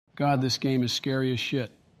God, this game is scary as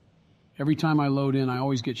shit. Every time I load in, I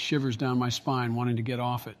always get shivers down my spine wanting to get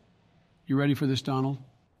off it. You ready for this, Donald?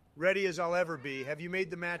 Ready as I'll ever be. Have you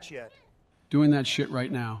made the match yet? Doing that shit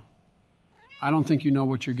right now. I don't think you know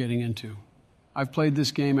what you're getting into. I've played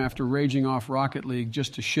this game after raging off Rocket League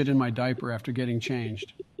just to shit in my diaper after getting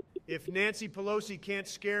changed. If Nancy Pelosi can't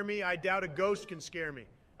scare me, I doubt a ghost can scare me.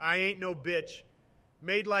 I ain't no bitch.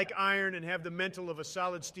 Made like iron and have the mental of a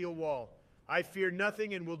solid steel wall. I fear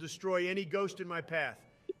nothing and will destroy any ghost in my path.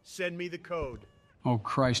 Send me the code. Oh,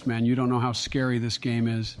 Christ, man, you don't know how scary this game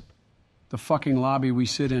is. The fucking lobby we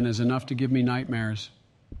sit in is enough to give me nightmares.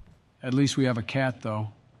 At least we have a cat, though.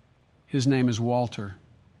 His name is Walter.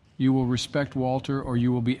 You will respect Walter or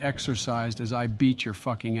you will be exorcised as I beat your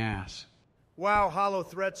fucking ass. Wow, hollow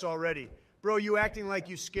threats already. Bro, you acting like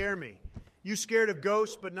you scare me. You scared of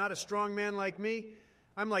ghosts, but not a strong man like me?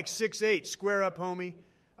 I'm like 6'8", square up, homie.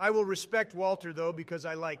 I will respect Walter, though, because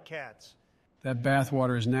I like cats. That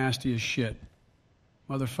bathwater is nasty as shit.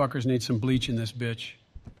 Motherfuckers need some bleach in this bitch.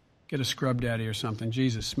 Get a scrub daddy or something.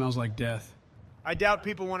 Jesus, smells like death. I doubt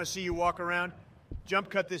people want to see you walk around. Jump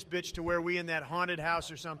cut this bitch to where we in that haunted house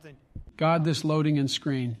or something. God, this loading and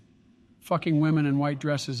screen. Fucking women in white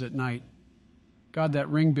dresses at night. God, that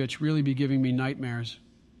ring bitch really be giving me nightmares.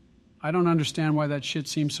 I don't understand why that shit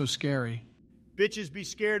seems so scary. Bitches be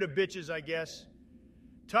scared of bitches, I guess.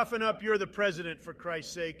 Toughen up, you're the president, for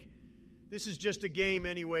Christ's sake. This is just a game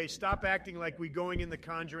anyway. Stop acting like we going in the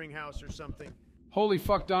Conjuring house or something. Holy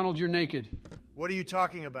fuck, Donald, you're naked. What are you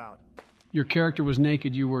talking about? Your character was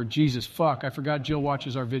naked, you were. Jesus, fuck, I forgot Jill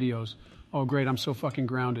watches our videos. Oh, great, I'm so fucking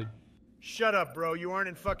grounded. Shut up, bro. You aren't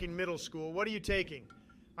in fucking middle school. What are you taking?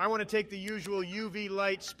 I want to take the usual UV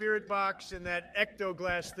light, spirit box, and that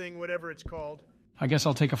ectoglass thing, whatever it's called. I guess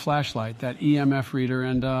I'll take a flashlight, that EMF reader,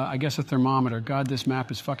 and I guess a thermometer. God, this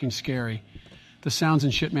map is fucking scary. The sounds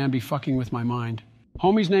and shit, man, be fucking with my mind.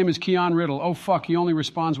 Homie's name is Keon Riddle. Oh, fuck, he only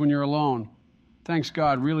responds when you're alone. Thanks,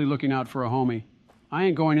 God, really looking out for a homie. I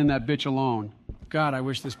ain't going in that bitch alone. God, I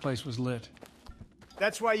wish this place was lit.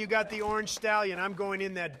 That's why you got the orange stallion. I'm going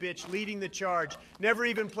in that bitch, leading the charge. Never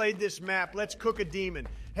even played this map. Let's cook a demon.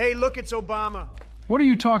 Hey, look, it's Obama. What are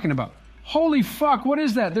you talking about? Holy fuck, what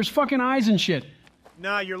is that? There's fucking eyes and shit.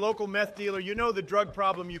 Nah, your local meth dealer. You know the drug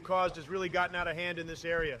problem you caused has really gotten out of hand in this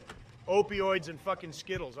area. Opioids and fucking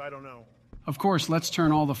Skittles, I don't know. Of course, let's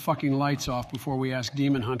turn all the fucking lights off before we ask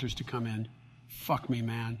demon hunters to come in. Fuck me,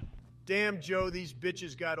 man. Damn, Joe, these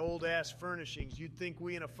bitches got old-ass furnishings. You'd think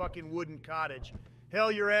we in a fucking wooden cottage.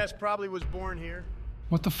 Hell, your ass probably was born here.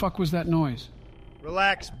 What the fuck was that noise?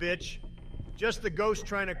 Relax, bitch. Just the ghost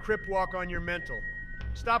trying to crip walk on your mental.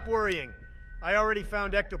 Stop worrying. I already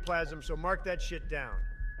found ectoplasm, so mark that shit down.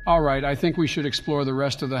 All right, I think we should explore the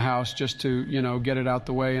rest of the house just to, get it out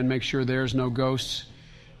the way and make sure there's no ghosts.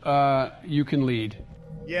 You can lead.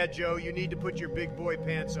 Yeah, Joe, you need to put your big boy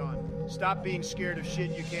pants on. Stop being scared of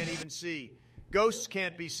shit you can't even see. Ghosts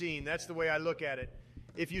can't be seen, that's the way I look at it.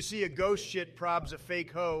 If you see a ghost, shit prob's a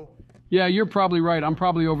fake hoe. Yeah, you're probably right. I'm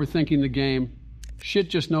probably overthinking the game. Shit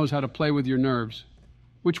just knows how to play with your nerves.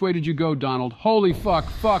 Which way did you go, Donald? Holy fuck,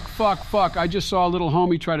 fuck. I just saw a little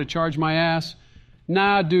homie try to charge my ass.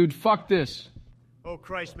 Nah, dude, fuck this. Oh,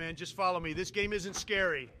 Christ, man, just follow me. This game isn't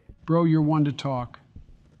scary. Bro, you're one to talk.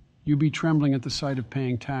 You be trembling at the sight of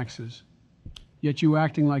paying taxes. Yet you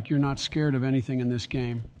acting like you're not scared of anything in this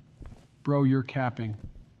game. Bro, you're capping.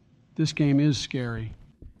 This game is scary.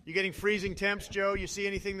 You getting freezing temps, Joe? You see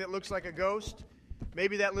anything that looks like a ghost?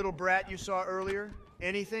 Maybe that little brat you saw earlier?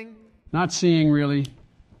 Anything? Not seeing, really.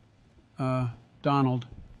 Donald,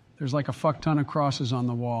 there's like a fuck ton of crosses on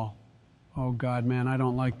the wall. Oh, God, man, I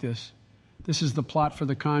don't like this. This is the plot for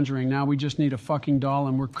The Conjuring. Now we just need a fucking doll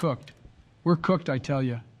and we're cooked. We're cooked, I tell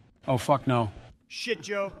you. Oh, fuck no. Shit,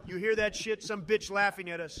 Joe. You hear that shit? Some bitch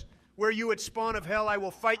laughing at us. Were you at spawn of hell, I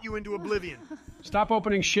will fight you into oblivion. Stop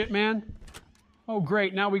opening shit, man. Oh,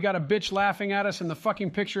 great. Now we got a bitch laughing at us and the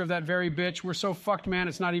fucking picture of that very bitch. We're so fucked, man,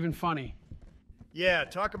 it's not even funny. Yeah,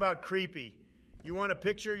 talk about creepy. You want to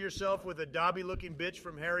picture yourself with a Dobby-looking bitch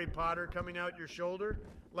from Harry Potter coming out your shoulder?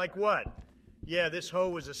 Like what? Yeah, this hoe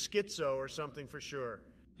was a schizo or something for sure.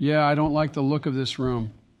 Yeah, I don't like the look of this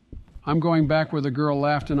room. I'm going back where the girl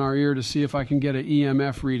laughed in our ear to see if I can get an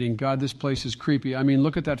EMF reading. God, this place is creepy. I mean,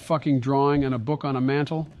 look at that fucking drawing and a book on a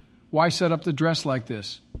mantle. Why set up the dress like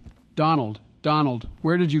this? Donald,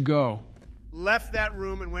 where did you go? Left that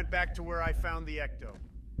room and went back to where I found the ecto.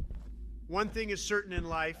 One thing is certain in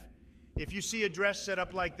life. If you see a dress set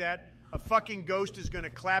up like that, a fucking ghost is gonna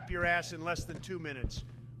clap your ass in less than 2 minutes.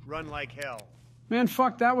 Run like hell. Man,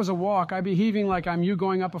 fuck, that was a walk. I be heaving like I'm you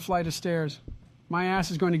going up a flight of stairs. My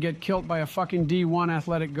ass is going to get killed by a fucking D1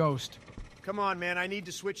 athletic ghost. Come on, man, I need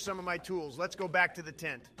to switch some of my tools. Let's go back to the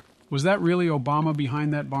tent. Was that really Obama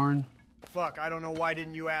behind that barn? Fuck, I don't know why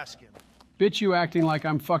didn't you ask him. Bitch, you acting like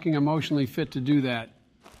I'm fucking emotionally fit to do that.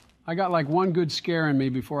 I got like one good scare in me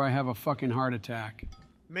before I have a fucking heart attack.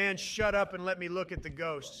 Man, shut up and let me look at the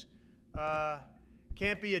ghosts.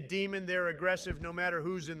 Can't be a demon, they're aggressive no matter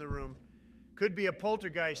who's in the room. Could be a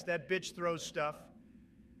poltergeist, that bitch throws stuff.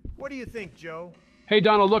 What do you think, Joe? Hey,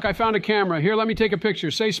 Donald, look, I found a camera. Here, let me take a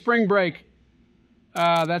picture. Say spring break.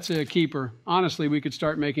 That's a keeper. Honestly, we could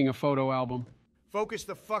start making a photo album. Focus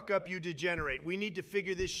the fuck up, you degenerate. We need to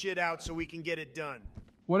figure this shit out so we can get it done.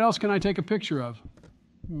 What else can I take a picture of?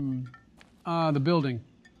 The building.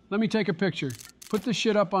 Let me take a picture. Put this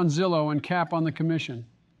shit up on Zillow and cap on the commission.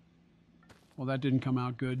 Well, that didn't come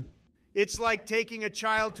out good. It's like taking a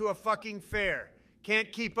child to a fucking fair.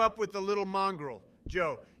 Can't keep up with the little mongrel.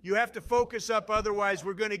 Joe, you have to focus up, otherwise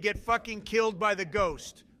we're gonna get fucking killed by the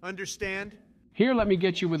ghost. Understand? Here, let me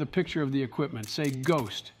get you with a picture of the equipment. Say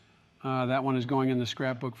ghost. That one is going in the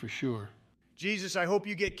scrapbook for sure. Jesus, I hope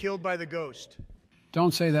you get killed by the ghost.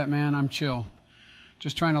 Don't say that, man. I'm chill.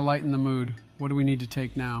 Just trying to lighten the mood. What do we need to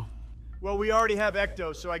take now? Well, we already have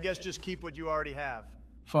Ecto, so I guess just keep what you already have.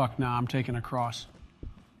 Fuck, nah, I'm taking a cross.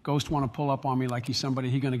 Ghost want to pull up on me like he's somebody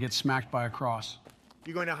he gonna get smacked by a cross.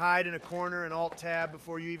 You going to hide in a corner and alt-tab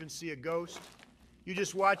before you even see a ghost? You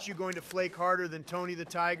just watch you going to flake harder than Tony the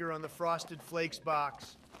Tiger on the Frosted Flakes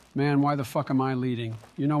box. Man, why the fuck am I leading?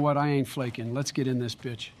 You know what? I ain't flaking. Let's get in this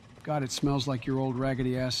bitch. God, it smells like your old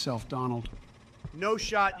raggedy-ass self, Donald. No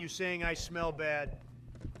shot you saying I smell bad.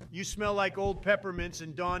 You smell like old peppermints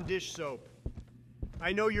and Dawn dish soap.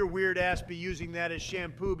 I know your weird ass be using that as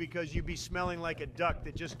shampoo because you be smelling like a duck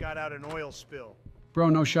that just got out an oil spill.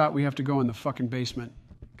 Bro, no shot. We have to go in the fucking basement.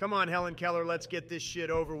 Come on, Helen Keller, let's get this shit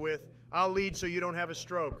over with. I'll lead so you don't have a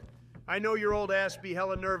stroke. I know your old ass be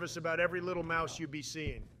hella nervous about every little mouse you be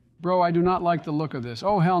seeing. Bro, I do not like the look of this.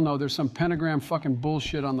 Oh, hell no, there's some pentagram fucking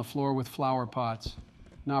bullshit on the floor with flower pots.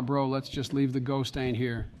 Nah, bro, let's just leave the ghost ain't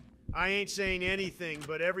here. I ain't saying anything,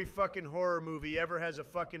 but every fucking horror movie ever has a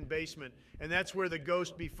fucking basement, and that's where the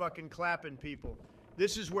ghost be fucking clapping people.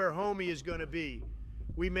 This is where homie is gonna be.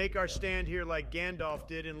 We make our stand here like Gandalf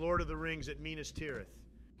did in Lord of the Rings at Minas Tirith.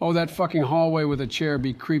 Oh, that fucking hallway with a chair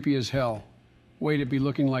be creepy as hell. Wait, it be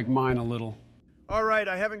looking like mine a little. All right,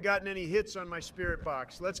 I haven't gotten any hits on my spirit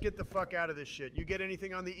box. Let's get the fuck out of this shit. You get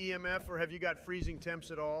anything on the EMF, or have you got freezing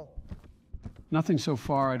temps at all? Nothing so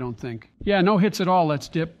far, I don't think. Yeah, no hits at all, let's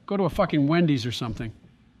dip. Go to a fucking Wendy's or something.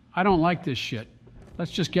 I don't like this shit.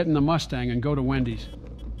 Let's just get in the Mustang and go to Wendy's.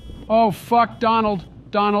 Oh, fuck, Donald.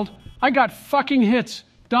 Donald. I got fucking hits.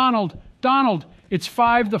 Donald. Donald. It's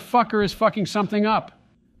 5. The fucker is fucking something up.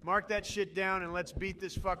 Mark that shit down and let's beat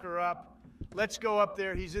this fucker up. Let's go up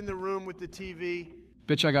there. He's in the room with the TV.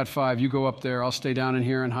 Bitch, I got 5. You go up there. I'll stay down in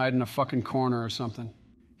here and hide in a fucking corner or something.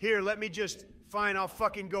 Here, let me just... Fine, I'll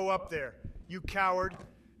fucking go up there. You coward.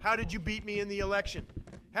 How did you beat me in the election?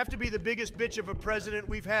 Have to be the biggest bitch of a president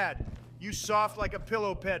we've had. You soft like a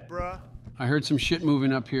pillow pet, bruh. I heard some shit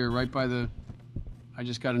moving up here right by the... I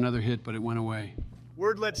just got another hit, but it went away.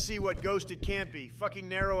 Word, let's see what ghost it can't be. Fucking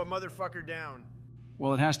narrow a motherfucker down.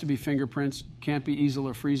 Well, it has to be fingerprints. Can't be easel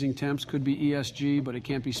or freezing temps. Could be ESG, but it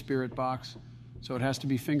can't be spirit box. So it has to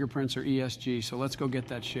be fingerprints or ESG. So let's go get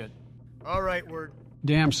that shit. All right, Word.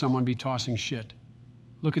 Damn, someone be tossing shit.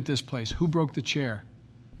 Look at this place. Who broke the chair?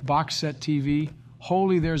 Box set TV.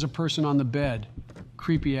 Holy, there's a person on the bed.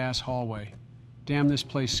 Creepy ass hallway. Damn, this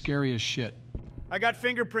place scary as shit. I got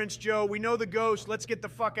fingerprints, Joe. We know the ghost. Let's get the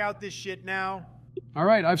fuck out this shit now. All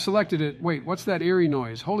right, I've selected it. Wait, what's that eerie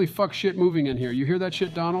noise? Holy fuck shit moving in here. You hear that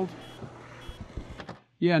shit, Donald?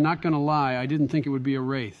 Yeah, not gonna lie, I didn't think it would be a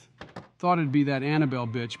wraith. Thought it'd be that Annabelle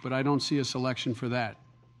bitch, but I don't see a selection for that.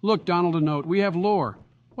 Look, Donald, a note. We have lore.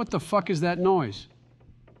 What the fuck is that noise?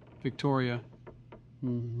 Victoria.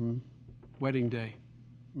 Wedding day.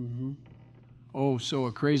 Oh, so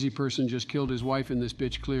a crazy person just killed his wife in this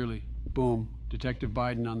bitch clearly. Boom. Detective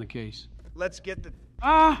Biden on the case. Let's get the...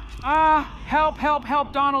 Help, help,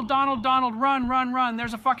 help, Donald, Donald, Donald, run, run, run.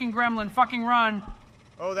 There's a fucking gremlin, fucking run.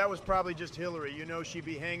 Oh, that was probably just Hillary. You know she'd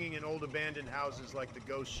be hanging in old abandoned houses like the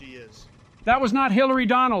ghost she is. That was not Hillary,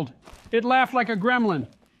 Donald. It laughed like a gremlin.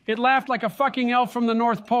 It laughed like a fucking elf from the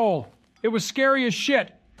North Pole. It was scary as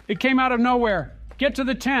shit. It came out of nowhere. Get to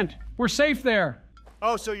the tent. We're safe there.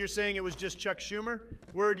 Oh, so you're saying it was just Chuck Schumer?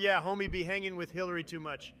 Word, yeah, homie be hanging with Hillary too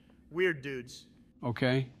much. Weird dudes.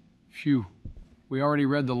 Okay. Phew. We already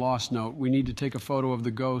read the lost note. We need to take a photo of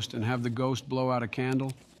the ghost and have the ghost blow out a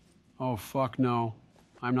candle? Oh, fuck no.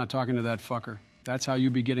 I'm not talking to that fucker. That's how you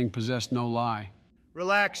be getting possessed, no lie.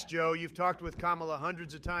 Relax, Joe. You've talked with Kamala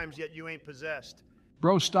hundreds of times, yet you ain't possessed.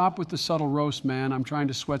 Bro, stop with the subtle roast, man. I'm trying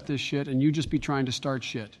to sweat this shit, and you just be trying to start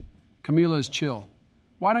shit. Camila is chill.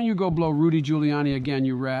 Why don't you go blow Rudy Giuliani again,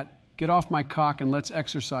 you rat? Get off my cock and let's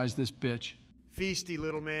exercise this bitch. Feisty,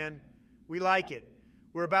 little man. We like it.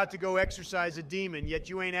 We're about to go exorcise a demon, yet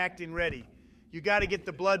you ain't acting ready. You gotta get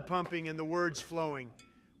the blood pumping and the words flowing.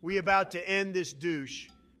 We about to end this douche.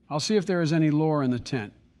 I'll see if there is any lore in the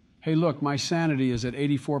tent. Hey, look, my sanity is at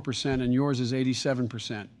 84% and yours is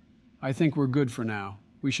 87%. I think we're good for now.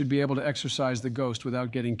 We should be able to exorcise the ghost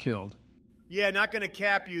without getting killed. Yeah, not gonna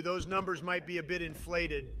cap you. Those numbers might be a bit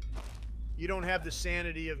inflated. You don't have the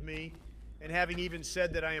sanity of me, and having even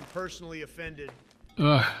said that I am personally offended.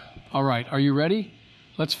 Ugh. All right, are you ready?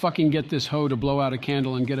 Let's fucking get this hoe to blow out a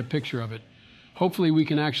candle and get a picture of it. Hopefully we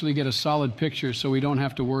can actually get a solid picture so we don't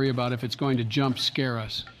have to worry about if it's going to jump scare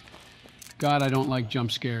us. God, I don't like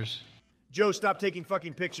jump scares. Joe, stop taking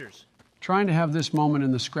fucking pictures. Trying to have this moment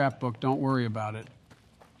in the scrapbook, don't worry about it.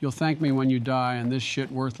 You'll thank me when you die and this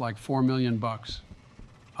shit worth like $4 million.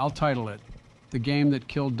 I'll title it, The Game That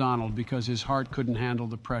Killed Donald Because His Heart Couldn't Handle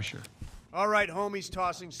the Pressure. All right, homies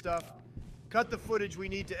tossing stuff. Cut the footage we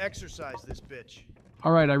need to exercise this bitch.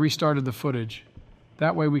 All right, I restarted the footage.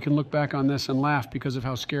 That way we can look back on this and laugh because of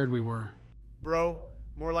how scared we were. Bro,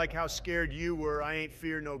 more like how scared you were. I ain't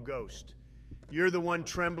fear no ghost. You're the one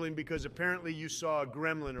trembling because apparently you saw a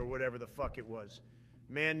gremlin or whatever the fuck it was.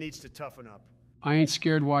 Man needs to toughen up. I ain't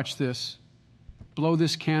scared, watch this. Blow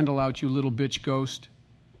this candle out, you little bitch ghost.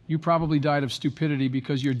 You probably died of stupidity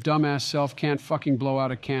because your dumbass self can't fucking blow out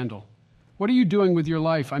a candle. What are you doing with your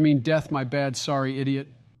life? I mean death, my bad, sorry, idiot.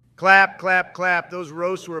 Clap, clap, clap. Those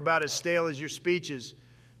roasts were about as stale as your speeches.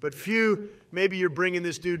 But phew, maybe you're bringing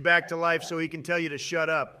this dude back to life so he can tell you to shut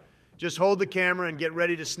up. Just hold the camera and get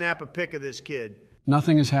ready to snap a pic of this kid.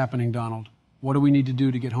 Nothing is happening, Donald. What do we need to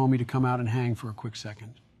do to get homie to come out and hang for a quick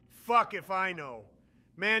second? Fuck if I know.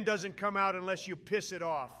 Man doesn't come out unless you piss it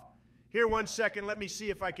off. Here, 1 second, let me see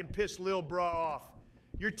if I can piss Lil Bra off.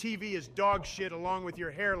 Your TV is dog shit along with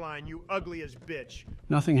your hairline, you ugliest bitch.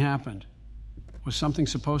 Nothing happened. Was something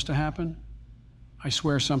supposed to happen? I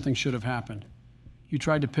swear something should have happened. You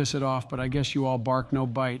tried to piss it off, but I guess you all bark no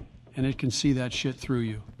bite, and it can see that shit through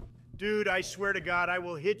you. Dude, I swear to God, I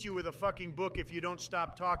will hit you with a fucking book if you don't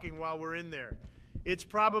stop talking while we're in there. It's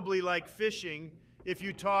probably like fishing. If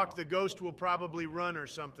you talk, the ghost will probably run or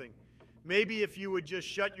something. Maybe if you would just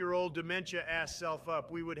shut your old dementia-ass self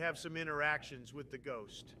up, we would have some interactions with the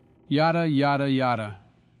ghost. Yada, yada, yada.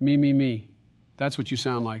 Me. That's what you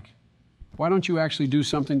sound like. Why don't you actually do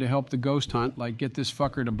something to help the ghost hunt, like get this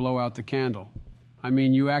fucker to blow out the candle? I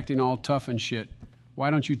mean, you acting all tough and shit. Why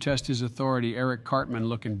don't you test his authority, Eric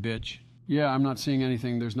Cartman-looking bitch? Yeah, I'm not seeing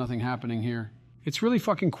anything. There's nothing happening here. It's really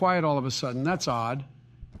fucking quiet all of a sudden. That's odd.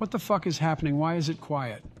 What the fuck is happening? Why is it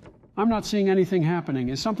quiet? I'm not seeing anything happening.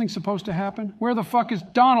 Is something supposed to happen? Where the fuck is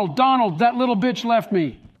Donald? Donald, that little bitch left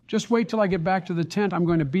me. Just wait till I get back to the tent. I'm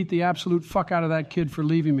going to beat the absolute fuck out of that kid for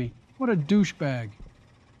leaving me. What a douchebag.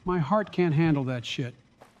 My heart can't handle that shit.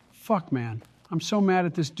 Fuck, man. I'm so mad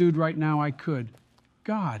at this dude right now I could.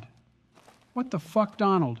 God. What the fuck,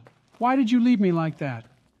 Donald? Why did you leave me like that?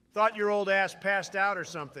 Thought your old ass passed out or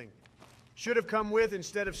something. Should have come with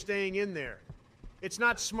instead of staying in there. It's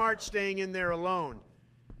not smart staying in there alone.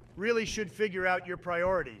 Really should figure out your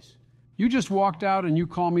priorities. You just walked out and you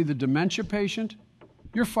call me the dementia patient?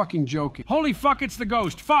 You're fucking joking. Holy fuck, it's the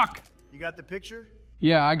ghost. Fuck! You got the picture?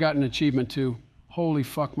 Yeah, I got an achievement too. Holy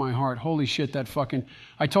fuck my heart. Holy shit, that fucking...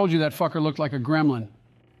 I told you that fucker looked like a gremlin.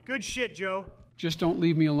 Good shit, Joe. Just don't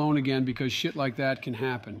leave me alone again because shit like that can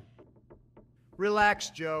happen. Relax,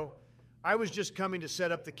 Joe. I was just coming to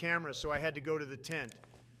set up the camera, so I had to go to the tent.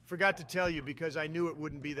 Forgot to tell you because I knew it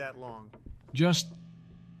wouldn't be that long. Just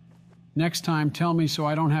next time tell me so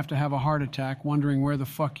I don't have to have a heart attack wondering where the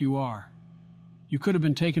fuck you are. You could have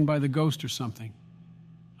been taken by the ghost or something.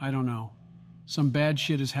 I don't know. Some bad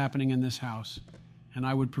shit is happening in this house, and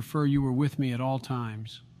I would prefer you were with me at all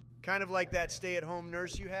times. Kind of like that stay-at-home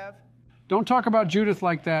nurse you have? Don't talk about Judith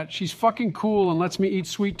like that. She's fucking cool and lets me eat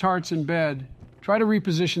sweet tarts in bed. Try to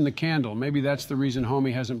reposition the candle. Maybe that's the reason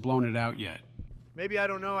homie hasn't blown it out yet. Maybe, I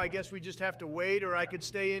don't know, I guess we just have to wait, or I could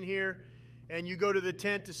stay in here and you go to the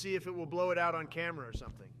tent to see if it will blow it out on camera or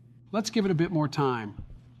something. Let's give it a bit more time.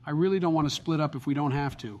 I really don't want to split up if we don't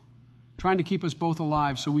have to. Trying to keep us both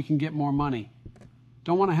alive so we can get more money.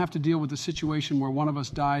 Don't want to have to deal with a situation where one of us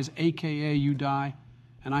dies, aka you die,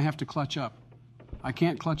 and I have to clutch up. I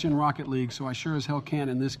can't clutch in Rocket League, so I sure as hell can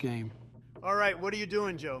in this game. All right, what are you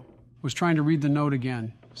doing, Joe? Was trying to read the note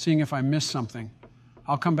again, seeing if I missed something.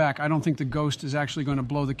 I'll come back. I don't think the ghost is actually going to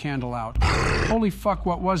blow the candle out. Holy fuck,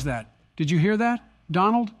 what was that? Did you hear that?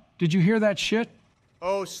 Donald, did you hear that shit?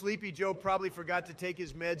 Oh, Sleepy Joe probably forgot to take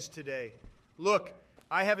his meds today. Look,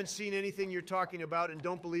 I haven't seen anything you're talking about and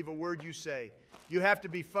don't believe a word you say. You have to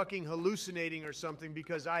be fucking hallucinating or something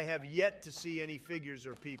because I have yet to see any figures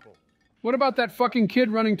or people. What about that fucking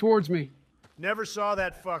kid running towards me? Never saw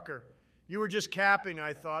that fucker. You were just capping,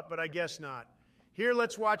 I thought, but I guess not. Here,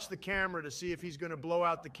 let's watch the camera to see if he's going to blow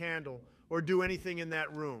out the candle or do anything in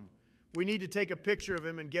that room. We need to take a picture of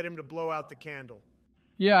him and get him to blow out the candle.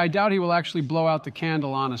 Yeah, I doubt he will actually blow out the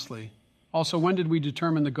candle, honestly. Also, when did we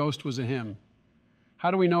determine the ghost was a him?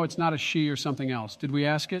 How do we know it's not a she or something else? Did we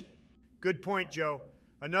ask it? Good point, Joe.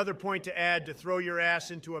 Another point to add to throw your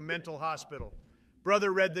ass into a mental hospital.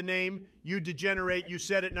 Brother read the name. You degenerate. You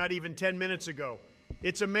said it not even 10 minutes ago.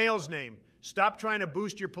 It's a male's name. Stop trying to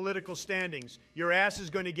boost your political standings. Your ass is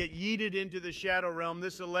going to get yeeted into the shadow realm.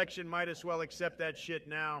 This election might as well accept that shit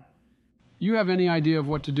now. You have any idea of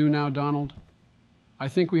what to do now, Donald? I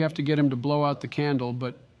think we have to get him to blow out the candle,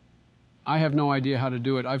 but I have no idea how to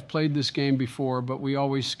do it. I've played this game before, but we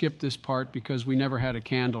always skip this part because we never had a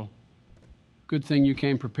candle. Good thing you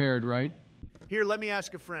came prepared, right? Here, let me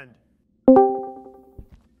ask a friend.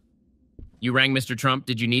 You rang Mr. Trump.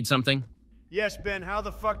 Did you need something? Yes, Ben, how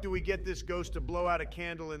the fuck do we get this ghost to blow out a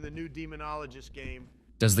candle in the new Demonologist game?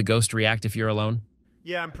 Does the ghost react if you're alone?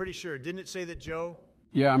 Yeah, I'm pretty sure. Didn't it say that, Joe?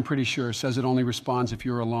 Yeah, I'm pretty sure. It says it only responds if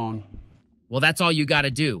you're alone. Well, that's all you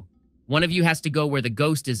gotta do. One of you has to go where the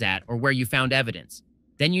ghost is at or where you found evidence.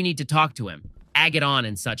 Then you need to talk to him, ag it on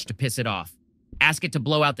and such to piss it off. Ask it to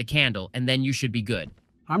blow out the candle, and then you should be good.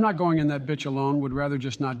 I'm not going in that bitch alone. Would rather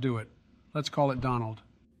just not do it. Let's call it Donald.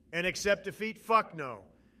 And accept defeat? Fuck no.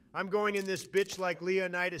 I'm going in this bitch like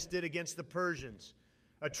Leonidas did against the Persians.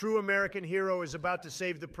 A true American hero is about to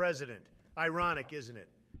save the president. Ironic, isn't it?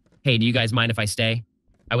 Hey, do you guys mind if I stay?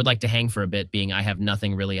 I would like to hang for a bit, being I have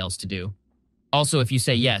nothing really else to do. Also, if you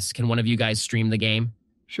say yes, can one of you guys stream the game?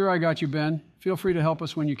 Sure, I got you, Ben. Feel free to help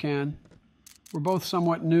us when you can. We're both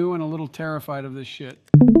somewhat new and a little terrified of this shit.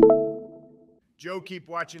 Joe, keep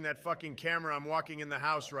watching that fucking camera. I'm walking in the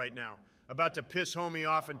house right now. About to piss homie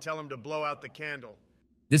off and tell him to blow out the candle.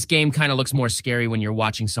 This game kind of looks more scary when you're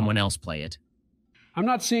watching someone else play it. I'm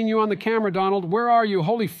not seeing you on the camera, Donald. Where are you?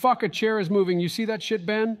 Holy fuck, a chair is moving. You see that shit,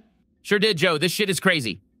 Ben? Sure did, Joe. This shit is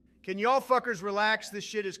crazy. Can y'all fuckers relax? This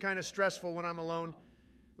shit is kind of stressful when I'm alone.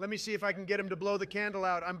 Let me see if I can get him to blow the candle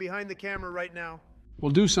out. I'm behind the camera right now.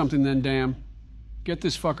 Well, do something then, damn. Get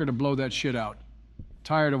this fucker to blow that shit out.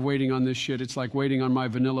 Tired of waiting on this shit. It's like waiting on my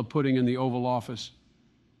vanilla pudding in the Oval Office.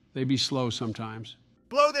 They be slow sometimes.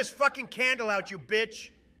 Blow this fucking candle out, you bitch!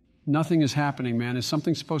 Nothing is happening, man. Is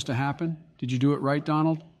something supposed to happen? Did you do it right,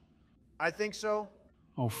 Donald? I think so.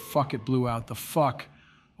 Oh, fuck, it blew out. The fuck.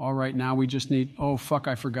 All right, now we just need... Oh, fuck,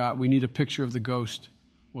 I forgot. We need a picture of the ghost.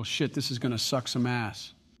 Well, shit, this is gonna suck some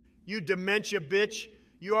ass. You dementia bitch.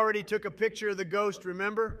 You already took a picture of the ghost,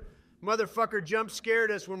 remember? Motherfucker jump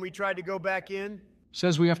scared us when we tried to go back in.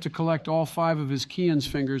 Says we have to collect all 5 of his Kian's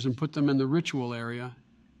fingers and put them in the ritual area.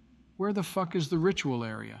 Where the fuck is the ritual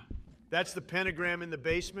area? That's the pentagram in the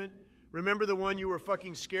basement. Remember the one you were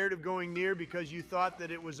fucking scared of going near because you thought that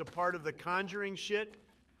it was a part of the conjuring shit?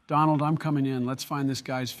 Donald, I'm coming in. Let's find this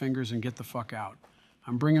guy's fingers and get the fuck out.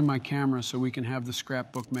 I'm bringing my camera so we can have the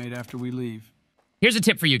scrapbook made after we leave. Here's a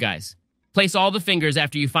tip for you guys. Place all the fingers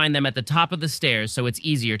after you find them at the top of the stairs so it's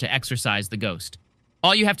easier to exorcise the ghost.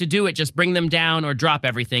 All you have to do is just bring them down or drop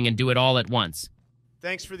everything and do it all at once.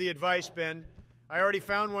 Thanks for the advice, Ben. I already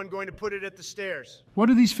found one going to put it at the stairs. What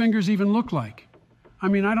do these fingers even look like? I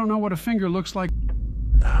mean, I don't know what a finger looks like.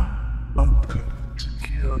 I'm going to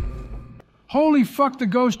kill you. Holy fuck, the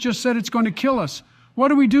ghost just said it's going to kill us. What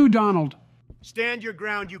do we do, Donald? Stand your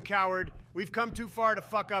ground, you coward. We've come too far to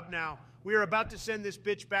fuck up now. We are about to send this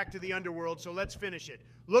bitch back to the underworld, so let's finish it.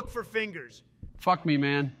 Look for fingers. Fuck me,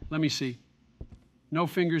 man. Let me see. No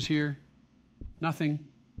fingers here. Nothing.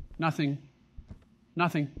 Nothing.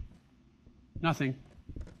 Nothing. Nothing.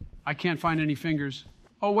 I can't find any fingers.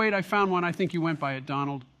 Oh, wait, I found one. I think you went by it,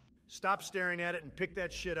 Donald. Stop staring at it and pick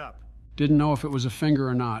that shit up. Didn't know if it was a finger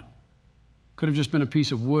or not. Could have just been a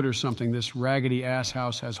piece of wood or something. This raggedy ass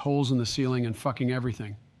house has holes in the ceiling and fucking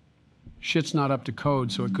everything. Shit's not up to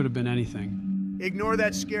code, so it could have been anything. Ignore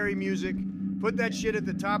that scary music. Put that shit at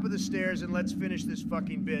the top of the stairs and let's finish this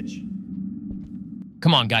fucking bitch.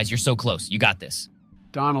 Come on, guys, you're so close. You got this.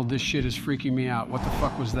 Donald, this shit is freaking me out. What the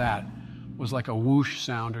fuck was that? It was like a whoosh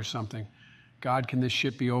sound or something. God, can this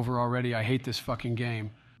shit be over already? I hate this fucking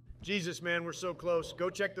game. Jesus, man, we're so close.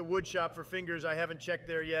 Go check the wood shop for fingers. I haven't checked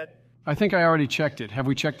there yet. I think I already checked it. Have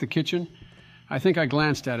we checked the kitchen? I think I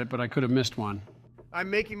glanced at it, but I could have missed one. I'm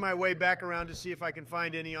making my way back around to see if I can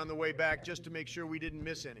find any on the way back, just to make sure we didn't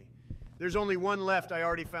miss any. There's only one left. I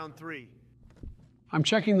already found 3. I'm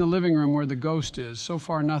checking the living room where the ghost is. So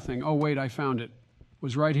far, nothing. Oh, wait, I found it.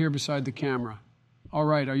 Was right here beside the camera. All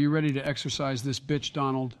right, are you ready to exorcise this bitch,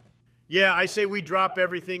 Donald? Yeah, I say we drop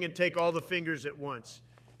everything and take all the fingers at once.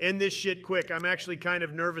 End this shit quick. I'm actually kind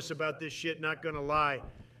of nervous about this shit, not gonna lie.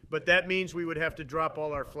 But that means we would have to drop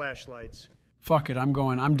all our flashlights. Fuck it, I'm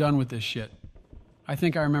going. I'm done with this shit. I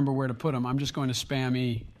think I remember where to put them. I'm just going to spam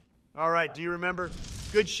E. All right, do you remember?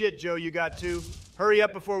 Good shit, Joe, you got 2. Hurry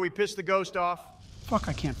up before we piss the ghost off. Fuck,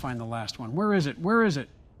 I can't find the last one. Where is it? Where is it?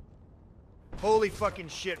 Holy fucking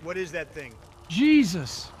shit, what is that thing?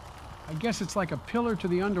 Jesus! I guess it's like a pillar to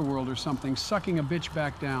the underworld or something, sucking a bitch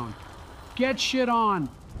back down. Get shit on!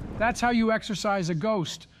 That's how you exorcise a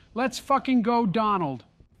ghost. Let's fucking go, Donald.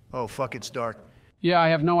 Oh, fuck, it's dark. Yeah, I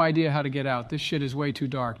have no idea how to get out. This shit is way too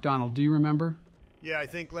dark. Donald, do you remember? Yeah, I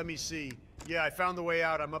think, let me see. Yeah, I found the way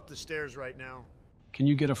out. I'm up the stairs right now. Can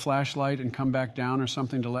you get a flashlight and come back down or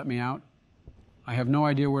something to let me out? I have no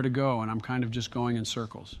idea where to go, and I'm kind of just going in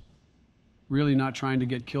circles. Really not trying to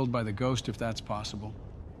get killed by the ghost if that's possible.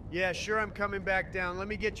 Yeah, sure, I'm coming back down. Let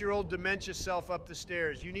me get your old dementia self up the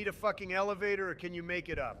stairs. You need a fucking elevator, or can you make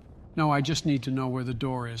it up? No, I just need to know where the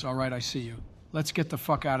door is. All right, I see you. Let's get the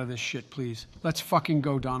fuck out of this shit, please. Let's fucking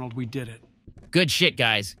go, Donald. We did it. Good shit,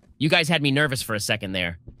 guys. You guys had me nervous for a second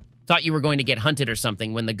there. Thought you were going to get hunted or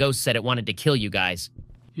something when the ghost said it wanted to kill you guys.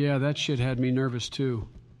 Yeah, that shit had me nervous too.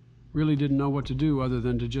 Really didn't know what to do other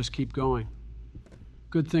than to just keep going.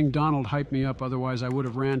 Good thing Donald hyped me up, otherwise I would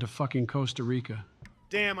have ran to fucking Costa Rica.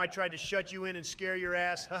 Damn, I tried to shut you in and scare your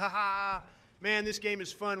ass. Ha ha ha. Man, this game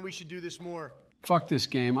is fun. We should do this more. Fuck this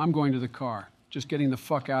game. I'm going to the car. Just getting the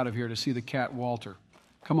fuck out of here to see the cat Walter.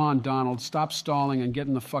 Come on, Donald. Stop stalling and get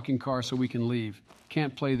in the fucking car so we can leave.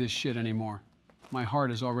 Can't play this shit anymore. My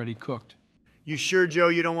heart is already cooked. You sure, Joe,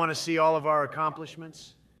 you don't want to see all of our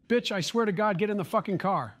accomplishments? Bitch, I swear to God, get in the fucking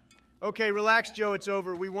car. Okay, relax, Joe. It's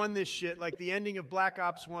over. We won this shit, like the ending of Black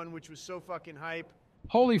Ops 1, which was so fucking hype.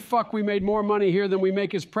 Holy fuck, we made more money here than we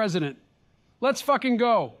make as president. Let's fucking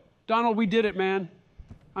go. Donald, we did it, man.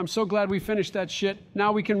 I'm so glad we finished that shit.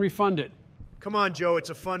 Now we can refund it. Come on, Joe. It's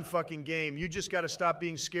a fun fucking game. You just got to stop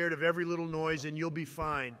being scared of every little noise and you'll be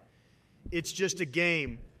fine. It's just a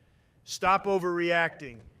game. Stop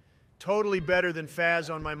overreacting. Totally better than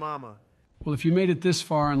Faz on my mama. Well, if you made it this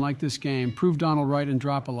far and like this game, prove Donald right and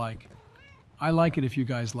drop a like. I like it if you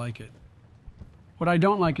guys like it. What I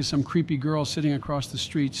don't like is some creepy girl sitting across the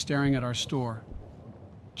street staring at our store.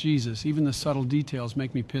 Jesus, even the subtle details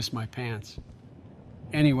make me piss my pants.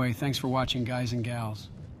 Anyway, thanks for watching, guys and gals.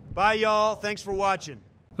 Bye, y'all. Thanks for watching.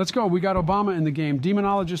 Let's go. We got Obama in the game.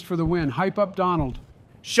 Demonologist for the win. Hype up Donald.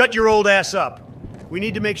 Shut your old ass up. We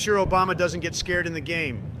need to make sure Obama doesn't get scared in the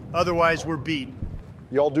game. Otherwise, we're beat.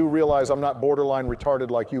 Y'all do realize I'm not borderline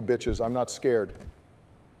retarded like you bitches. I'm not scared.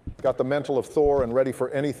 Got the mental of Thor and ready for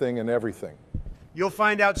anything and everything. You'll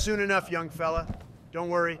find out soon enough, young fella. Don't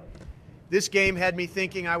worry. This game had me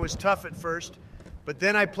thinking I was tough at first, but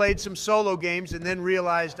then I played some solo games and then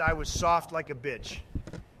realized I was soft like a bitch.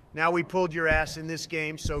 Now we pulled your ass in this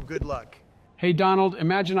game, so good luck. Hey, Donald,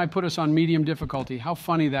 imagine I put us on medium difficulty. How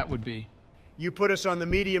funny that would be. You put us on the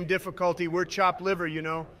medium difficulty, we're chopped liver, you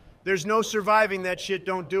know. There's no surviving that shit,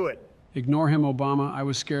 don't do it. Ignore him, Obama. I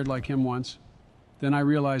was scared like him once. Then I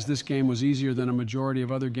realized this game was easier than a majority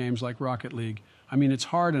of other games like Rocket League. I mean, it's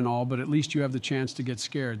hard and all, but at least you have the chance to get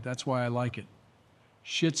scared. That's why I like it.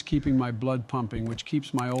 Shit's keeping my blood pumping, which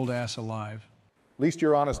keeps my old ass alive. At least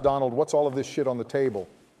you're honest, Donald. What's all of this shit on the table?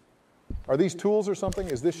 Are these tools or something?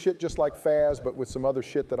 Is this shit just like Faz, but with some other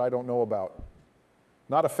shit that I don't know about?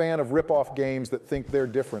 Not a fan of rip-off games that think they're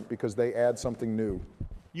different because they add something new.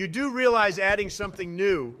 You do realize adding something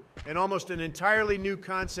new and almost an entirely new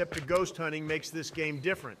concept to ghost hunting makes this game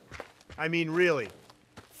different. I mean, really.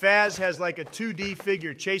 Faz has like a 2D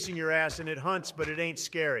figure chasing your ass and it hunts, but it ain't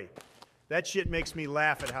scary. That shit makes me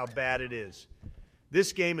laugh at how bad it is.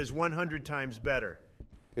 This game is 100 times better.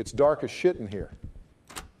 It's dark as shit in here.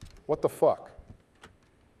 What the fuck?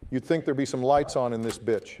 You'd think there'd be some lights on in this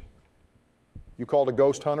bitch. You called a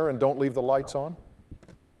ghost hunter and don't leave the lights on?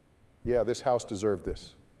 Yeah, this house deserved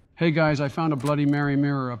this. Hey guys, I found a Bloody Mary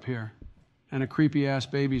mirror up here. And a creepy-ass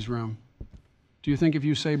baby's room. Do you think if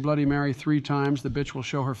you say Bloody Mary 3 times, the bitch will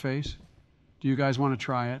show her face? Do you guys want to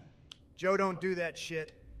try it? Joe, don't do that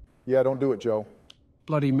shit. Yeah, don't do it, Joe.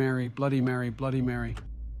 Bloody Mary, Bloody Mary, Bloody Mary.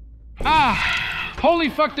 Ah! Holy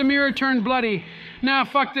fuck, the mirror turned bloody. Nah,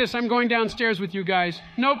 fuck this, I'm going downstairs with you guys.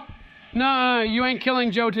 Nope. Nah, you ain't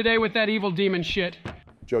killing Joe today with that evil demon shit.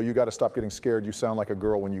 Joe, you got to stop getting scared. You sound like a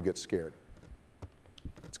girl when you get scared.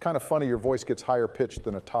 It's kind of funny your voice gets higher pitched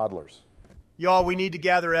than a toddler's. Y'all, we need to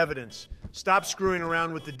gather evidence. Stop screwing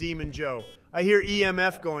around with the Demon Joe. I hear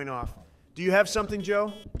EMF going off. Do you have something,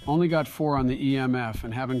 Joe? Only got 4 on the EMF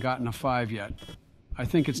and haven't gotten a 5 yet. I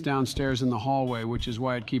think it's downstairs in the hallway, which is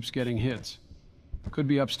why it keeps getting hits. Could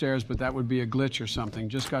be upstairs, but that would be a glitch or something.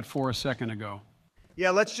 Just got 4 a second ago.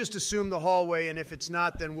 Yeah, let's just assume the hallway, and if it's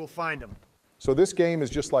not, then we'll find him. So this game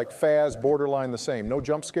is just like Faz, borderline the same. No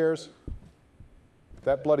jump scares?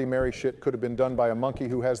 That Bloody Mary shit could have been done by a monkey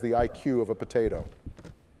who has the IQ of a potato.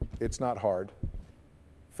 It's not hard.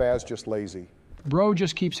 Faz just lazy. Bro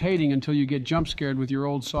just keeps hating until you get jump scared with your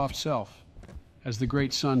old soft self. As the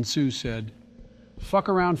great Sun Tzu said, fuck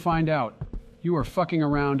around, find out. You are fucking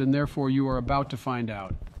around and therefore you are about to find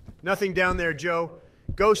out. Nothing down there, Joe.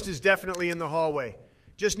 Ghost is definitely in the hallway.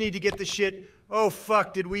 Just need to get the shit. Oh,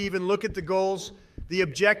 fuck, did we even look at the goals? The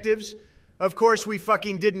objectives? Of course we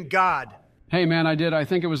fucking didn't, God. Hey man, I did. I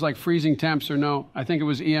think it was like freezing temps or no. I think it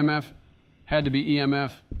was EMF. Had to be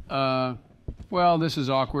EMF. Well, this is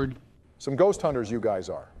awkward. Some ghost hunters you guys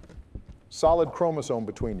are. Solid chromosome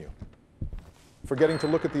between you. Forgetting to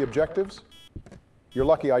look at the objectives? You're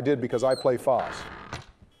lucky I did because I play Foz.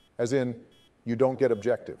 As in, you don't get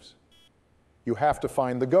objectives. You have to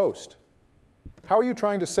find the ghost. How are you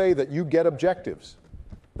trying to say that you get objectives?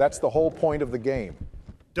 That's the whole point of the game.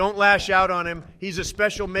 Don't lash out on him. He's a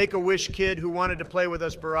special Make-A-Wish kid who wanted to play with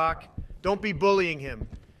us, Barack. Don't be bullying him.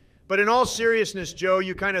 But in all seriousness, Joe,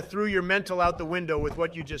 you kind of threw your mental out the window with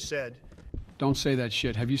what you just said. Don't say that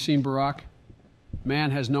shit. Have you seen Barack?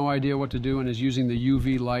 Man has no idea what to do and is using the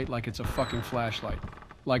UV light like it's a fucking flashlight.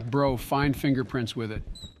 Like, bro, find fingerprints with it.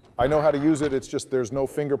 I know how to use it, it's just there's no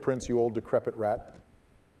fingerprints, you old decrepit rat.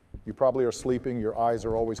 You probably are sleeping, your eyes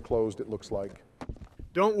are always closed, it looks like.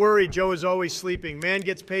 Don't worry, Joe is always sleeping. Man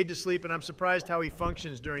gets paid to sleep, and I'm surprised how he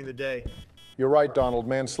functions during the day. You're right, Donald,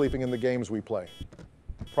 man sleeping in the games we play.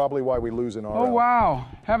 Probably why we lose in RL. Oh, wow.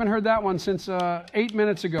 Haven't heard that one since 8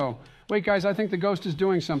 minutes ago. Wait, guys, I think the ghost is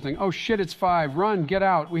doing something. Oh, shit, it's 5. Run, get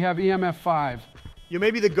out. We have EMF 5. Yeah,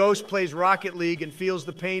 maybe the ghost plays Rocket League and feels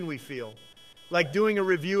the pain we feel. Like doing a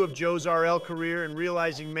review of Joe's RL career and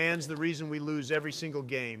realizing man's the reason we lose every single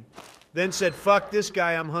game. Then said, fuck this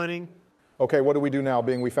guy I'm hunting. Okay, what do we do now?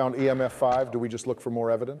 Being we found EMF 5, do we just look for more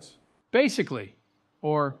evidence? Basically.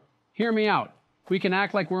 Or, hear me out. We can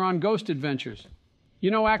act like we're on ghost adventures.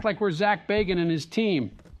 You know, act like we're Zach Bagan and his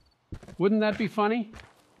team. Wouldn't that be funny?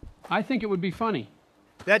 I think it would be funny.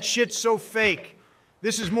 That shit's so fake.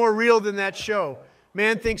 This is more real than that show.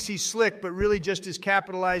 Man thinks he's slick, but really just is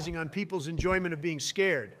capitalizing on people's enjoyment of being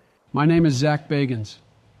scared. My name is Zach Bagans.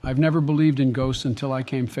 I've never believed in ghosts until I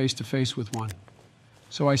came face to face with one.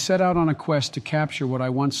 So I set out on a quest to capture what I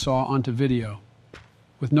once saw onto video.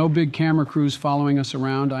 With no big camera crews following us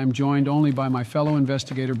around, I am joined only by my fellow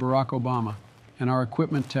investigator Barack Obama and our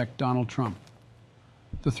equipment tech Donald Trump.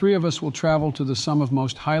 The 3 of us will travel to some of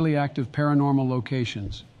most highly active paranormal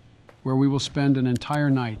locations, where we will spend an entire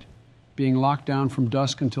night being locked down from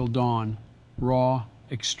dusk until dawn, raw,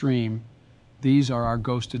 extreme. These are our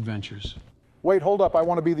ghost adventures. Wait, hold up, I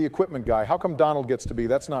want to be the equipment guy. How come Donald gets to be?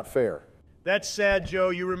 That's not fair. That's sad, Joe.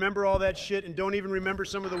 You remember all that shit and don't even remember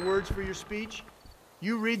some of the words for your speech?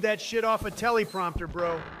 You read that shit off a teleprompter,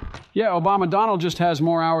 bro. Yeah, Obama, Donald just has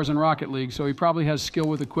more hours in Rocket League, so he probably has skill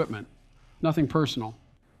with equipment. Nothing personal.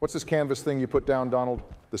 What's this canvas thing you put down, Donald?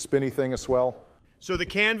 The spinny thing as well? So the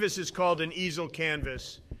canvas is called an easel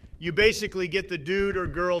canvas. You basically get the dude or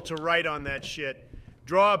girl to write on that shit.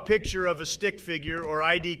 Draw a picture of a stick figure or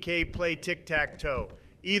IDK play tic-tac-toe.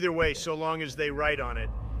 Either way, so long as they write on it.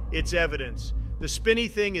 It's evidence. The spinny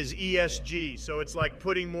thing is ESG, so it's like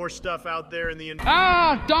putting more stuff out there in the...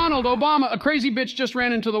 Ah, Donald, Obama, a crazy bitch just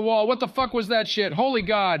ran into the wall. What the fuck was that shit? Holy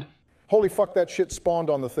God. Holy fuck, that shit spawned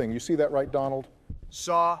on the thing. You see that right, Donald?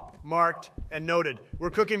 Saw, marked, and noted. We're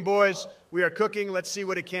cooking, boys. We are cooking. Let's see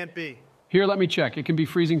what it can't be. Here, let me check. It can be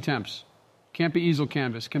freezing temps. Can't be easel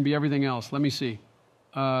canvas. Can be everything else. Let me see.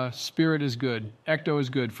 Spirit is good. Ecto is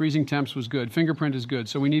good. Freezing temps was good. Fingerprint is good.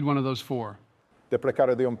 So we need one of those 4.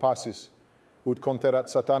 Deprecare Deum passis, ut conterat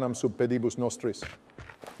satanam sub pedibus nostris,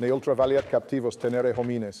 ne ultra valiat captivos tenere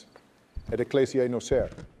homines, et ecclesiae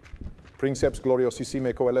nocer, princeps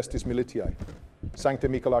gloriosissime coelestis militiae, sancte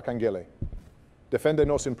Michael Arcangele, defende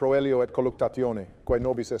nos in proelio et colluctatione, quae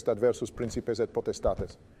nobis est adversus principes et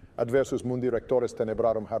potestates, adversus mundi rectores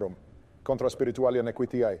tenebrarum harum, contra spiritualia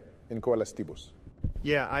nequitiae in coelestibus.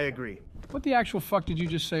 Yeah, I agree. What the actual fuck did you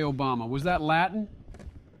just say, Obama? Was that Latin?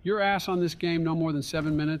 Your ass on this game no more than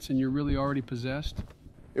 7 minutes and you're really already possessed?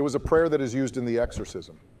 It was a prayer that is used in The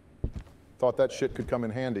Exorcism. Thought that shit could come in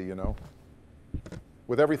handy, you know?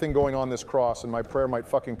 With everything going on this cross, and my prayer might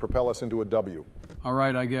fucking propel us into a W. All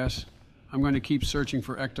right, I guess. I'm going to keep searching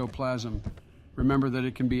for ectoplasm. Remember that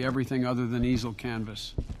it can be everything other than easel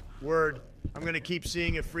canvas. Word. I'm going to keep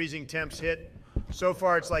seeing if freezing temps hit. So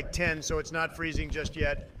far it's like 10, so it's not freezing just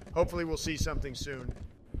yet. Hopefully we'll see something soon.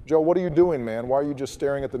 Joe, what are you doing, man? Why are you just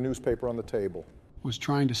staring at the newspaper on the table? Was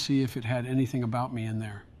trying to see if it had anything about me in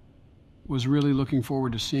there. Was really looking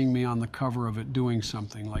forward to seeing me on the cover of it doing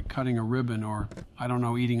something, like cutting a ribbon or, I don't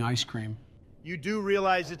know, eating ice cream. You do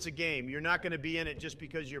realize it's a game. You're not going to be in it just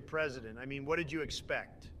because you're president. I mean, what did you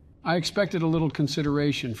expect? I expected a little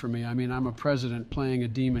consideration for me. I mean, I'm a president playing a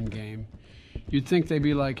demon game. You'd think they'd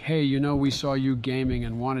be like, hey, you know, we saw you gaming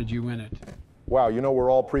and wanted you in it. Wow, you know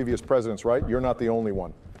we're all previous presidents, right? You're not the only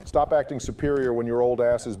one. Stop acting superior when your old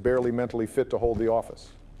ass is barely mentally fit to hold the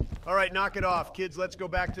office. All right, knock it off. Kids, let's go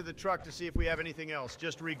back to the truck to see if we have anything else.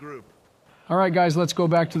 Just regroup. All right, guys, let's go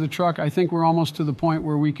back to the truck. I think we're almost to the point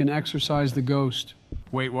where we can exorcise the ghost.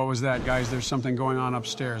 Wait, what was that, guys? There's something going on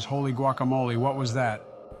upstairs. Holy guacamole, what was that?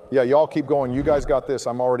 Yeah, y'all keep going. You guys got this.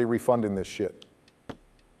 I'm already refunding this shit.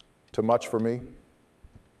 Too much for me?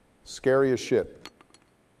 Scary as shit.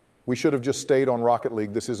 We should have just stayed on Rocket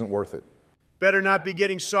League. This isn't worth it. Better not be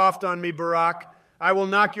getting soft on me, Barack. I will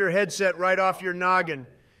knock your headset right off your noggin.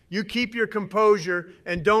 You keep your composure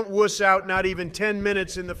and don't wuss out not even 10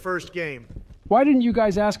 minutes in the first game. Why didn't you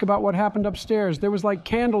guys ask about what happened upstairs? There was like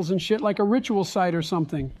candles and shit, like a ritual site or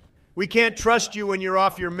something. We can't trust you when you're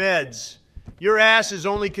off your meds. Your ass is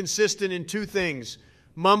only consistent in two things: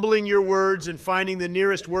 mumbling your words and finding the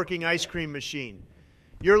nearest working ice cream machine.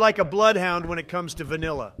 You're like a bloodhound when it comes to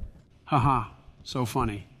vanilla. Haha, so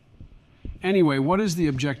funny. Anyway, what is the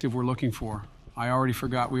objective we're looking for? I already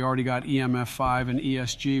forgot. We already got EMF 5 and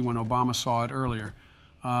ESG when Obama saw it earlier.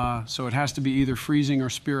 So it has to be either freezing or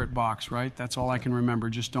spirit box, right? That's all I can remember.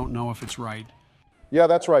 Just don't know if it's right. Yeah,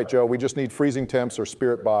 that's right, Joe. We just need freezing temps or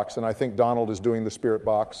spirit box, and I think Donald is doing the spirit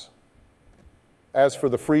box. As for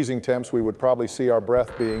the freezing temps, we would probably see our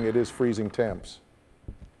breath being it is freezing temps.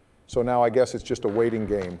 So now I guess it's just a waiting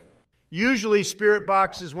game. Usually spirit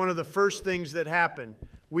box is one of the first things that happen.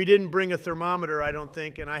 We didn't bring a thermometer, I don't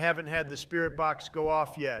think, and I haven't had the spirit box go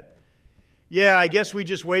off yet. Yeah, I guess we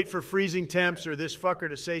just wait for freezing temps or this fucker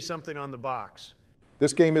to say something on the box.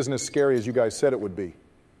 This game isn't as scary as you guys said it would be.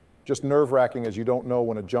 Just nerve-wracking as you don't know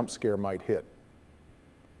when a jump scare might hit.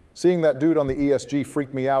 Seeing that dude on the ESG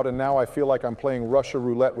freaked me out, and now I feel like I'm playing Russia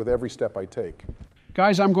roulette with every step I take.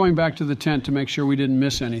 Guys, I'm going back to the tent to make sure we didn't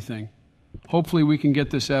miss anything. Hopefully we can get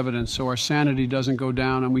this evidence so our sanity doesn't go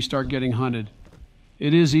down and we start getting hunted.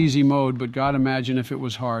 It is easy mode, but God, imagine if it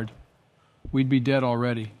was hard. We'd be dead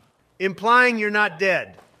already. Implying you're not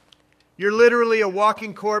dead. You're literally a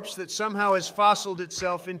walking corpse that somehow has fossiled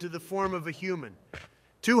itself into the form of a human.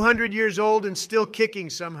 200 years old and still kicking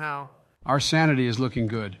somehow. Our sanity is looking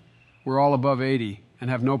good. We're all above 80 and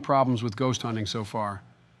have no problems with ghost hunting so far.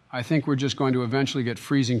 I think we're just going to eventually get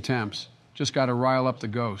freezing temps. Just got to rile up the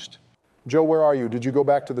ghost. Joe, where are you? Did you go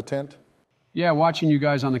back to the tent? Yeah, watching you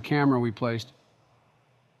guys on the camera we placed.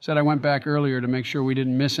 Said I went back earlier to make sure we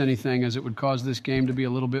didn't miss anything, as it would cause this game to be a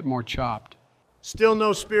little bit more chopped. Still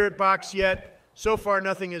no spirit box yet. So far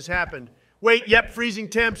nothing has happened. Wait, yep, freezing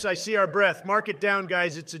temps. I see our breath. Mark it down,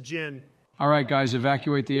 guys. It's a gin. All right, guys,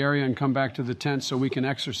 evacuate the area and come back to the tent so we can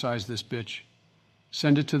exorcise this bitch.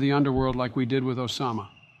 Send it to the underworld like we did with Osama.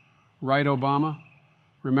 Right, Obama?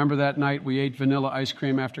 Remember that night we ate vanilla ice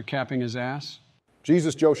cream after capping his ass?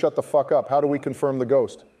 Jesus, Joe, shut the fuck up. How do we confirm the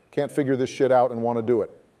ghost? Can't figure this shit out and want to do it.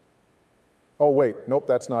 Oh, wait, nope,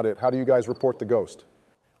 that's not it. How do you guys report the ghost?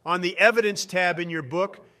 On the evidence tab in your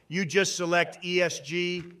book, you just select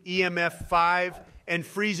ESG, EMF 5, and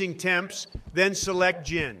freezing temps, then select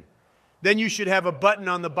gin. Then you should have a button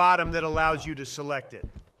on the bottom that allows you to select it.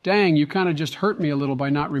 Dang, you kind of just hurt me a little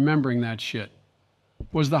by not remembering that shit.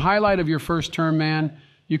 Was the highlight of your first term, man?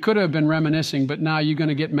 You could have been reminiscing, but now you're going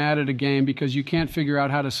to get mad at a game because you can't figure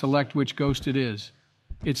out how to select which ghost it is.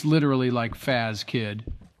 It's literally like Faz, kid.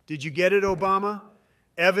 Did you get it, Obama?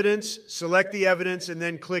 Evidence, select the evidence, and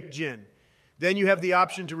then click gin. Then you have the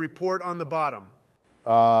option to report on the bottom.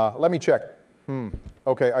 Let me check.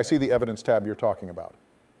 Okay, I see the evidence tab you're talking about.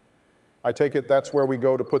 I take it that's where we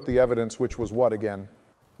go to put the evidence, which was what again?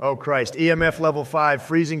 Oh, Christ. EMF level 5,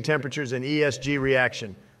 freezing temperatures, and ESG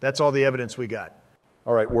reaction. That's all the evidence we got.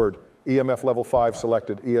 All right, word. EMF level 5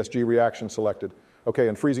 selected, ESG reaction selected. Okay,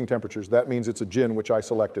 and freezing temperatures, that means it's a gin, which I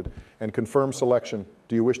selected. And confirm selection.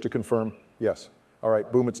 Do you wish to confirm? Yes. All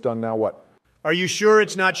right, boom, it's done. Now what? Are you sure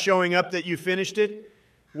it's not showing up that you finished it?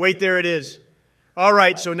 Wait, there it is. All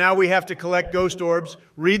right, so now we have to collect ghost orbs,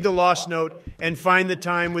 read the lost note, and find the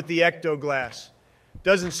time with the ectoglass.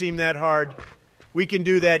 Doesn't seem that hard. We can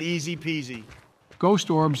do that easy peasy. Ghost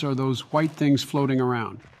orbs are those white things floating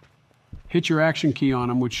around. Hit your action key on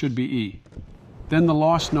them, which should be E. Then the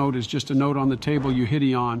lost note is just a note on the table you hit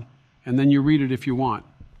E on, and then you read it if you want.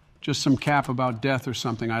 Just some cap about death or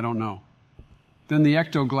something, I don't know. Then the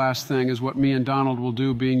ectoglass thing is what me and Donald will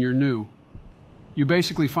do, being your new. You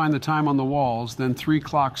basically find the time on the walls, then 3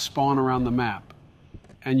 clocks spawn around the map.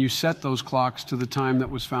 And you set those clocks to the time that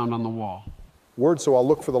was found on the wall. Word, so I'll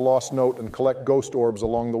look for the lost note and collect ghost orbs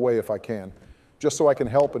along the way if I can, just so I can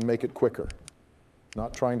help and make it quicker.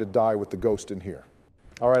 Not trying to die with the ghost in here.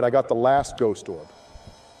 All right, I got the last ghost orb.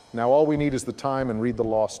 Now all we need is the time and read the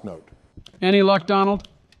lost note. Any luck, Donald?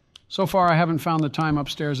 So far I haven't found the time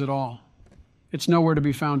upstairs at all. It's nowhere to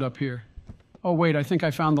be found up here. Oh wait, I think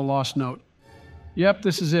I found the lost note. Yep,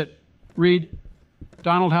 this is it. Read.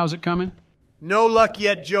 Donald, how's it coming? No luck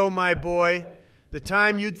yet, Joe, my boy. The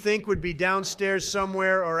time you'd think would be downstairs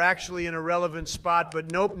somewhere or actually in a relevant spot,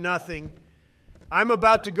 but nope, nothing. I'm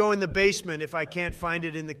about to go in the basement if I can't find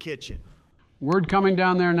it in the kitchen. Word coming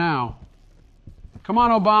down there now. Come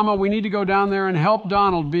on, Obama, we need to go down there and help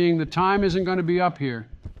Donald, being the time isn't going to be up here.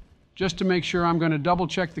 Just to make sure, I'm going to double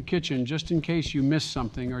check the kitchen just in case you missed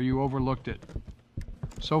something or you overlooked it.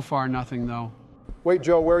 So far, nothing, though. Wait,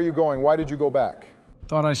 Joe, where are you going? Why did you go back?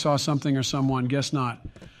 Thought I saw something or someone. Guess not.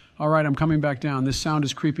 All right, I'm coming back down. This sound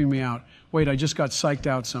is creeping me out. Wait, I just got psyched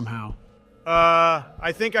out somehow.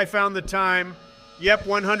 I think I found the time. Yep,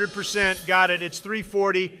 100%. Got it. It's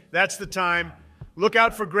 3:40. That's the time. Look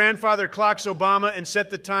out for grandfather clocks, Obama, and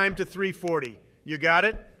set the time to 3:40. You got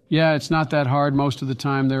it? Yeah, it's not that hard most of the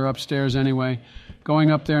time. They're upstairs anyway.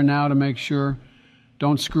 Going up there now to make sure.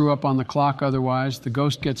 Don't screw up on the clock otherwise. The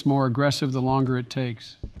ghost gets more aggressive the longer it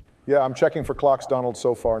takes. Yeah, I'm checking for clocks, Donald.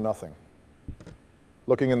 So far, nothing.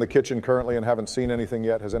 Looking in the kitchen currently and haven't seen anything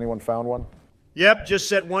yet. Has anyone found one? Yep, just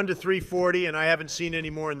set 1 to 3:40, and I haven't seen any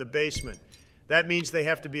more in the basement. That means they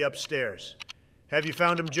have to be upstairs. Have you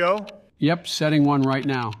found them, Joe? Yep, setting one right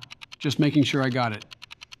now. Just making sure I got it.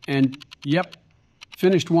 And, yep,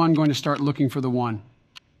 finished one, going to start looking for the one.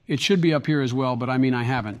 It should be up here as well, but I mean I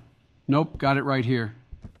haven't. Nope, got it right here.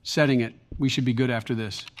 Setting it. We should be good after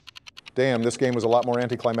this. Damn, this game was a lot more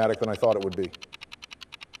anticlimactic than I thought it would be.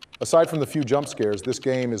 Aside from the few jump scares, this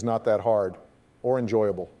game is not that hard or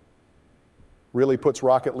enjoyable. Really puts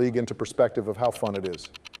Rocket League into perspective of how fun it is.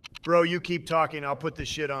 Bro, you keep talking. I'll put this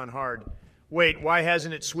shit on hard. Wait, why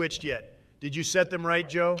hasn't it switched yet? Did you set them right,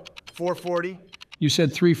 Joe? 440? You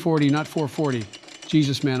said 340, not 440.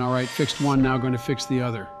 Jesus, man, all right, fixed one, now going to fix the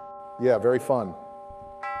other. Yeah, very fun.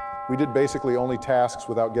 We did basically only tasks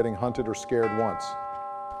without getting hunted or scared once.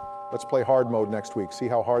 Let's play hard mode next week, see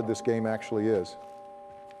how hard this game actually is.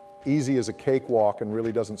 Easy as a cakewalk and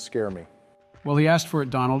really doesn't scare me. Well, he asked for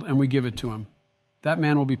it, Donald, and we give it to him. That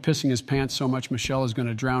man will be pissing his pants so much Michelle is going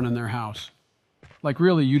to drown in their house. Like,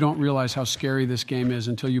 really, you don't realize how scary this game is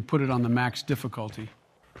until you put it on the max difficulty.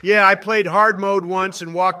 Yeah, I played hard mode once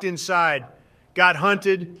and walked inside. Got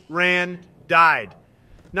hunted, ran, died.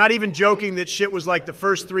 Not even joking that shit was like the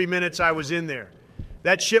first 3 minutes I was in there.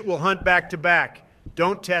 That shit will hunt back to back.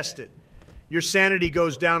 Don't test it. Your sanity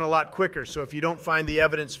goes down a lot quicker, so if you don't find the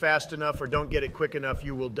evidence fast enough or don't get it quick enough,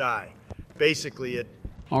 you will die. Basically, it...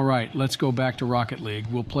 All right, let's go back to Rocket League.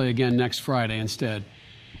 We'll play again next Friday instead.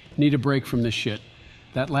 Need a break from this shit.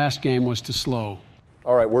 That last game was too slow.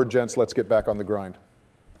 All right, word, gents, let's get back on the grind.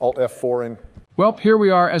 Alt F4 in. Well, here we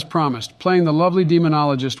are as promised, playing the lovely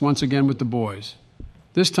Demonologist once again with the boys.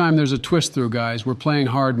 This time there's a twist through, guys. We're playing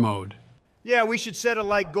hard mode. Yeah, we should set a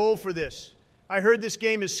like goal for this. I heard this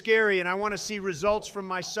game is scary and I want to see results from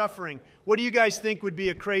my suffering. What do you guys think would be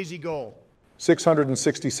a crazy goal?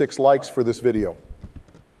 666 likes for this video.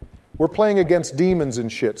 We're playing against demons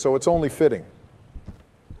and shit, so it's only fitting.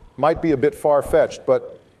 Might be a bit far-fetched,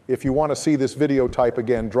 but if you want to see this video type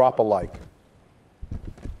again, drop a like.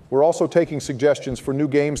 We're also taking suggestions for new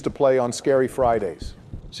games to play on Scary Fridays.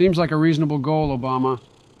 Seems like a reasonable goal, Obama.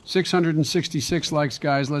 666 likes,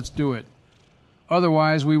 guys. Let's do it.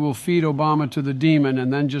 Otherwise, we will feed Obama to the demon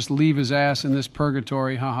and then just leave his ass in this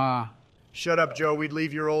purgatory, haha. Shut up, Joe. We'd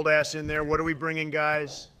leave your old ass in there. What are we bringing,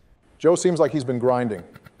 guys? Joe seems like he's been grinding.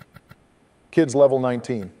 Kid's level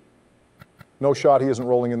 19. No shot he isn't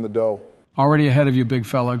rolling in the dough. Already ahead of you, big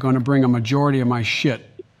fella. Going to bring a majority of my shit.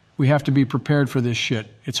 We have to be prepared for this shit.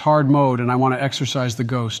 It's hard mode, and I want to exercise the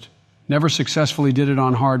ghost. Never successfully did it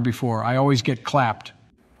on hard before. I always get clapped.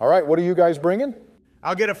 All right, what are you guys bringing?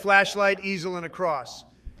 I'll get a flashlight, easel, and a cross.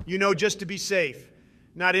 You know, just to be safe.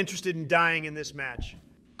 Not interested in dying in this match.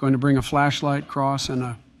 Going to bring a flashlight, cross, and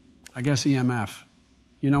I guess EMF.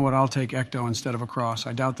 You know what, I'll take ecto instead of a cross.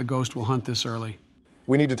 I doubt the ghost will hunt this early.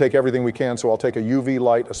 We need to take everything we can, so I'll take a UV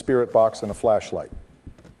light, a spirit box, and a flashlight.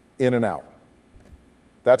 In and out.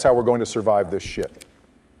 That's how we're going to survive this shit.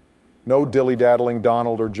 No dilly-daddling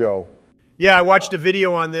Donald or Joe. Yeah, I watched a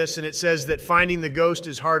video on this, and it says that finding the ghost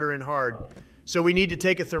is harder and hard. So we need to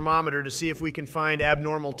take a thermometer to see if we can find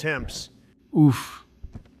abnormal temps. Oof.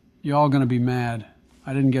 Y'all gonna be mad.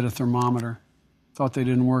 I didn't get a thermometer. Thought they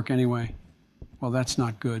didn't work anyway. Well, that's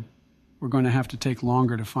not good. We're going to have to take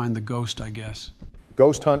longer to find the ghost, I guess.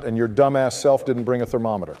 Ghost hunt and your dumbass self didn't bring a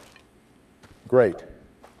thermometer. Great.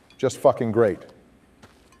 Just fucking great.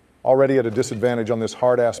 Already at a disadvantage on this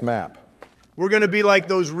hard-ass map. We're going to be like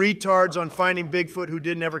those retards on Finding Bigfoot who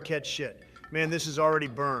didn't ever catch shit. Man, this is already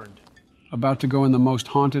burned. About to go in the most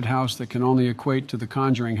haunted house that can only equate to the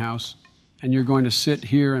Conjuring house, and you're going to sit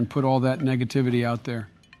here and put all that negativity out there.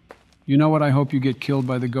 You know what? I hope you get killed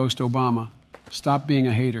by the ghost Obama. Stop being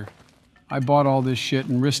a hater. I bought all this shit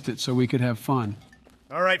and risked it so we could have fun.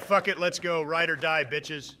 All right, fuck it, let's go. Ride or die,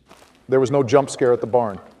 bitches. There was no jump scare at the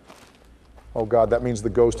barn. Oh God, that means the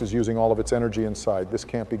ghost is using all of its energy inside. This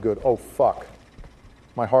can't be good. Oh fuck.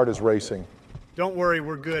 My heart is racing. Don't worry,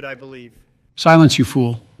 we're good, I believe. Silence, you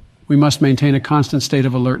fool. We must maintain a constant state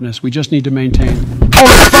of alertness. We just need to maintain...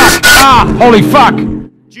 Holy fuck! Ah! Holy fuck!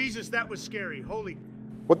 Jesus, that was scary. Holy...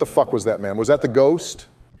 What the fuck was that, man? Was that the ghost?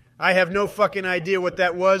 I have no fucking idea what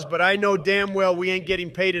that was, but I know damn well we ain't getting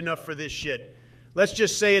paid enough for this shit. Let's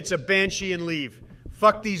just say it's a banshee and leave.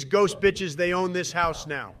 Fuck these ghost bitches, they own this house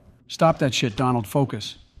now. Stop that shit, Donald.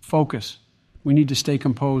 Focus. Focus. We need to stay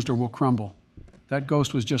composed or we'll crumble. That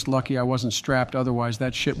ghost was just lucky I wasn't strapped, otherwise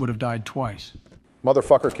that shit would have died twice.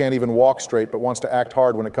 Motherfucker can't even walk straight but wants to act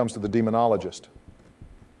hard when it comes to the demonologist.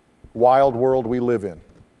 Wild world we live in.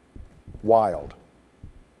 Wild.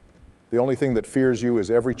 The only thing that fears you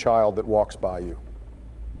is every child that walks by you.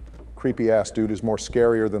 Creepy ass dude is more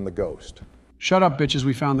scarier than the ghost. Shut up, bitches,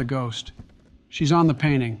 we found the ghost. She's on the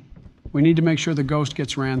painting. We need to make sure the ghost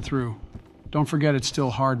gets ran through. Don't forget it's still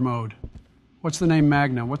hard mode. What's the name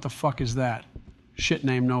Magna? What the fuck is that? Shit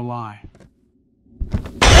name, no lie.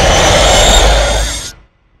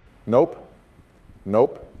 Nope.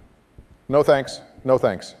 Nope. No thanks. No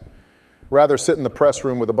thanks. Rather sit in the press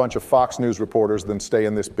room with a bunch of Fox News reporters than stay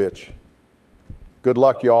in this bitch. Good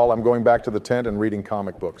luck, y'all. I'm going back to the tent and reading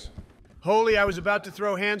comic books. Holy, I was about to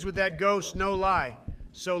throw hands with that ghost, no lie.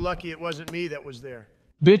 So lucky it wasn't me that was there.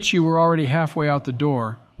 Bitch, you were already halfway out the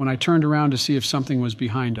door when I turned around to see if something was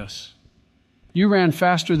behind us. You ran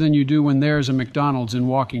faster than you do when there's a McDonald's in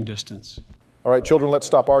walking distance. All right, children, let's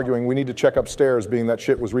stop arguing. We need to check upstairs, being that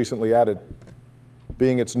shit was recently added.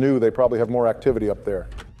 Being it's new, they probably have more activity up there.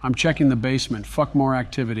 I'm checking the basement. Fuck more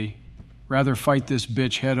activity. Rather fight this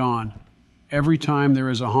bitch head on. Every time there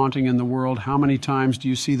is a haunting in the world, how many times do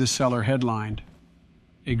you see the cellar headlined?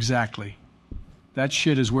 Exactly. That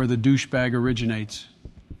shit is where the douchebag originates.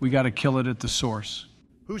 We gotta kill it at the source.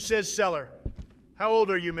 Who says cellar? How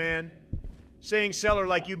old are you, man? Saying cellar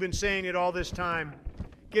like you've been saying it all this time.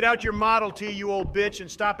 Get out your Model T, you old bitch, and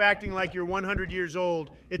stop acting like you're 100 years old.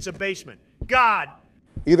 It's a basement. God!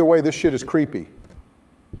 Either way, this shit is creepy.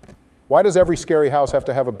 Why does every scary house have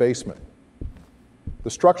to have a basement? The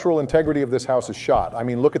structural integrity of this house is shot. I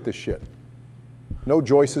mean, look at this shit. No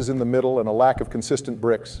joists in the middle and a lack of consistent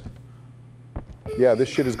bricks. Yeah, this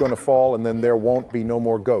shit is going to fall and then there won't be no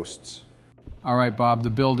more ghosts. All right, Bob, the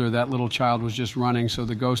builder, that little child was just running, so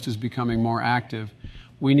the ghost is becoming more active.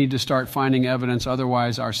 We need to start finding evidence,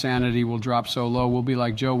 otherwise our sanity will drop so low we'll be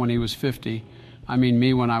like Joe when he was 50. I mean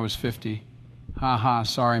me when I was 50. Ha ha,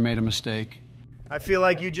 sorry, made a mistake. I feel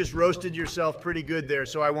like you just roasted yourself pretty good there,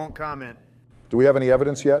 so I won't comment. Do we have any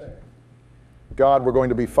evidence yet? God, we're going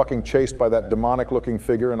to be fucking chased by that demonic-looking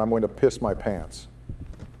figure and I'm going to piss my pants.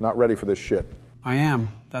 Not ready for this shit. I am.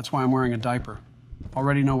 That's why I'm wearing a diaper.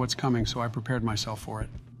 Already know what's coming, so I prepared myself for it.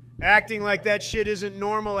 Acting like that shit isn't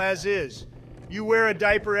normal as is. You wear a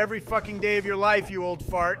diaper every fucking day of your life, you old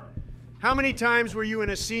fart. How many times were you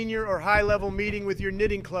in a senior or high-level meeting with your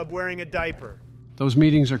knitting club wearing a diaper? Those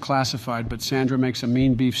meetings are classified, but Sandra makes a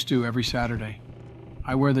mean beef stew every Saturday.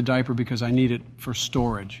 I wear the diaper because I need it for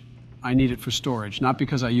storage. I need it for storage, not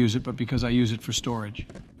because I use it, but because I use it for storage.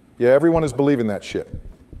 Yeah, everyone is believing that shit.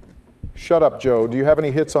 Shut up, Joe. Do you have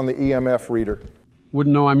any hits on the EMF reader?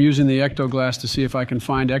 Wouldn't know. I'm using the ectoglass to see if I can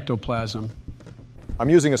find ectoplasm. I'm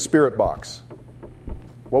using a spirit box.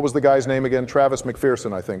 What was the guy's name again? Travis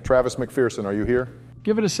McPherson, I think. Travis McPherson, are you here?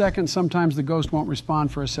 Give it a second. Sometimes the ghost won't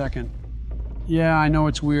respond for a second. Yeah, I know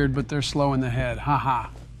it's weird, but they're slow in the head. Ha ha.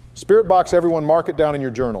 Spirit box, everyone, mark it down in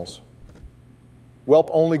your journals. Welp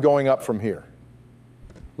only going up from here.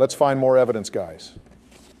 Let's find more evidence, guys.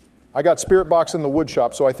 I got spirit box in the wood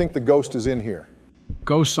shop, so I think the ghost is in here.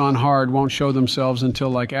 Ghosts on hard won't show themselves until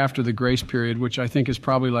like after the grace period, which I think is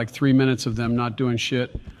probably like 3 minutes of them not doing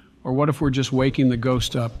shit. Or what if we're just waking the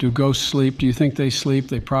ghost up? Do ghosts sleep? Do you think they sleep?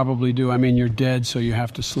 They probably do. I mean, you're dead, so you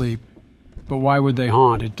have to sleep. But why would they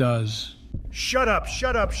haunt? It does. Shut up,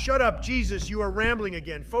 shut up, shut up. Jesus, you are rambling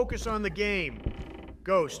again. Focus on the game.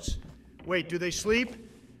 Ghosts. Wait, do they sleep?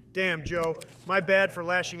 Damn, Joe. My bad for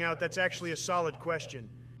lashing out. That's actually a solid question.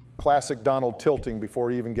 Classic Donald tilting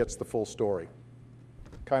before he even gets the full story.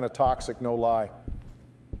 Kind of toxic, no lie.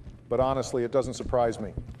 But honestly, it doesn't surprise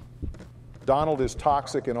me. Donald is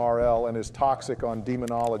toxic in RL and is toxic on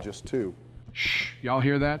Demonologist too. Shh, y'all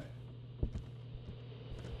hear that?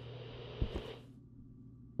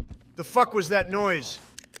 The fuck was that noise?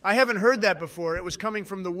 I haven't heard that before. It was coming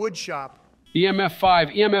from the wood shop. EMF 5,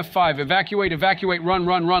 EMF 5, evacuate, evacuate, run,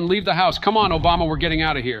 run, run, leave the house. Come on, Obama, we're getting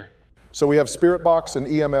out of here. So we have Spirit Box and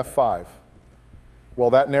EMF 5. Well,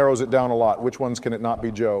 that narrows it down a lot. Which ones can it not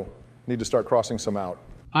be, Joe? Need to start crossing some out.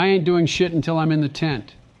 I ain't doing shit until I'm in the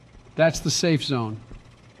tent. That's the safe zone.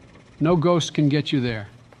 No ghost can get you there.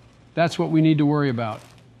 That's what we need to worry about.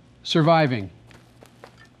 Surviving.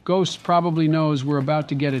 Ghost probably knows we're about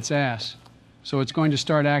to get its ass, so it's going to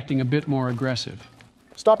start acting a bit more aggressive.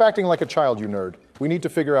 Stop acting like a child, you nerd. We need to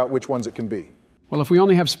figure out which ones it can be. Well, if we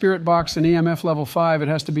only have Spirit Box and EMF level 5, it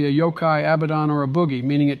has to be a yokai, abaddon, or a boogie,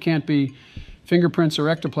 meaning it can't be fingerprints or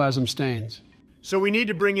ectoplasm stains. So we need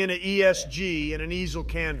to bring in an ESG and an easel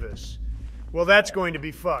canvas. Well, that's going to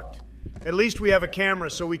be fucked. At least we have a camera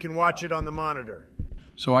so we can watch it on the monitor.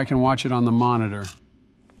 So I can watch it on the monitor.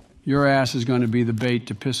 Your ass is going to be the bait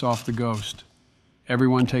to piss off the ghost.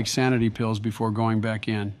 Everyone takes sanity pills before going back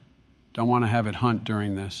in. Don't want to have it hunt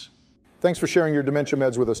during this. Thanks for sharing your dementia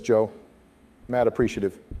meds with us, Joe. Mad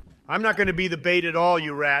appreciative. I'm not going to be the bait at all,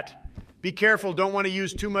 you rat. Be careful, don't want to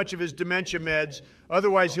use too much of his dementia meds,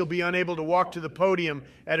 otherwise he'll be unable to walk to the podium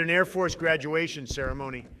at an Air Force graduation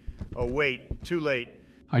ceremony. Oh wait, too late.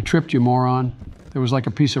 I tripped, you moron. There was like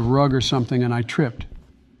a piece of rug or something and I tripped.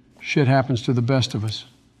 Shit happens to the best of us.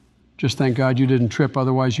 Just thank God you didn't trip,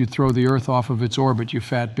 otherwise you'd throw the Earth off of its orbit, you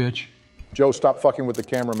fat bitch. Joe, stop fucking with the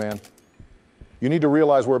cameraman. You need to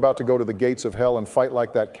realize we're about to go to the gates of hell and fight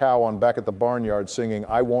like that cow on back at the barnyard singing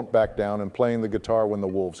 "I Won't Back Down" and playing the guitar when the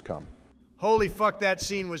wolves come. Holy fuck, that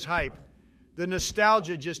scene was hype. The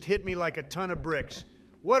nostalgia just hit me like a ton of bricks.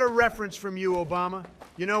 What a reference from you, Obama.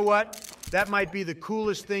 You know what? That might be the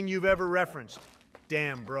coolest thing you've ever referenced.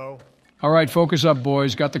 Damn, bro. All right, focus up,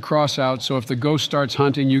 boys. Got the cross out, so if the ghost starts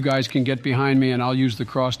hunting, you guys can get behind me and I'll use the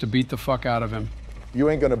cross to beat the fuck out of him. You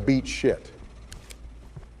ain't gonna beat shit.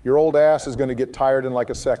 Your old ass is gonna get tired in like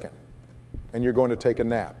a second, and you're going to take a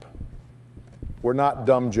nap. We're not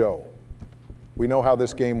dumb Joe. We know how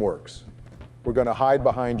this game works. We're gonna hide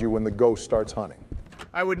behind you when the ghost starts hunting.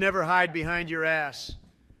 I would never hide behind your ass.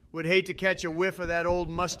 Would hate to catch a whiff of that old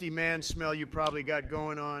musty man smell you probably got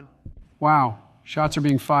going on. Wow, shots are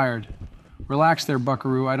being fired. Relax there,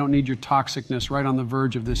 buckaroo. I don't need your toxicness right on the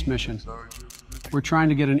verge of this mission. We're trying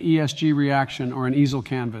to get an ESG reaction or an easel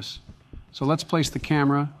canvas. So let's place the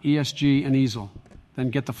camera, ESG, and easel. Then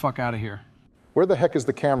get the fuck out of here. Where the heck is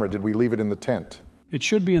the camera? Did we leave it in the tent? It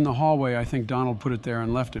should be in the hallway. I think Donald put it there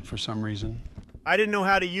and left it for some reason. I didn't know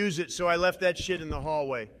how to use it, so I left that shit in the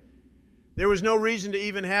hallway. There was no reason to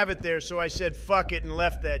even have it there, so I said fuck it and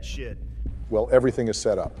left that shit. Well, everything is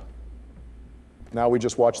set up. Now we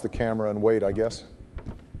just watch the camera and wait, I guess.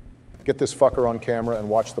 Get this fucker on camera and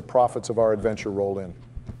watch the profits of our adventure roll in.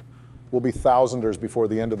 We'll be thousanders before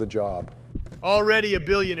the end of the job. Already a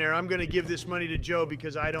billionaire, I'm going to give this money to Joe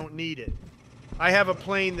because I don't need it. I have a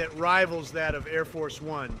plane that rivals that of Air Force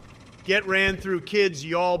One. Get ran through kids,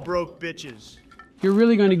 y'all broke bitches. You're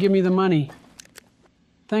really going to give me the money?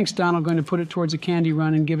 Thanks, Donald. Going to put it towards a candy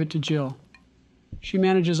run and give it to Jill. She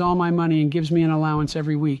manages all my money and gives me an allowance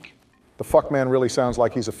every week. The fuck man really sounds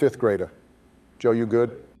like he's a 5th grader. Joe, you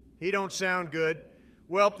good? He don't sound good.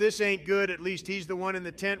 Welp, this ain't good. At least he's the one in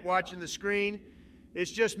the tent watching the screen.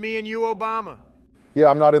 It's just me and you, Obama. Yeah,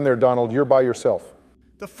 I'm not in there, Donald. You're by yourself.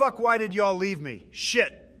 The fuck, why did y'all leave me?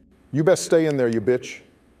 Shit. You best stay in there, you bitch.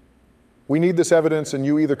 We need this evidence, and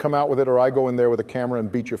you either come out with it or I go in there with a camera and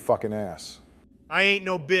beat your fucking ass. I ain't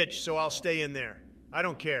no bitch, so I'll stay in there. I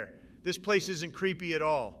don't care. This place isn't creepy at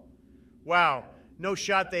all. Wow, no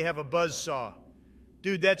shot they have a buzzsaw.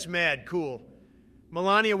 Dude, that's mad cool.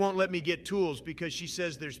 Melania won't let me get tools because she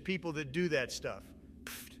says there's people that do that stuff.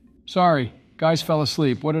 Pfft. Sorry, guys fell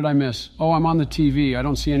asleep. What did I miss? Oh, I'm on the TV. I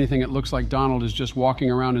don't see anything. It looks like Donald is just walking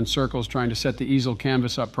around in circles trying to set the easel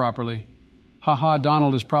canvas up properly. Haha,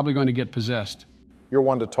 Donald is probably going to get possessed. You're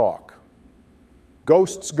one to talk.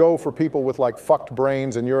 Ghosts go for people with like fucked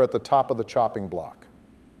brains, and you're at the top of the chopping block.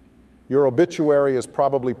 Your obituary is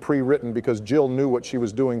probably pre-written because Jill knew what she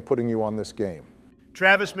was doing putting you on this game.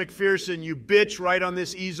 Travis McPherson, you bitch, write on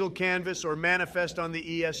this easel canvas or manifest on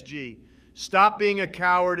the ESG. Stop being a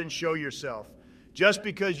coward and show yourself. Just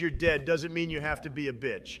because you're dead doesn't mean you have to be a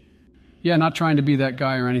bitch. Yeah, not trying to be that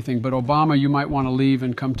guy or anything, but Obama, you might want to leave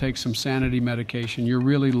and come take some sanity medication. You're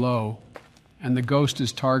really low, and the ghost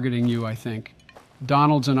is targeting you, I think.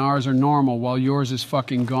 Donald's and ours are normal, while yours is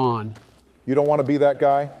fucking gone. You don't want to be that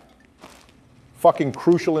guy? Fucking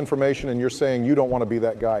crucial information, and you're saying you don't want to be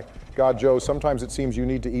that guy. God, Joe, sometimes it seems you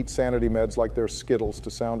need to eat sanity meds like they're Skittles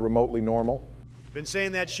to sound remotely normal. Been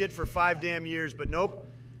saying that shit for 5 damn years, but nope.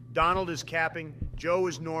 Donald is capping, Joe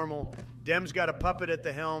is normal, Dem's got a puppet at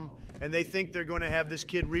the helm, and they think they're going to have this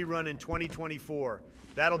kid rerun in 2024.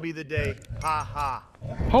 That'll be the day. Ha ha.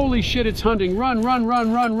 Holy shit, it's hunting. Run, run,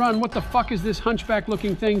 run, run, run. What the fuck is this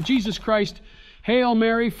hunchback-looking thing? Jesus Christ. Hail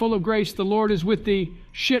Mary, full of grace, the Lord is with thee.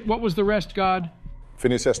 Shit, what was the rest, God?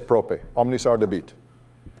 Finis est prope, omnis ardebit.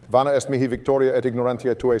 Vana est mihi victoria et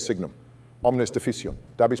ignorantia tuae signum. Omnis deficium,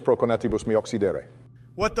 dabis proconatibus me occidere.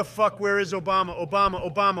 What the fuck? Where is Obama?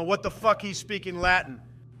 Obama. What the fuck? He's speaking Latin.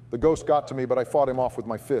 The ghost got to me, but I fought him off with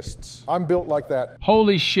my fists. I'm built like that.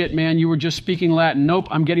 Holy shit, man, you were just speaking Latin. Nope,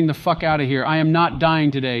 I'm getting the fuck out of here. I am not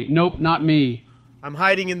dying today. Nope, not me. I'm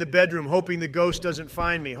hiding in the bedroom, hoping the ghost doesn't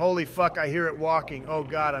find me. Holy fuck, I hear it walking. Oh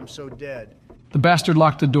God, I'm so dead. The bastard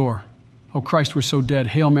locked the door. Oh Christ, we're so dead.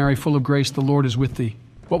 Hail Mary, full of grace, the Lord is with thee.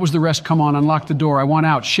 What was the rest? Come on, unlock the door. I want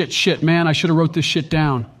out. Shit, man, I should have wrote this shit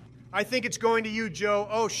down. I think it's going to you, Joe.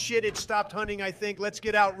 Oh shit, it stopped hunting, I think. Let's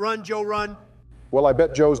get out. Run, Joe, run. Well, I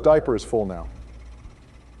bet Joe's diaper is full now.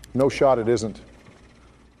 No shot it isn't.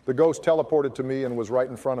 The ghost teleported to me and was right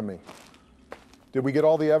in front of me. Did we get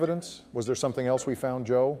all the evidence? Was there something else we found,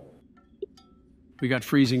 Joe? We got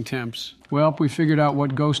freezing temps. Well, we figured out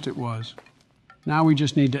what ghost it was. Now we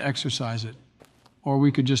just need to exorcise it. Or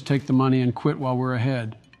we could just take the money and quit while we're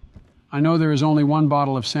ahead. I know there is only one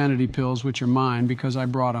bottle of sanity pills, which are mine, because I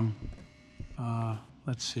brought them.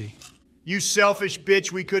 Let's see. You selfish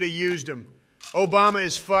bitch, we could have used them. Obama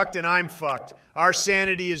is fucked and I'm fucked. Our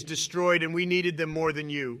sanity is destroyed and we needed them more than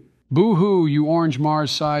you. Boo-hoo, you orange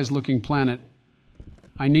Mars-sized looking planet.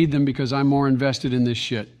 I need them because I'm more invested in this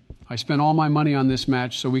shit. I spent all my money on this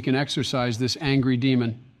match so we can exorcise this angry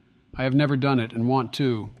demon. I have never done it and want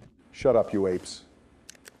to. Shut up, you apes.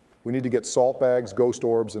 We need to get salt bags, ghost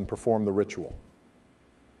orbs, and perform the ritual.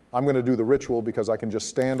 I'm going to do the ritual because I can just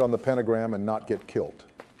stand on the pentagram and not get killed.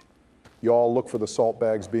 Y'all look for the salt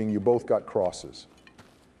bags being you both got crosses.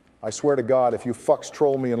 I swear to God, if you fucks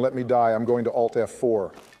troll me and let me die, I'm going to Alt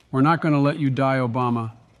F4. We're not going to let you die,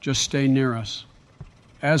 Obama. Just stay near us.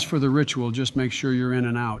 As for the ritual, just make sure you're in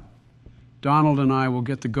and out. Donald and I will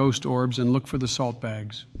get the ghost orbs and look for the salt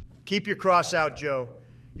bags. Keep your cross out, Joe.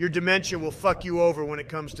 Your dementia will fuck you over when it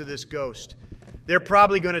comes to this ghost. They're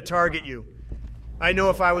probably going to target you. I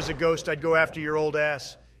know if I was a ghost, I'd go after your old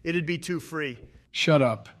ass. It'd be too free. Shut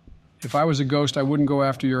up. If I was a ghost, I wouldn't go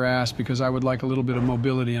after your ass because I would like a little bit of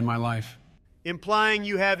mobility in my life. Implying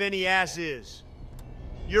you have any ass is.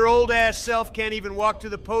 Your old ass self can't even walk to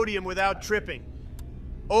the podium without tripping.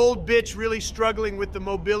 Old bitch really struggling with the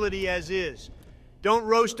mobility as is. Don't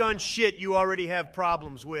roast on shit you already have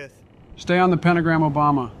problems with. Stay on the pentagram,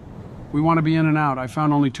 Obama. We want to be in and out. I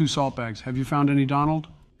found only 2 salt bags. Have you found any, Donald?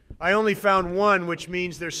 I only found 1, which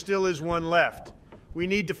means there still is 1 left. We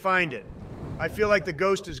need to find it. I feel like the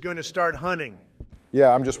ghost is going to start hunting.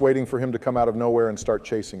 Yeah, I'm just waiting for him to come out of nowhere and start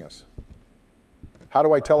chasing us. How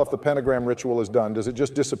do I tell if the pentagram ritual is done? Does it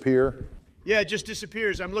just disappear? Yeah, it just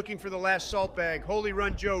disappears. I'm looking for the last salt bag. Holy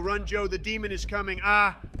run, Joe, the demon is coming.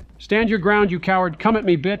 Ah! Stand your ground, you coward. Come at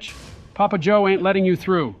me, bitch. Papa Joe ain't letting you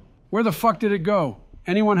through. Where the fuck did it go?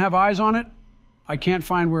 Anyone have eyes on it? I can't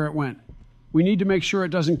find where it went. We need to make sure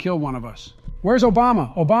it doesn't kill one of us. Where's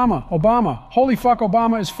Obama? Obama. Holy fuck,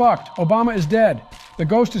 Obama is fucked. Obama is dead. The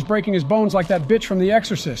ghost is breaking his bones like that bitch from The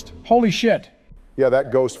Exorcist. Holy shit. Yeah,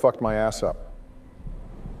 that ghost fucked my ass up.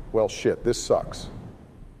 Well, shit, this sucks.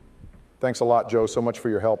 Thanks a lot, Joe, so much for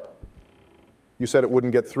your help. You said it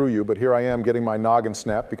wouldn't get through you, but here I am getting my noggin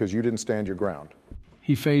snapped because you didn't stand your ground.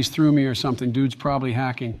 He phased through me or something. Dude's probably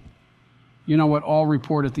hacking. You know what? I'll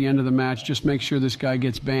report at the end of the match. Just make sure this guy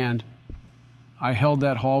gets banned. I held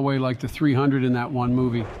that hallway like the 300 in that one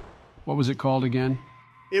movie. What was it called again?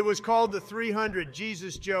 It was called the 300.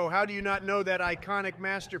 Jesus, Joe, how do you not know that iconic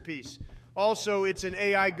masterpiece? Also, it's an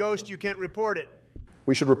AI ghost. You can't report it.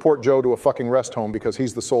 We should report Joe to a fucking rest home because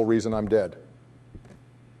he's the sole reason I'm dead.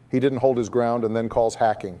 He didn't hold his ground and then calls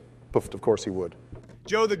hacking. Poofed, of course he would.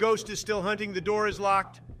 Joe, the ghost is still hunting. The door is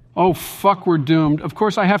locked. Oh, fuck, we're doomed. Of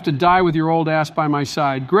course I have to die with your old ass by my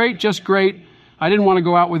side. Great, just great. I didn't want to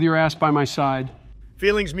go out with your ass by my side.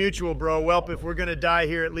 Feelings mutual, bro. Welp, if we're gonna die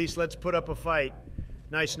here, at least let's put up a fight.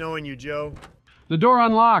 Nice knowing you, Joe. The door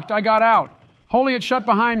unlocked. I got out. Holy, it shut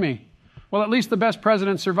behind me. Well, at least the best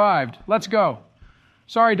president survived. Let's go.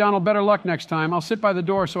 Sorry, Donald, better luck next time. I'll sit by the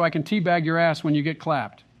door so I can teabag your ass when you get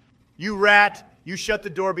clapped. You rat. You shut the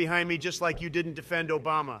door behind me just like you didn't defend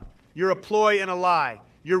Obama. You're a ploy and a lie.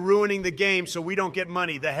 You're ruining the game so we don't get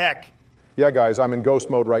money. The heck. Yeah, guys, I'm in ghost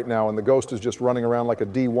mode right now, and the ghost is just running around like a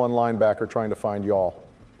D1 linebacker trying to find y'all.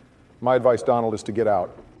 My advice, Donald, is to get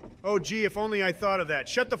out. Oh, gee, if only I thought of that.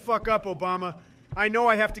 Shut the fuck up, Obama. I know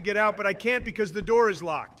I have to get out, but I can't because the door is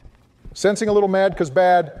locked. Sensing a little mad 'cause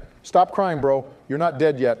bad? Stop crying, bro. You're not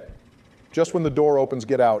dead yet. Just when the door opens,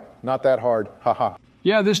 get out. Not that hard. Haha.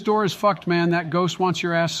 Yeah, this door is fucked, man. That ghost wants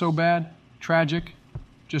your ass so bad. Tragic.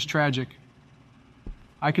 Just tragic.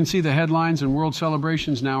 I can see the headlines and world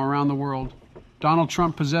celebrations now around the world. Donald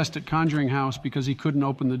Trump possessed at Conjuring House because he couldn't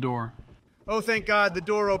open the door. Oh, thank God, the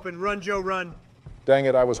door opened. Run, Joe, run. Dang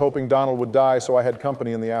it, I was hoping Donald would die so I had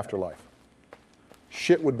company in the afterlife.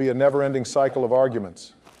 Shit would be a never-ending cycle of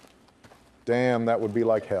arguments. Damn, that would be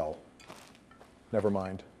like hell. Never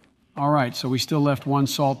mind. All right, so we still left one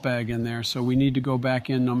salt bag in there, so we need to go back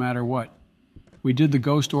in no matter what. We did the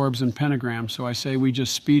ghost orbs and pentagrams, so I say we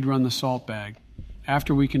just speed run the salt bag.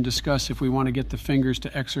 After we can discuss if we want to get the fingers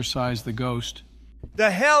to exorcise the ghost. The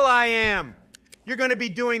hell I am! You're gonna be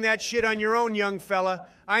doing that shit on your own, young fella.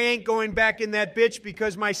 I ain't going back in that bitch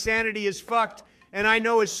because my sanity is fucked, and I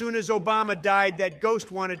know as soon as Obama died, that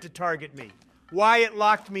ghost wanted to target me. Why it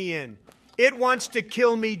locked me in. It wants to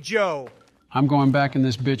kill me, Joe. I'm going back in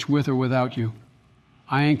this bitch with or without you.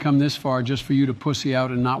 I ain't come this far just for you to pussy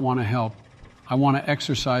out and not want to help. I want to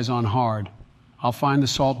exercise on hard. I'll find the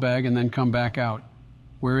salt bag and then come back out.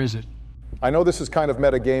 Where is it? I know this is kind of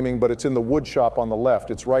metagaming, but it's in the wood shop on the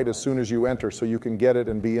left. It's right as soon as you enter, so you can get it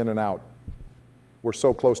and be in and out. We're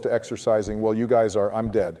so close to exercising. Well, you guys are.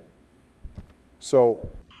 I'm dead. So...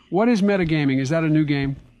 What is metagaming? Is that a new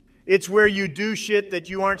game? It's where you do shit that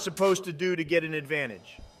you aren't supposed to do to get an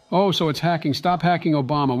advantage. Oh, so it's hacking. Stop hacking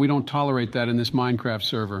Obama. We don't tolerate that in this Minecraft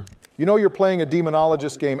server. You know you're playing a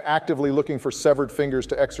demonologist game actively looking for severed fingers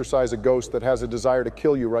to exorcise a ghost that has a desire to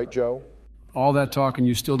kill you, right, Joe? All that talk and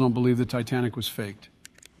you still don't believe the Titanic was faked.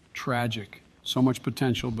 Tragic. So much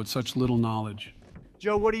potential, but such little knowledge.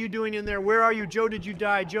 Joe, what are you doing in there? Where are you? Joe, did you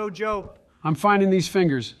die? Joe. I'm finding these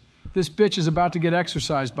fingers. This bitch is about to get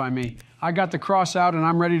exorcised by me. I got the cross out and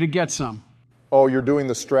I'm ready to get some. Oh, you're doing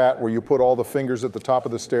the strat where you put all the fingers at the top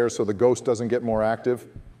of the stairs so the ghost doesn't get more active?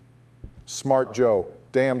 Smart Joe.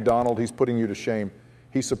 Damn, Donald, he's putting you to shame.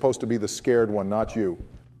 He's supposed to be the scared one, not you.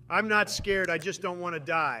 I'm not scared, I just don't want to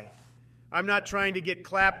die. I'm not trying to get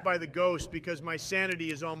clapped by the ghost because my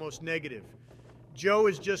sanity is almost negative. Joe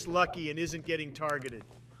is just lucky and isn't getting targeted.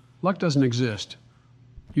 Luck doesn't exist.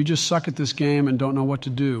 You just suck at this game and don't know what to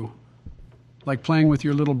do. Like playing with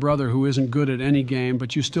your little brother who isn't good at any game,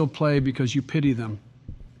 but you still play because you pity them.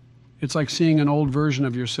 It's like seeing an old version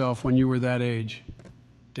of yourself when you were that age.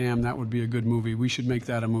 Damn, that would be a good movie. We should make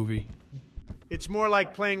that a movie. It's more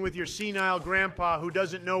like playing with your senile grandpa who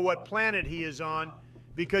doesn't know what planet he is on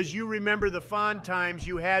because you remember the fond times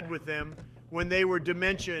you had with them when they were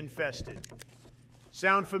dementia infested.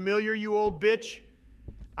 Sound familiar, you old bitch?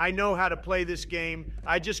 I know how to play this game.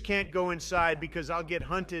 I just can't go inside because I'll get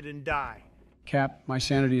hunted and die. Cap, my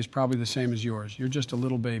sanity is probably the same as yours. You're just a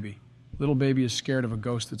little baby. Little baby is scared of a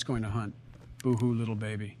ghost that's going to hunt. Boo-hoo, little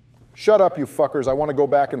baby. Shut up, you fuckers. I want to go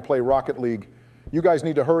back and play Rocket League. You guys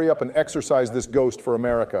need to hurry up and exorcise this ghost for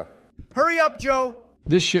America. Hurry up, Joe!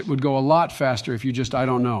 This shit would go a lot faster if you just, I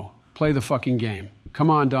don't know, play the fucking game. Come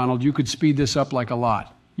on, Donald, you could speed this up like a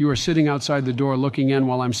lot. You are sitting outside the door looking in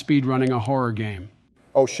while I'm speed running a horror game.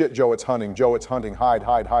 Oh shit, Joe, it's hunting. Joe, it's hunting. Hide,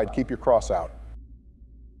 hide, hide. Keep your cross out.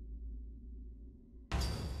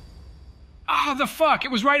 Ah, the fuck!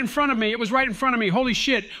 It was right in front of me. It was right in front of me. Holy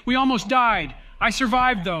shit. We almost died. I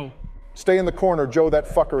survived, though. Stay in the corner, Joe. That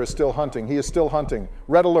fucker is still hunting. He is still hunting.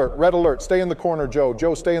 Red alert, red alert. Stay in the corner, Joe.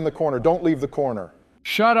 Joe, stay in the corner. Don't leave the corner.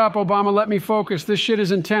 Shut up, Obama. Let me focus. This shit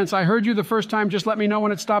is intense. I heard you the first time. Just let me know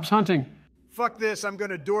when it stops hunting. Fuck this. I'm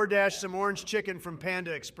gonna DoorDash some orange chicken from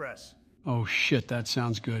Panda Express. Oh shit, that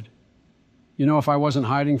sounds good. You know, if I wasn't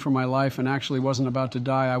hiding for my life and actually wasn't about to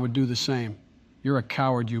die, I would do the same. You're a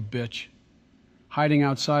coward, you bitch. Hiding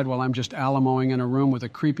outside while I'm just Alamoing in a room with a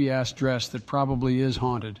creepy-ass dress that probably is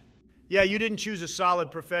haunted. Yeah, you didn't choose a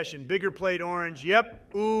solid profession. Bigger plate orange.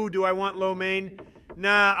 Yep. Ooh, do I want lo mein?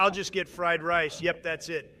 Nah, I'll just get fried rice. Yep, that's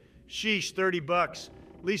it. Sheesh, $30.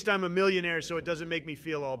 At least I'm a millionaire, so it doesn't make me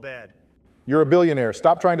feel all bad. You're a billionaire.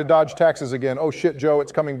 Stop trying to dodge taxes again. Oh shit, Joe,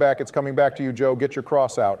 it's coming back. It's coming back to you, Joe. Get your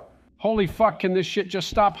cross out. Holy fuck, can this shit just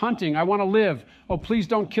stop hunting? I want to live. Oh, please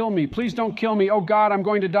don't kill me. Please don't kill me. Oh God, I'm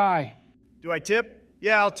going to die. Do I tip?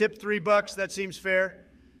 Yeah, I'll tip $3. That seems fair.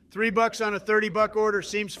 $3 on a $30 order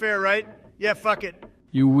seems fair, right? Yeah, fuck it.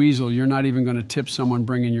 You weasel, you're not even going to tip someone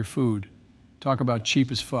bringing your food. Talk about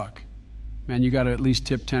cheap as fuck. Man, you got to at least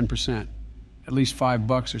tip 10%. At least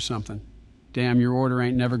 $5 or something. Damn, your order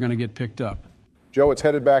ain't never going to get picked up. Joe, it's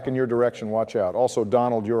headed back in your direction. Watch out. Also,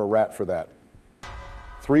 Donald, you're a rat for that.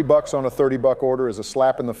 $3 on a $30 order is a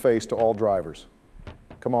slap in the face to all drivers.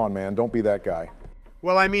 Come on, man, don't be that guy.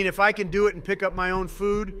 Well, I mean, if I can do it and pick up my own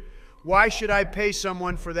food, why should I pay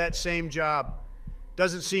someone for that same job?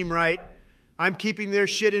 Doesn't seem right. I'm keeping their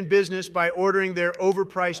shit in business by ordering their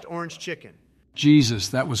overpriced orange chicken. Jesus,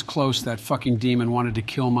 that was close. That fucking demon wanted to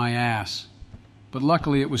kill my ass. But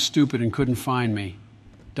luckily it was stupid and couldn't find me.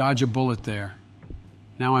 Dodge a bullet there.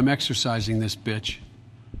 Now I'm exercising this bitch.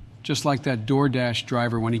 Just like that DoorDash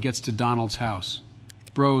driver when he gets to Donald's house.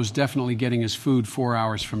 Bro's definitely getting his food 4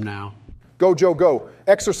 hours from now. Go, Joe, go.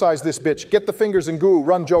 Exercise this bitch. Get the fingers and goo.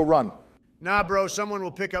 Run, Joe, run. Nah, bro, someone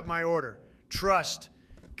will pick up my order. Trust.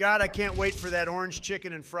 God, I can't wait for that orange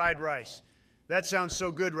chicken and fried rice. That sounds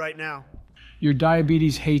so good right now. Your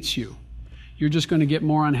diabetes hates you. You're just going to get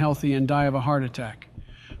more unhealthy and die of a heart attack.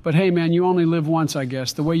 But hey, man, you only live once, I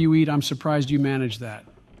guess. The way you eat, I'm surprised you managed that.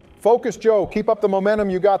 Focus, Joe. Keep up the momentum.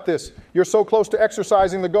 You got this. You're so close to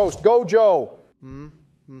exercising the ghost. Go, Joe.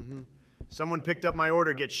 Someone picked up my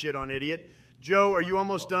order, get shit on, idiot. Joe, are you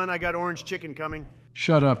almost done? I got orange chicken coming.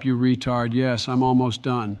 Shut up, you retard. Yes, I'm almost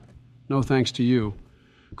done. No thanks to you.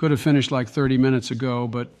 Could have finished like 30 minutes ago,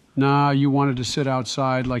 but nah, you wanted to sit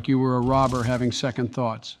outside like you were a robber having second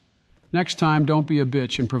thoughts. Next time, don't be a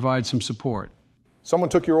bitch and provide some support. Someone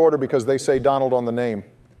took your order because they say Donald on the name.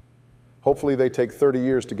 Hopefully they take 30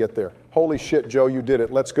 years to get there. Holy shit, Joe, you did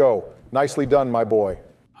it. Let's go. Nicely done, my boy.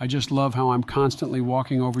 I just love how I'm constantly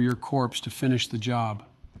walking over your corpse to finish the job.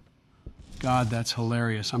 God, that's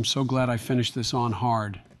hilarious. I'm so glad I finished this on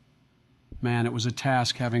hard. Man, it was a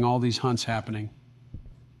task having all these hunts happening.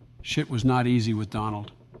 Shit was not easy with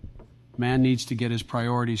Donald. Man needs to get his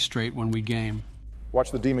priorities straight when we game.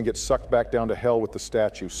 Watch the demon get sucked back down to hell with the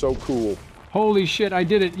statue. So cool. Holy shit, I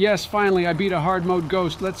did it. Yes, finally, I beat a hard mode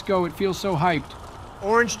ghost. Let's go. It feels so hyped.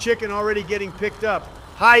 Orange chicken already getting picked up.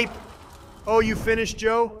 Hype! Oh, you finished,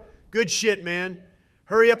 Joe? Good shit, man.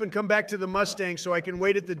 Hurry up and come back to the Mustang so I can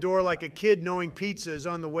wait at the door like a kid knowing pizza is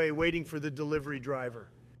on the way, waiting for the delivery driver.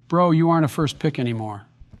 Bro, you aren't a first pick anymore.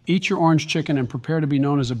 Eat your orange chicken and prepare to be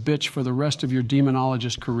known as a bitch for the rest of your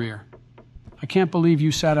demonologist career. I can't believe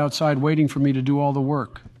you sat outside waiting for me to do all the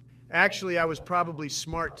work. Actually, I was probably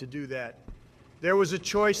smart to do that. There was a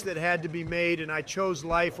choice that had to be made, and I chose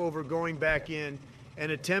life over going back in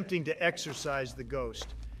and attempting to exorcise the ghost.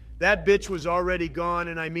 That bitch was already gone,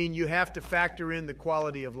 and I mean, you have to factor in the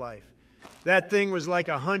quality of life. That thing was like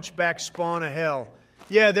a hunchback spawn of hell.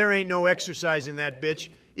 Yeah, there ain't no exorcising that bitch.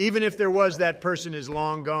 Even if there was, that person is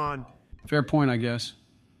long gone. Fair point, I guess.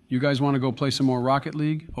 You guys want to go play some more Rocket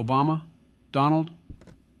League? Obama? Donald?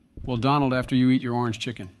 Well, Donald, after you eat your orange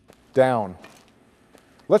chicken. Down.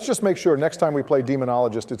 Let's just make sure next time we play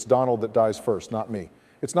Demonologist, it's Donald that dies first, not me.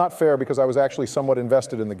 It's not fair because I was actually somewhat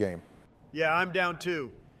invested in the game. Yeah, I'm down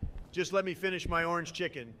too. Just let me finish my orange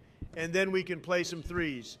chicken, and then we can play some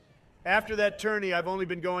threes. After that tourney, I've only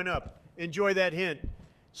been going up. Enjoy that hint.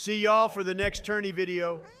 See y'all for the next tourney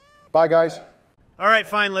video. Bye, guys. All right,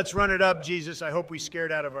 fine, let's run it up, Jesus. I hope we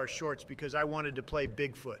scared out of our shorts because I wanted to play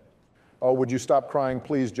Bigfoot. Oh, would you stop crying?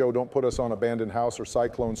 Please, Joe, don't put us on Abandoned House or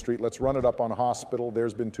Cyclone Street. Let's run it up on Hospital.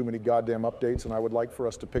 There's been too many goddamn updates, and I would like for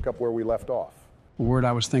us to pick up where we left off. Word,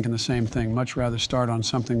 I was thinking the same thing. Much rather start on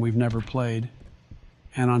something we've never played.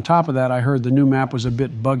 And on top of that, I heard the new map was a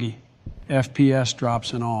bit buggy. FPS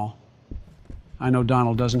drops and all. I know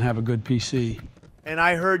Donald doesn't have a good PC. And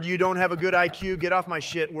I heard you don't have a good IQ. Get off my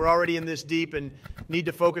shit. We're already in this deep and need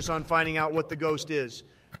to focus on finding out what the ghost is.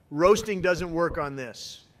 Roasting doesn't work on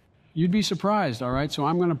this. You'd be surprised, all right? So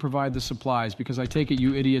I'm going to provide the supplies because I take it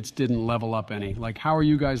you idiots didn't level up any. Like, how are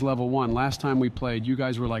you guys level 1? Last time we played, you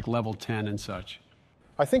guys were like level 10 and such.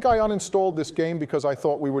 I think I uninstalled this game because I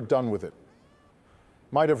thought we were done with it.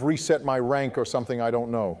 Might have reset my rank or something, I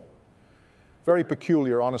don't know. Very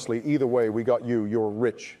peculiar, honestly. Either way, we got you. You're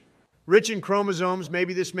rich. Rich in chromosomes.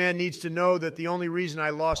 Maybe this man needs to know that the only reason I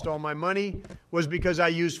lost all my money was because I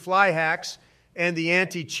used fly hacks and the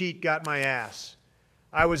anti-cheat got my ass.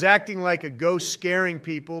 I was acting like a ghost scaring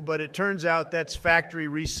people, but it turns out that's factory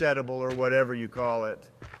resettable or whatever you call it.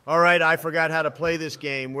 All right, I forgot how to play this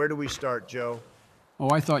game. Where do we start, Joe? Oh,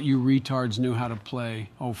 I thought you retards knew how to play.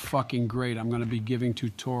 Oh, fucking great. I'm going to be giving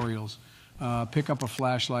tutorials. Pick up a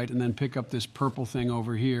flashlight and then pick up this purple thing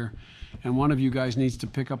over here. And one of you guys needs to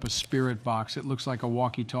pick up a spirit box. It looks like a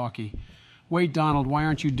walkie-talkie. Wait, Donald, why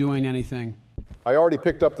aren't you doing anything? I already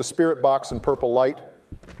picked up the spirit box and purple light.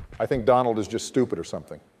 I think Donald is just stupid or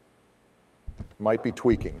something. Might be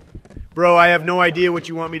tweaking. Bro, I have no idea what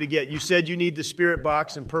you want me to get. You said you need the spirit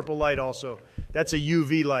box and purple light also. That's a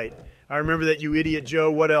UV light. I remember that, you idiot,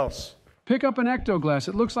 Joe. What else? Pick up an ectoglass.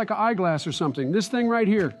 It looks like an eyeglass or something. This thing right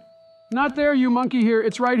here. Not there, you monkey here.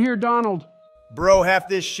 It's right here, Donald. Bro, half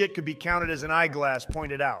this shit could be counted as an eyeglass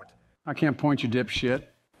pointed out. I can't point you, dipshit.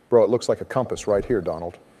 Bro, it looks like a compass right here,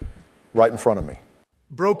 Donald. Right in front of me.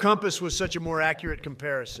 Bro, compass was such a more accurate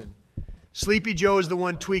comparison. Sleepy Joe is the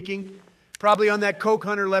one tweaking, probably on that coke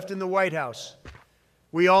hunter left in the White House.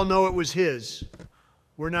 We all know it was his.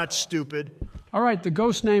 We're not stupid. All right, the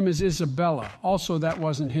ghost name is Isabella. Also, that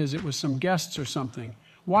wasn't his. It was some guests or something.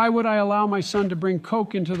 Why would I allow my son to bring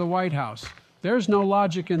coke into the White House? There's no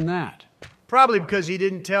logic in that. Probably because he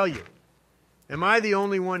didn't tell you. Am I the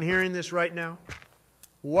only one hearing this right now?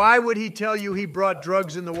 Why would he tell you he brought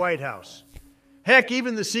drugs in the White House? Heck,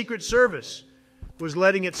 even the Secret Service was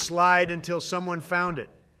letting it slide until someone found it.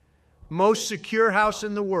 Most secure house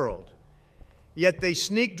in the world. Yet they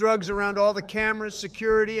sneak drugs around all the cameras,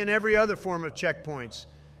 security, and every other form of checkpoints.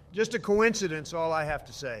 Just a coincidence, all I have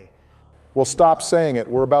to say. Well, stop saying it.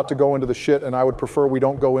 We're about to go into the shit, and I would prefer we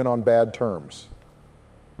don't go in on bad terms.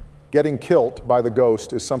 Getting killed by the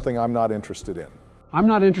ghost is something I'm not interested in. I'm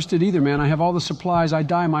not interested either, man. I have all the supplies. I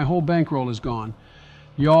die, my whole bankroll is gone.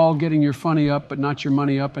 Y'all getting your funny up, but not your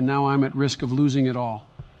money up, and now I'm at risk of losing it all.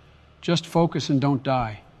 Just focus and don't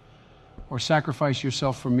die. Or sacrifice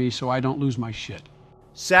yourself for me so I don't lose my shit.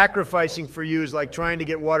 Sacrificing for you is like trying to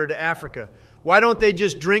get water to Africa. Why don't they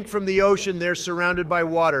just drink from the ocean? They're surrounded by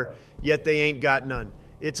water, yet they ain't got none.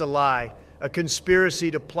 It's a lie. A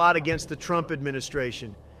conspiracy to plot against the Trump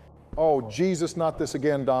administration. Oh, Jesus, not this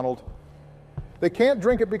again, Donald. They can't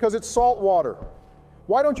drink it because it's salt water.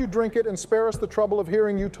 Why don't you drink it and spare us the trouble of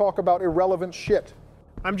hearing you talk about irrelevant shit?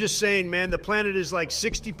 I'm just saying, man, the planet is like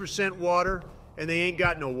 60% water, and they ain't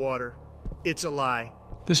got no water. It's a lie.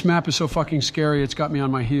 This map is so fucking scary, it's got me on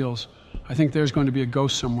my heels. I think there's going to be a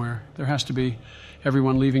ghost somewhere. There has to be.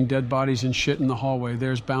 Everyone leaving dead bodies and shit in the hallway.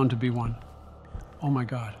 There's bound to be one. Oh my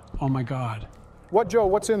God. Oh my God. What, Joe?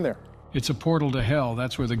 What's in there? It's a portal to hell.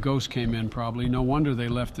 That's where the ghost came in, probably. No wonder they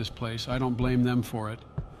left this place. I don't blame them for it.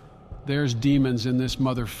 There's demons in this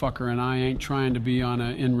motherfucker, and I ain't trying to be on a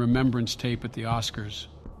in remembrance tape at the Oscars.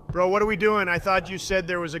 Bro, what are we doing? I thought you said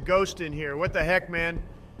there was a ghost in here. What the heck, man?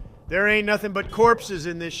 There ain't nothing but corpses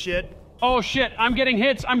in this shit. Oh shit, I'm getting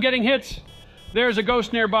hits. There's a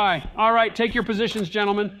ghost nearby. All right, take your positions,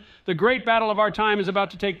 gentlemen. The great battle of our time is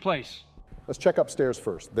about to take place. Let's check upstairs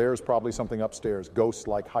first. There's probably something upstairs,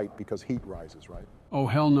 ghost-like height, because heat rises, right? Oh,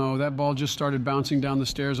 hell no. That ball just started bouncing down the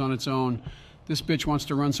stairs on its own. This bitch wants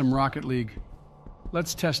to run some Rocket League.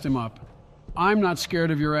 Let's test him up. I'm not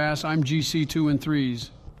scared of your ass. I'm GC 2 and 3s.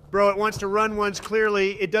 Bro, it wants to run ones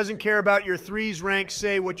clearly. It doesn't care about your 3's rank.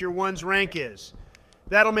 Say what your 1's rank is.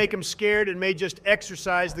 That'll make him scared and may just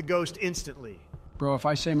exorcise the ghost instantly. Bro, if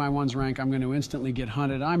I say my 1's rank, I'm going to instantly get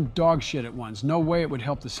hunted. I'm dog shit at 1s. No way it would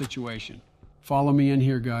help the situation. Follow me in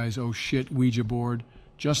here, guys. Oh shit, Ouija board.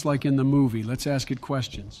 Just like in the movie. Let's ask it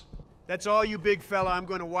questions. That's all, you big fella. I'm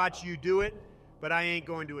going to watch you do it, but I ain't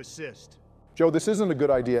going to assist. Joe, this isn't a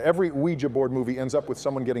good idea. Every Ouija board movie ends up with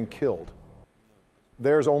someone getting killed.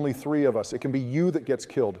 There's only 3 of us. It can be you that gets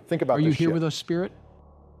killed. Think about this. Are you here shit. with us, Spirit?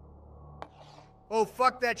 Oh,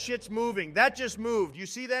 fuck, that shit's moving. That just moved. You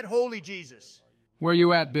see that? Holy Jesus. Where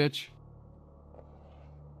you at, bitch?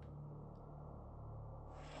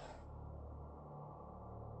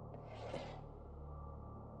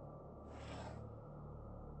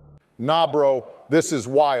 Nah, bro, this is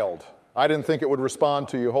wild. I didn't think it would respond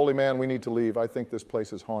to you. Holy man, we need to leave. I think this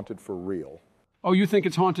place is haunted for real. Oh, you think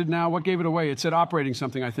it's haunted now? What gave it away? It said operating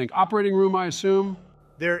something, I think. Operating room, I assume?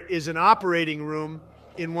 There is an operating room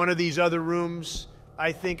in one of these other rooms.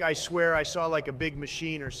 I swear I saw like a big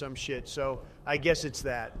machine or some shit, so I guess it's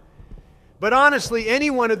that. But honestly, any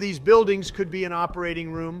one of these buildings could be an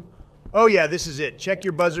operating room. Oh yeah, this is it. Check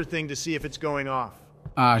your buzzer thing to see if it's going off.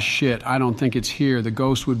 Ah, shit. I don't think it's here. The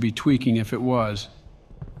ghost would be tweaking if it was.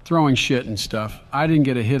 Throwing shit and stuff. I didn't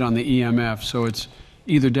get a hit on the EMF, so it's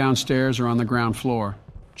either downstairs or on the ground floor.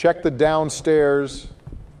 Check the downstairs.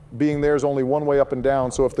 Being there's only one way up and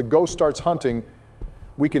down, so if the ghost starts hunting,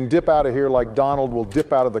 We can dip out of here like Donald will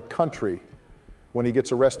dip out of the country when he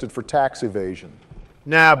gets arrested for tax evasion.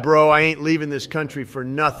 Nah, bro, I ain't leaving this country for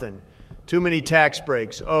nothing. Too many tax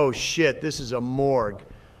breaks. Oh, shit, this is a morgue.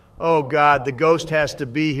 Oh, God, the ghost has to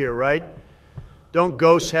be here, right? Don't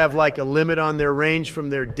ghosts have like a limit on their range from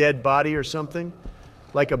their dead body or something?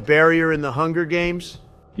 Like a barrier in the Hunger Games?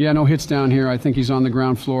 Yeah, no hits down here. I think he's on the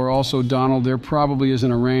ground floor. Also, Donald, there probably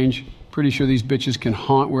isn't a range. Pretty sure these bitches can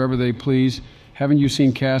haunt wherever they please. Haven't you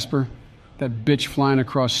seen Casper? That bitch flying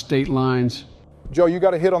across state lines. Joe, you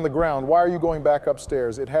got a hit on the ground. Why are you going back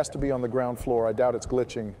upstairs? It has to be on the ground floor. I doubt it's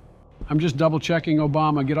glitching. I'm just double checking,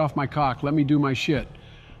 Obama. Get off my cock. Let me do my shit.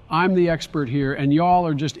 I'm the expert here, and y'all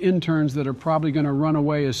are just interns that are probably going to run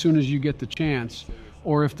away as soon as you get the chance,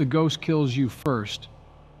 or if the ghost kills you first.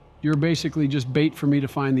 You're basically just bait for me to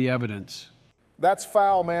find the evidence. That's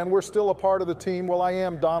foul, man. We're still a part of the team. Well, I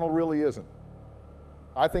am. Donald really isn't.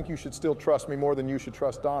 I think you should still trust me more than you should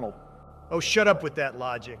trust Donald. Oh, shut up with that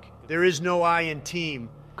logic. There is no I in team.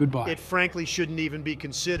 Goodbye. It frankly shouldn't even be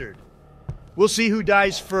considered. We'll see who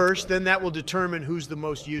dies first, then that will determine who's the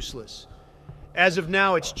most useless. As of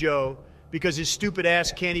now, it's Joe, because his stupid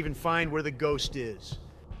ass can't even find where the ghost is.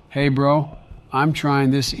 Hey, bro. I'm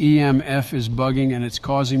trying. This EMF is bugging, and it's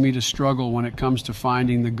causing me to struggle when it comes to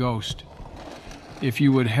finding the ghost. If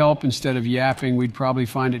you would help instead of yapping, we'd probably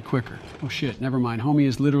find it quicker. Oh, shit. Never mind. Homie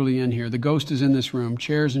is literally in here. The ghost is in this room.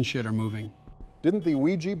 Chairs and shit are moving. Didn't the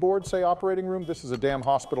Ouija board say operating room? This is a damn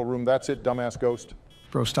hospital room. That's it, dumbass ghost.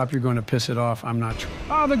 Bro, stop. You're going to piss it off. I'm not.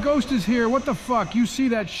 Oh, the ghost is here. What the fuck? You see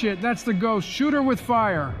that shit? That's the ghost. Shoot her with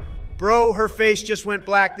fire. Bro, her face just went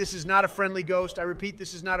black. This is not a friendly ghost. I repeat,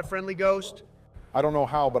 this is not a friendly ghost. I don't know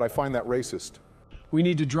how, but I find that racist. We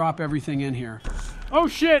need to drop everything in here. Oh,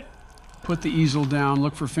 shit! Put the easel down,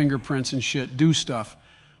 look for fingerprints and shit. Do stuff.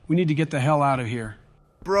 We need to get the hell out of here.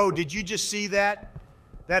 Bro, did you just see that?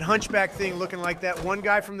 That hunchback thing looking like that one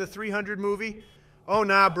guy from the 300 movie? Oh,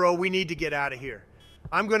 nah, bro, we need to get out of here.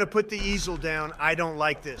 I'm gonna put the easel down. I don't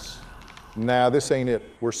like this. Nah, this ain't it.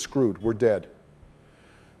 We're screwed. We're dead.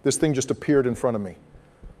 This thing just appeared in front of me.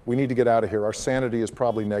 We need to get out of here. Our sanity is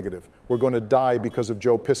probably negative. We're going to die because of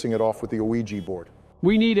Joe pissing it off with the Ouija board.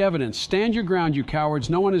 We need evidence. Stand your ground, you cowards.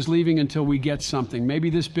 No one is leaving until we get something. Maybe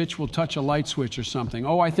this bitch will touch a light switch or something.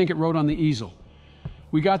 Oh, I think it wrote on the easel.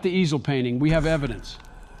 We got the easel painting. We have evidence.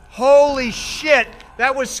 Holy shit!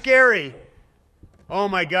 That was scary. Oh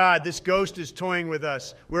my God, this ghost is toying with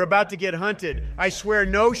us. We're about to get hunted. I swear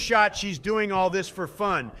no shot she's doing all this for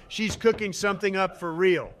fun. She's cooking something up for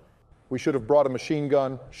real. We should have brought a machine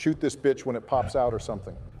gun, shoot this bitch when it pops out or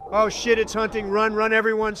something. Oh shit, it's hunting. Run, run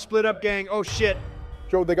everyone. Split up gang. Oh shit.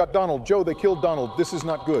 Joe, they got Donald. Joe, they killed Donald. This is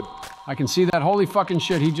not good. I can see that. Holy fucking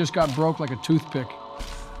shit, he just got broke like a toothpick.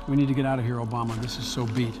 We need to get out of here, Obama. This is so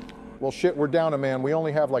beat. Well, shit, we're down a man. We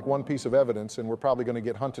only have like one piece of evidence, and we're probably going to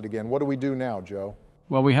get hunted again. What do we do now, Joe?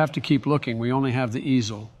 Well, we have to keep looking. We only have the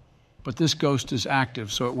easel. But this ghost is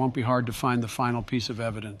active, so it won't be hard to find the final piece of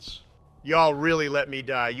evidence. Y'all really let me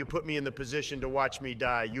die. You put me in the position to watch me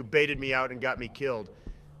die. You baited me out and got me killed.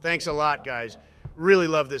 Thanks a lot, guys. Really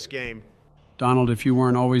love this game. Donald, if you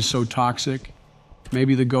weren't always so toxic,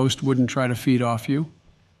 maybe the ghost wouldn't try to feed off you.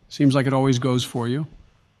 Seems like it always goes for you.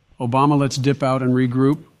 Obama, let's dip out and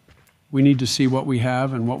regroup. We need to see what we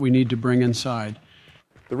have and what we need to bring inside.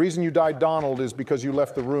 The reason you died, Donald, is because you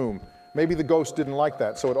left the room. Maybe the ghost didn't like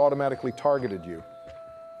that, so it automatically targeted you.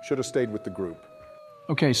 Should have stayed with the group.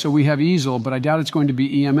 Okay, so we have easel, but I doubt it's going to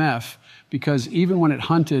be EMF, because even when it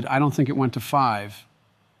hunted, I don't think it went to 5.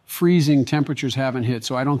 Freezing temperatures haven't hit,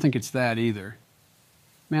 so I don't think it's that either.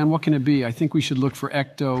 Man, what can it be? I think we should look for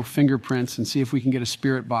ecto, fingerprints, and see if we can get a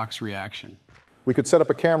spirit box reaction. We could set up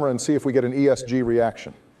a camera and see if we get an ESG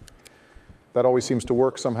reaction. That always seems to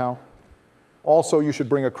work somehow. Also, you should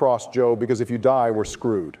bring a cross, Joe, because if you die, we're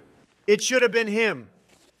screwed. It should have been him.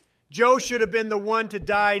 Joe should have been the one to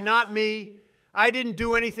die, not me. I didn't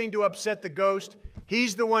do anything to upset the ghost.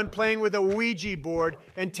 He's the one playing with a Ouija board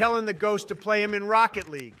and telling the ghost to play him in Rocket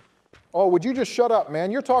League. Oh, would you just shut up,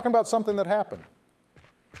 man? You're talking about something that happened.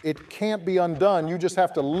 It can't be undone. You just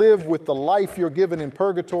have to live with the life you're given in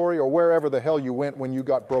purgatory or wherever the hell you went when you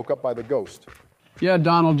got broke up by the ghost. Yeah,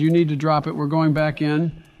 Donald, you need to drop it. We're going back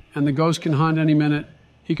in, and the ghost can hunt any minute.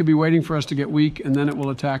 He could be waiting for us to get weak, and then it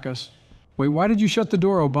will attack us. Wait, why did you shut the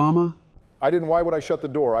door, Obama? I didn't. Why would I shut the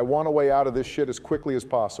door? I want a way out of this shit as quickly as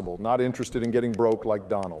possible. Not interested in getting broke like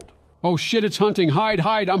Donald. Oh shit, it's hunting. Hide,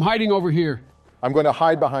 hide. I'm hiding over here. I'm going to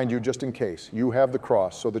hide behind you just in case. You have the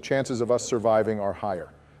cross, so the chances of us surviving are higher.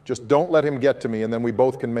 Just don't let him get to me, and then we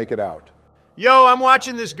both can make it out. Yo, I'm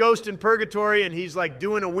watching this ghost in purgatory, and he's like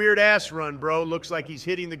doing a weird ass run, bro. Looks like he's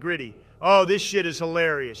hitting the gritty. Oh, this shit is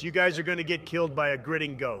hilarious. You guys are gonna get killed by a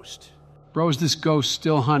gritting ghost. Bro's this ghost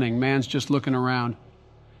still hunting. Man's just looking around.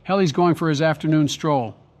 Hell, he's going for his afternoon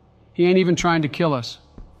stroll. He ain't even trying to kill us.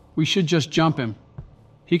 We should just jump him.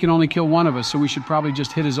 He can only kill one of us, so we should probably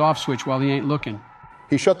just hit his off switch while he ain't looking.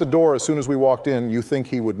 He shut the door as soon as we walked in. You think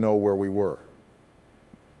he would know where we were.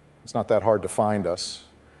 It's not that hard to find us.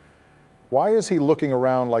 Why is he looking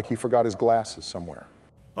around like he forgot his glasses somewhere?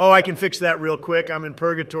 Oh, I can fix that real quick. I'm in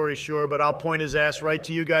purgatory, sure, but I'll point his ass right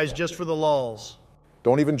to you guys just for the lulz.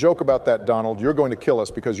 Don't even joke about that, Donald. You're going to kill us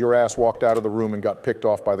because your ass walked out of the room and got picked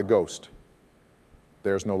off by the ghost.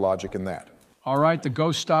 There's no logic in that. All right, the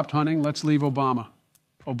ghost stopped hunting. Let's leave Obama.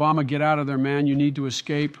 Obama, get out of there, man. You need to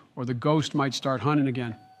escape, or the ghost might start hunting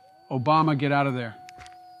again. Obama, get out of there.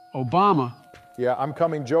 Obama? Yeah, I'm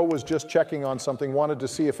coming. Joe was just checking on something, wanted to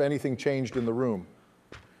see if anything changed in the room.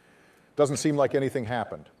 Doesn't seem like anything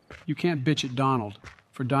happened. You can't bitch at Donald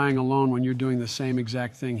for dying alone when you're doing the same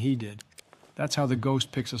exact thing he did. That's how the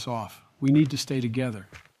ghost picks us off. We need to stay together.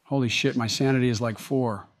 Holy shit, my sanity is like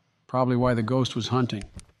 4. Probably why the ghost was hunting.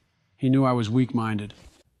 He knew I was weak-minded.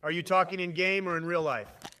 Are you talking in game or in real life?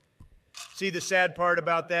 See, the sad part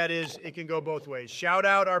about that is it can go both ways. Shout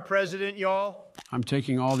out our president, y'all. I'm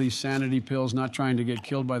taking all these sanity pills, not trying to get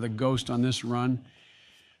killed by the ghost on this run.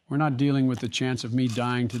 We're not dealing with the chance of me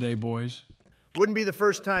dying today, boys. Wouldn't be the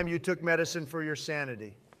first time you took medicine for your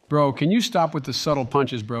sanity. Bro, can you stop with the subtle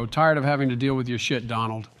punches, bro? Tired of having to deal with your shit,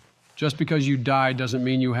 Donald. Just because you died doesn't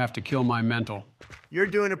mean you have to kill my mental. You're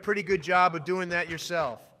doing a pretty good job of doing that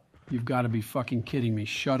yourself. You've got to be fucking kidding me.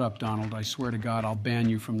 Shut up, Donald. I swear to God, I'll ban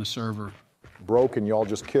you from the server. Bro, can y'all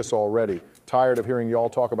just kiss already? Tired of hearing y'all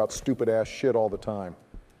talk about stupid-ass shit all the time.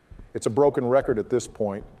 It's a broken record at this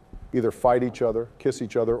point. Either fight each other, kiss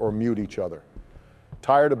each other, or mute each other.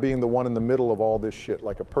 Tired of being the one in the middle of all this shit,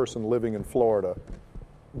 like a person living in Florida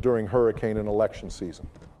during hurricane and election season.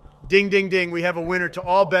 Ding, ding, ding. We have a winner to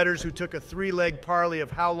all bettors who took a 3-leg parlay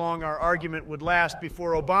of how long our argument would last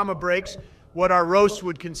before Obama breaks, what our roast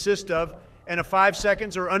would consist of, and a 5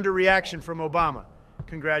 seconds or under reaction from Obama.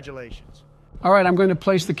 Congratulations. All right, I'm going to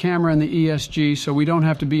place the camera in the ESG so we don't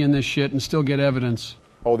have to be in this shit and still get evidence.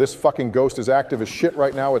 Oh, this fucking ghost is active as shit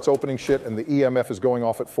right now. It's opening shit, and the EMF is going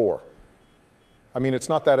off at 4. I mean, it's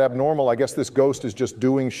not that abnormal. I guess this ghost is just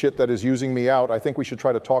doing shit that is using me out. I think we should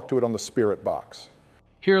try to talk to it on the spirit box.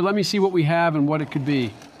 Here, let me see what we have and what it could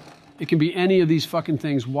be. It can be any of these fucking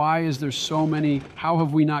things. Why is there so many? How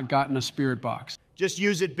have we not gotten a spirit box? Just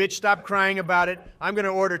use it, bitch. Stop crying about it. I'm going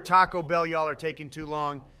to order Taco Bell. Y'all are taking too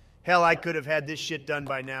long. Hell, I could have had this shit done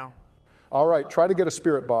by now. All right, try to get a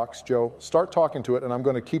spirit box, Joe. Start talking to it, and I'm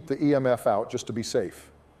going to keep the EMF out just to be safe.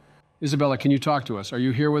 Isabella, can you talk to us? Are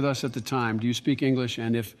you here with us at the time? Do you speak English?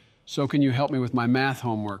 And if so, can you help me with my math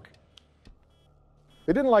homework?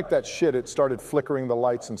 They didn't like that shit. It started flickering the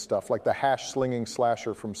lights and stuff, like the hash-slinging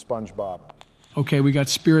slasher from SpongeBob. Okay, we got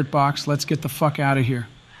spirit box. Let's get the fuck out of here.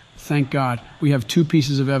 Thank God. We have 2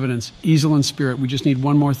 pieces of evidence, easel and spirit. We just need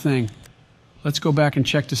one more thing. Let's go back and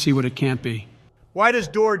check to see what it can't be. Why does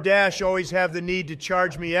DoorDash always have the need to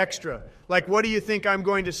charge me extra? Like, what do you think I'm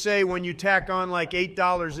going to say when you tack on like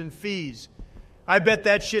 $8 in fees? I bet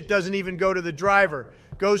that shit doesn't even go to the driver.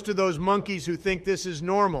 Goes to those monkeys who think this is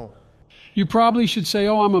normal. You probably should say,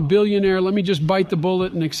 oh, I'm a billionaire. Let me just bite the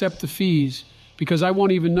bullet and accept the fees, because I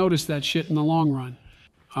won't even notice that shit in the long run.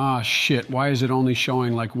 Ah, shit. Why is it only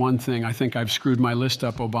showing like one thing? I think I've screwed my list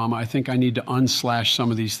up, Obama. I think I need to unslash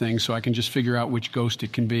some of these things so I can just figure out which ghost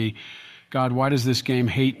it can be. God, why does this game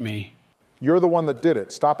hate me? You're the one that did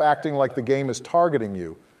it. Stop acting like the game is targeting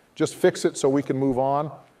you. Just fix it so we can move on.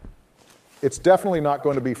 It's definitely not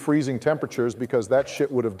going to be freezing temperatures because that shit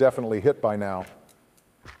would have definitely hit by now.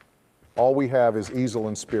 All we have is easel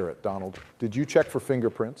and spirit, Donald. Did you check for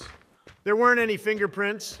fingerprints? There weren't any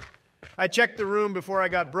fingerprints. I checked the room before I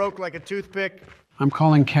got broke like a toothpick. I'm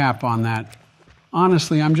calling cap on that.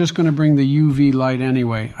 Honestly, I'm just going to bring the UV light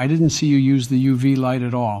anyway. I didn't see you use the UV light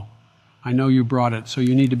at all. I know you brought it, so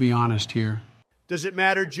you need to be honest here. Does it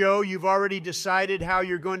matter, Joe? You've already decided how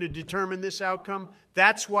you're going to determine this outcome.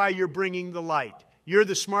 That's why you're bringing the light. You're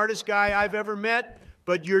the smartest guy I've ever met,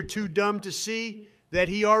 but you're too dumb to see that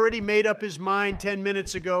he already made up his mind 10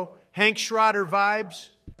 minutes ago. Hank Schroeder vibes.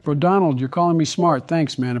 Bro, Donald, you're calling me smart.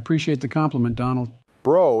 Thanks, man. Appreciate the compliment, Donald.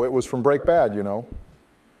 Bro, it was from Break Bad, you know.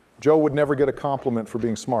 Joe would never get a compliment for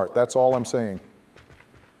being smart. That's all I'm saying.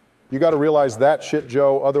 You got to realize that shit,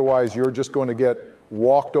 Joe. Otherwise, you're just going to get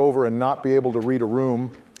walked over and not be able to read a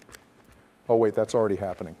room. Oh, wait, that's already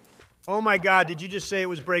happening. Oh, my God. Did you just say it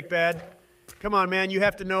was Break Bad? Come on, man. You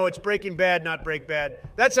have to know it's Breaking Bad, not Break Bad.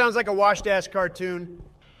 That sounds like a washed-ass cartoon.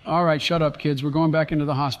 All right, shut up, kids. We're going back into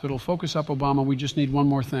the hospital. Focus up, Obama. We just need one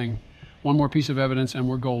more thing. One more piece of evidence, and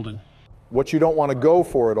we're golden. What you don't want to go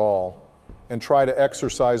for it all and try to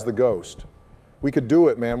exorcise the ghost. We could do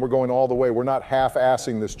it, man. We're going all the way. We're not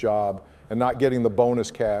half-assing this job and not getting the bonus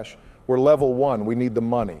cash. We're level 1. We need the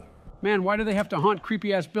money. Man, why do they have to haunt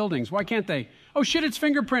creepy-ass buildings? Why can't they? Oh, shit, it's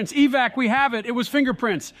fingerprints. Evac, we have it. It was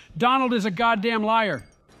fingerprints. Donald is a goddamn liar.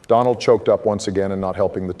 Donald choked up once again and not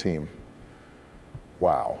helping the team.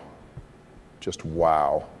 Wow. Just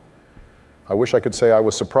wow. I wish I could say I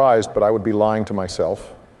was surprised, but I would be lying to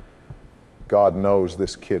myself. God knows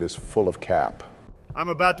this kid is full of cap. I'm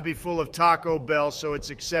about to be full of Taco Bell, so it's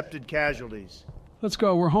accepted casualties. Let's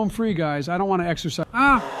go. We're home free, guys. I don't want to exercise.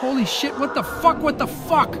 Ah, holy shit. What the fuck? What the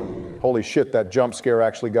fuck? Holy shit, that jump scare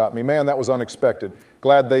actually got me. Man, that was unexpected.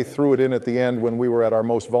 Glad they threw it in at the end when we were at our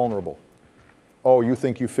most vulnerable. Oh, you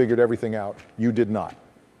think you figured everything out? You did not.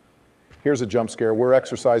 Here's a jump scare. We're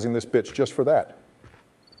exercising this bitch just for that.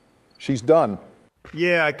 She's done.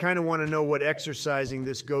 Yeah, I kind of want to know what exercising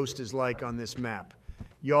this ghost is like on this map.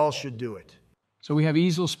 Y'all should do it. So we have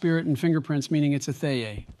easel, spirit, and fingerprints, meaning it's a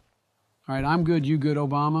Thaye. All right, I'm good, you good,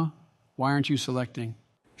 Obama? Why aren't you selecting?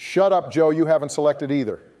 Shut up, Joe. You haven't selected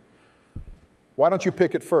either. Why don't you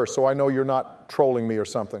pick it first so I know you're not trolling me or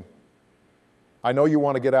something? I know you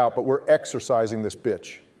want to get out, but we're exercising this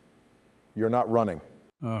bitch. You're not running.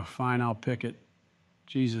 Oh, fine, I'll pick it.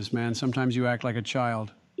 Jesus, man, sometimes you act like a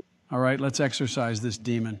child. All right, let's exorcise this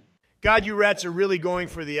demon. God, you rats are really going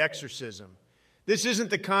for the exorcism. This isn't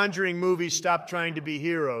the Conjuring movie, Stop Trying to Be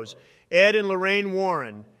Heroes. Ed and Lorraine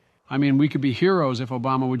Warren. I mean, we could be heroes if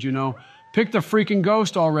Obama would, you know. Pick the freaking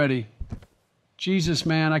ghost already. Jesus,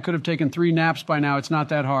 man, I could have taken 3 naps by now. It's not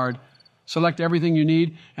that hard. Select everything you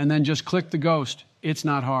need, and then just click the ghost. It's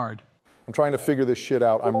not hard. I'm trying to figure this shit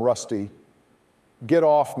out. I'm rusty. Get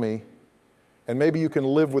off me, and maybe you can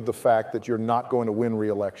live with the fact that you're not going to win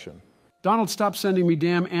re-election. Donald, stop sending me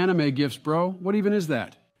damn anime gifts, bro. What even is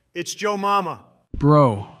that? It's Joe Mama.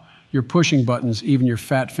 Bro, you're pushing buttons even your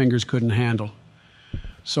fat fingers couldn't handle.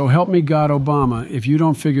 So help me God, Obama, if you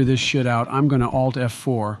don't figure this shit out, I'm going to Alt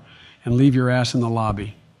F4 and leave your ass in the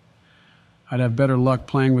lobby. I'd have better luck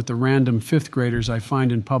playing with the random 5th graders I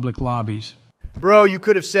find in public lobbies. Bro, you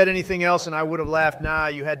could have said anything else and I would have laughed. Nah,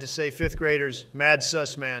 you had to say 5th graders. Mad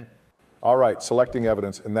sus, man. All right, selecting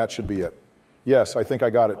evidence, and that should be it. Yes, I think I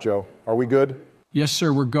got it, Joe. Are we good? Yes,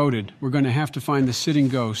 sir, we're goated. We're going to have to find the sitting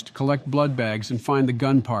ghost, collect blood bags, and find the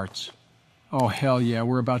gun parts. Oh, hell yeah,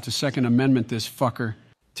 we're about to Second Amendment this fucker.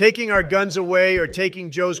 Taking our guns away or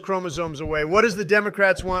taking Joe's chromosomes away. What does the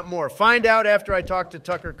Democrats want more? Find out after I talk to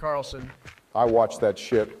Tucker Carlson. I watched that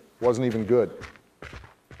shit. Wasn't even good.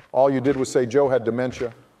 All you did was say Joe had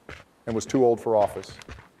dementia and was too old for office.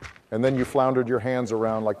 And then you floundered your hands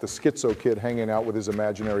around like the schizo kid hanging out with his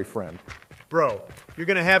imaginary friend. Bro, you're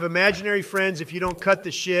going to have imaginary friends if you don't cut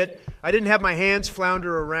the shit. I didn't have my hands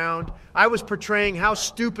flounder around. I was portraying how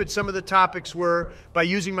stupid some of the topics were by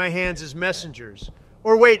using my hands as messengers.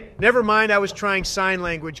 Or wait, never mind, I was trying sign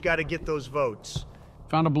language, got to get those votes.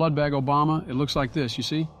 Found a blood bag, Obama. It looks like this, you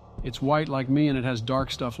see? It's white like me and it has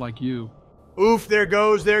dark stuff like you. Oof, there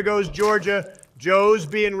goes Georgia. Joe's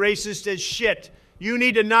being racist as shit. You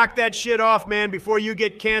need to knock that shit off, man, before you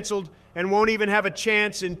get canceled and won't even have a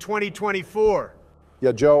chance in 2024.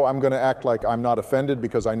 Yeah, Joe, I'm going to act like I'm not offended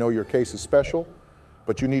because I know your case is special,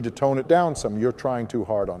 but you need to tone it down some. You're trying too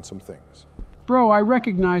hard on some things. Bro, I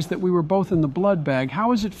recognize that we were both in the blood bag.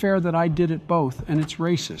 How is it fair that I did it both and it's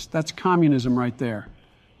racist? That's communism right there.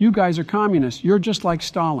 You guys are communists. You're just like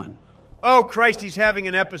Stalin. Oh, Christ, he's having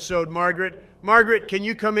an episode, Margaret. Margaret, can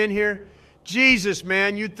you come in here? Jesus,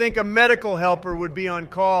 man, you'd think a medical helper would be on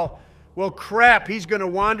call. Well, crap, he's going to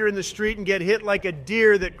wander in the street and get hit like a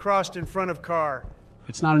deer that crossed in front of car.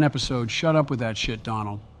 It's not an episode. Shut up with that shit,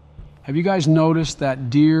 Donald. Have you guys noticed that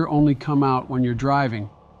deer only come out when you're driving?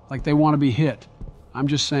 Like they want to be hit. I'm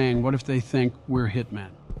just saying, what if they think we're hitmen?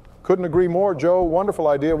 Couldn't agree more, Joe. Wonderful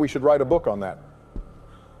idea. We should write a book on that.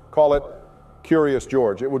 Call it Curious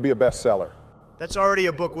George. It would be a bestseller. That's already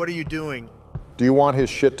a book. What are you doing? Do you want his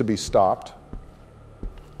shit to be stopped?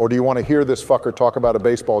 Or do you want to hear this fucker talk about a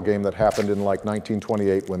baseball game that happened in like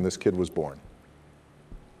 1928 when this kid was born?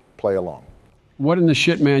 Play along. What in the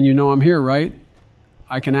shit, man? You know I'm here, right?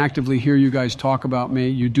 I can actively hear you guys talk about me.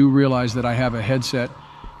 You do realize that I have a headset.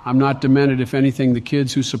 I'm not demented. If anything, the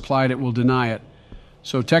kids who supplied it will deny it.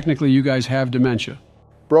 So technically, you guys have dementia.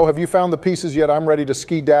 Bro, have you found the pieces yet? I'm ready to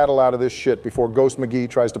ski-daddle out of this shit before Ghost McGee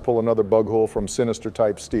tries to pull another bug hole from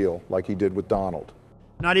Sinister-type steel like he did with Donald.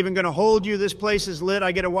 Not even gonna hold you. This place is lit.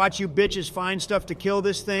 I get to watch you bitches find stuff to kill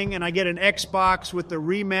this thing, and I get an Xbox with the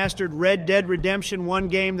remastered Red Dead Redemption 1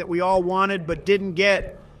 game that we all wanted but didn't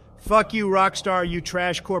get. Fuck you, Rockstar, you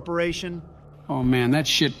trash corporation. Oh man, that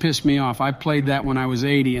shit pissed me off. I played that when I was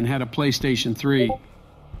 80 and had a PlayStation 3.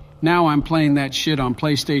 Now I'm playing that shit on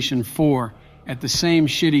PlayStation 4 at the same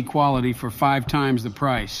shitty quality for 5 times the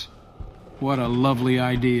price. What a lovely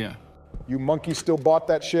idea. You monkeys still bought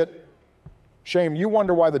that shit? Shame, you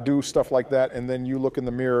wonder why they do stuff like that, and then you look in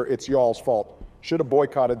the mirror, it's y'all's fault. Should have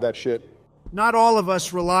boycotted that shit. Not all of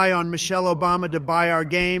us rely on Michelle Obama to buy our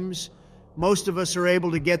games. Most of us are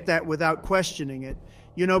able to get that without questioning it.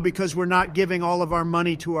 You know, because we're not giving all of our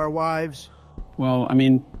money to our wives. Well, I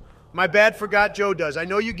mean... My bad, forgot Joe does. I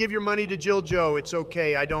know you give your money to Jill Joe. It's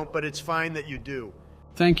okay, I don't, but it's fine that you do.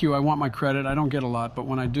 Thank you, I want my credit. I don't get a lot, but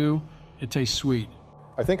when I do, it tastes sweet.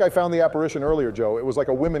 I think I found the apparition earlier, Joe. It was like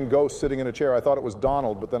a women ghost sitting in a chair. I thought it was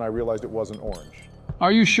Donald, but then I realized it wasn't Orange.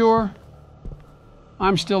 Are you sure?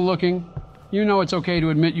 I'm still looking. You know it's okay to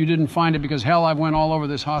admit you didn't find it because hell, I've went all over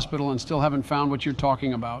this hospital and still haven't found what you're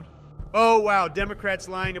talking about. Oh, wow, Democrats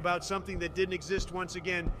lying about something that didn't exist once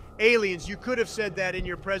again. Aliens, you could have said that in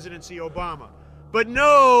your presidency, Obama. But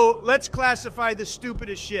no, let's classify the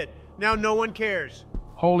stupidest shit. Now no one cares.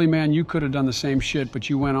 Holy man, you could have done the same shit, but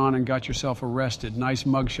you went on and got yourself arrested. Nice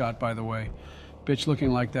mugshot, by the way. Bitch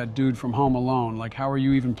looking like that dude from Home Alone. Like, how are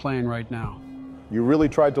you even playing right now? You really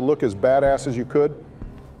tried to look as badass as you could,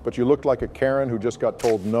 but you looked like a Karen who just got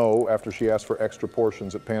told no after she asked for extra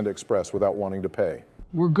portions at Panda Express without wanting to pay.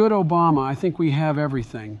 We're good, Obama. I think we have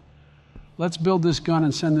everything. Let's build this gun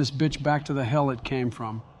and send this bitch back to the hell it came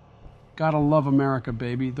from. Gotta love America,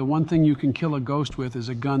 baby. The one thing you can kill a ghost with is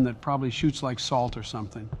a gun that probably shoots like salt or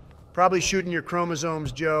something. Probably shooting your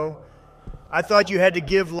chromosomes, Joe. I thought you had to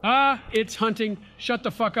give... It's hunting. Shut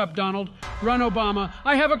the fuck up, Donald. Run, Obama.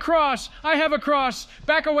 I have a cross. I have a cross.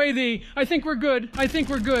 Back away thee. I think we're good. I think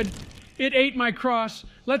we're good. It ate my cross.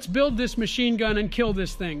 Let's build this machine gun and kill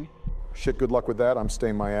this thing. Shit, good luck with that. I'm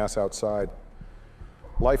staying my ass outside.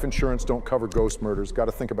 Life insurance don't cover ghost murders.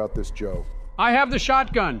 Gotta think about this, Joe. I have the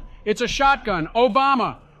shotgun. It's a shotgun.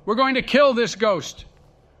 Obama, we're going to kill this ghost.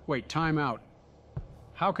 Wait, time out.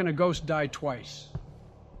 How can a ghost die twice?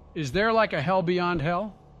 Is there like a hell beyond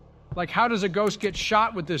hell? Like, how does a ghost get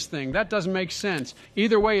shot with this thing? That doesn't make sense.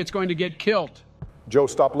 Either way, it's going to get killed. Joe,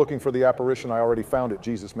 stop looking for the apparition. I already found it,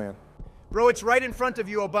 Jesus, man. Bro, it's right in front of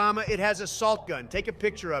you, Obama. It has a salt gun. Take a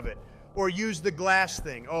picture of it. Or use the glass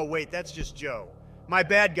thing. Oh, wait, that's just Joe. My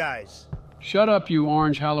bad, guys. Shut up, you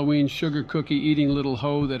orange Halloween sugar cookie eating little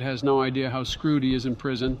hoe that has no idea how screwed he is in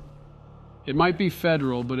prison. It might be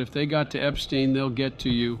federal, but if they got to Epstein, they'll get to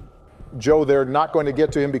you. Joe, they're not going to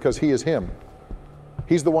get to him because he is him.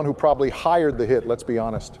 He's the one who probably hired the hit, let's be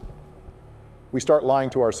honest. We start lying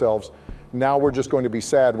to ourselves. Now we're just going to be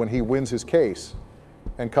sad when he wins his case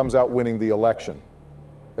and comes out winning the election.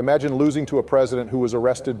 Imagine losing to a president who was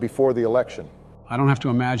arrested before the election. I don't have to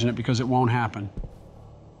imagine it because it won't happen.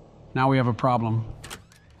 Now we have a problem.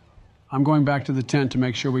 I'm going back to the tent to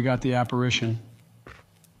make sure we got the apparition.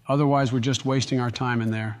 Otherwise, we're just wasting our time in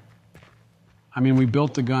there. I mean, we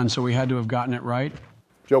built the gun, so we had to have gotten it right.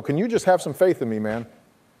 Joe, can you just have some faith in me, man?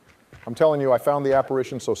 I'm telling you, I found the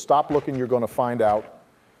apparition, so stop looking, you're going to find out.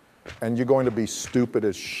 And you're going to be stupid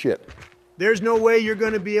as shit. There's no way you're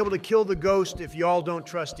going to be able to kill the ghost if y'all don't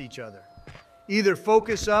trust each other. Either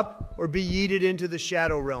focus up or be yeeted into the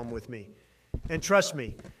shadow realm with me. And trust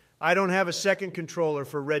me, I don't have a second controller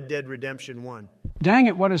for Red Dead Redemption 1. Dang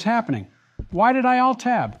it, what is happening? Why did I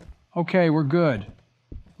alt-tab? Okay, we're good.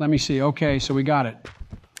 Let me see. Okay, so we got it.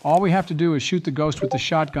 All we have to do is shoot the ghost with the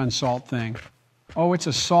shotgun salt thing. Oh, it's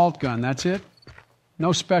a salt gun, that's it?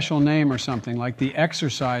 No special name or something, like the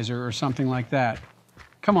Exorciser or something like that.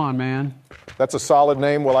 Come on, man. That's a solid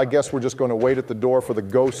name. Well, I guess we're just going to wait at the door for the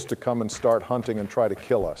ghosts to come and start hunting and try to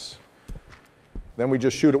kill us. Then we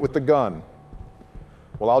just shoot it with the gun.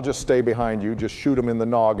 Well, I'll just stay behind you. Just shoot him in the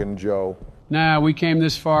noggin, Joe. Nah, we came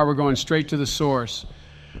this far. We're going straight to the source.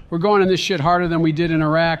 We're going in this shit harder than we did in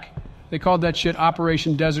Iraq. They called that shit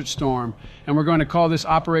Operation Desert Storm. And we're going to call this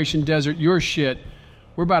Operation Desert your shit.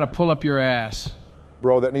 We're about to pull up your ass.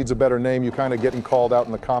 Bro, that needs a better name. You're kind of getting called out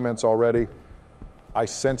in the comments already. I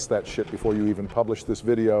sensed that shit before you even published this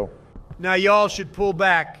video. Now y'all should pull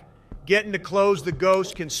back. Getting to close the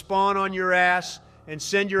ghost can spawn on your ass and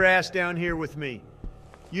send your ass down here with me.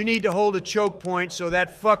 You need to hold a choke point so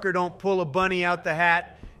that fucker don't pull a bunny out the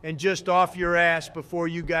hat and just off your ass before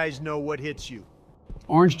you guys know what hits you.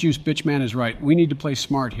 Orange Juice Bitchman is right. We need to play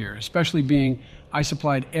smart here, especially being I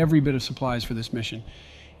supplied every bit of supplies for this mission.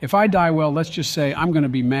 If I die, well, let's just say I'm going to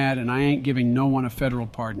be mad and I ain't giving no one a federal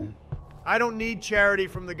pardon. I don't need charity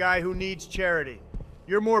from the guy who needs charity.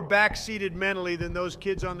 You're more backseated mentally than those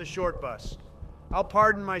kids on the short bus. I'll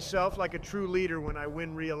pardon myself like a true leader when I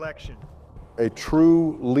win re-election. A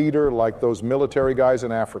true leader like those military guys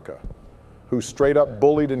in Africa who straight up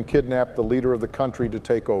bullied and kidnapped the leader of the country to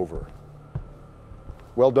take over.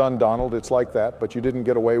 Well done, Donald. It's like that, but you didn't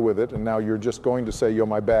get away with it, and now you're just going to say you're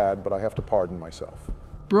my bad, but I have to pardon myself.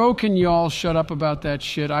 Bro, can y'all shut up about that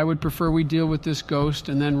shit? I would prefer we deal with this ghost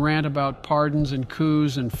and then rant about pardons and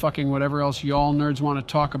coups and fucking whatever else y'all nerds want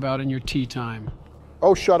to talk about in your tea time.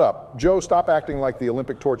 Oh, shut up. Joe, stop acting like the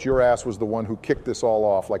Olympic torch your ass was the one who kicked this all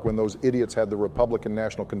off, like when those idiots had the Republican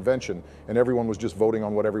National Convention and everyone was just voting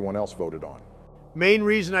on what everyone else voted on. Main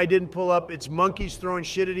reason I didn't pull up, it's monkeys throwing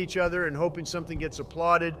shit at each other and hoping something gets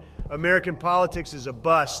applauded. American politics is a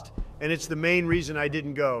bust, and it's the main reason I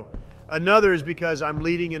didn't go. Another is because I'm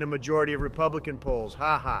leading in a majority of Republican polls.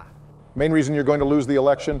 Ha ha. Main reason you're going to lose the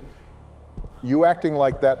election? You acting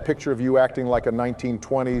like that picture of you acting like a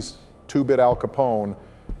 1920s two-bit Al Capone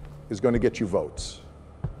is going to get you votes.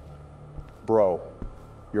 Bro,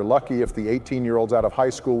 you're lucky if the 18-year-olds out of high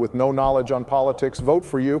school with no knowledge on politics vote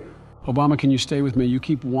for you. Obama, can you stay with me? You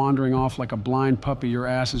keep wandering off like a blind puppy. Your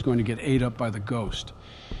ass is going to get ate up by the ghost.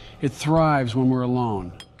 It thrives when we're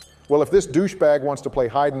alone. Well, if this douchebag wants to play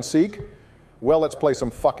hide and seek, well, let's play some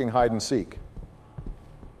fucking hide and seek.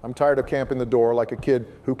 I'm tired of camping the door like a kid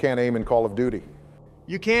who can't aim in Call of Duty.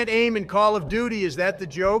 You can't aim in Call of Duty, is that the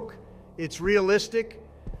joke? It's realistic.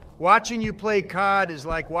 Watching you play COD is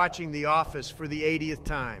like watching The Office for the 80th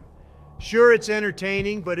time. Sure, it's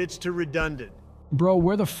entertaining, but it's too redundant. Bro,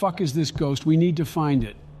 where the fuck is this ghost? We need to find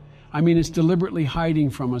it. I mean, it's deliberately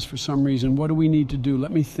hiding from us for some reason. What do we need to do?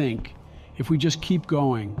 Let me think. If we just keep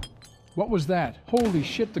going. What was that? Holy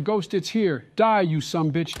shit, the ghost, it's here. Die, you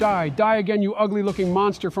sumbitch, die. Die again, you ugly-looking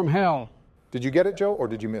monster from hell. Did you get it, Joe, or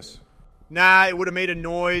did you miss? Nah, it would have made a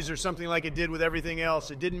noise or something like it did with everything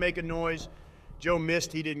else. It didn't make a noise. Joe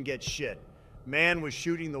missed, he didn't get shit. Man was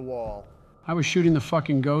shooting the wall. I was shooting the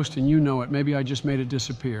fucking ghost, and you know it. Maybe I just made it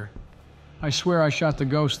disappear. I swear I shot the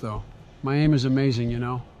ghost, though. My aim is amazing, you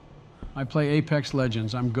know. I play Apex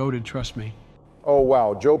Legends. I'm goated, trust me. Oh,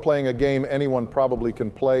 wow. Joe playing a game anyone probably can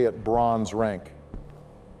play at bronze rank.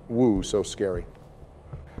 Woo, so scary.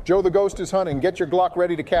 Joe, the ghost is hunting. Get your Glock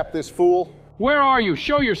ready to cap this fool. Where are you?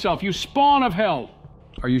 Show yourself, you spawn of hell.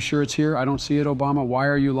 Are you sure it's here? I don't see it, Obama. Why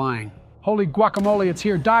are you lying? Holy guacamole, it's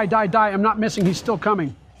here. Die, die, die. I'm not missing. He's still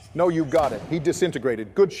coming. No, you got it. He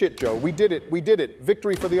disintegrated. Good shit, Joe. We did it. We did it.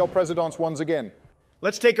 Victory for the El Presidents once again.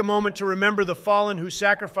 Let's take a moment to remember the fallen who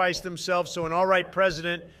sacrificed themselves so an all-right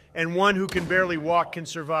president and one who can barely walk can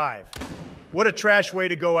survive. What a trash way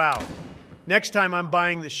to go out. Next time I'm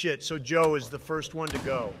buying the shit, so Joe is the first one to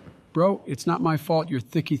go. Bro, it's not my fault you're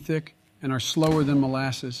thicky thick and are slower than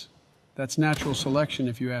molasses. That's natural selection,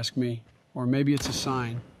 if you ask me. Or maybe it's a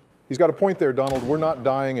sign. He's got a point there, Donald. We're not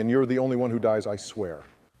dying, and you're the only one who dies, I swear.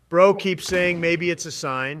 Bro keeps saying maybe it's a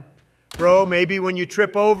sign. Bro, maybe when you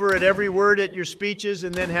trip over at every word at your speeches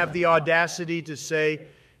and then have the audacity to say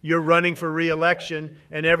you're running for re-election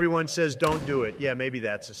and everyone says don't do it. Yeah, maybe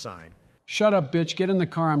that's a sign. Shut up, bitch. Get in the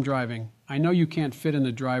car I'm driving. I know you can't fit in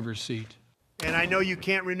the driver's seat. And I know you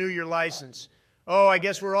can't renew your license. Oh, I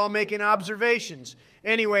guess we're all making observations.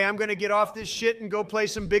 Anyway, I'm going to get off this shit and go play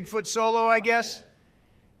some Bigfoot solo, I guess.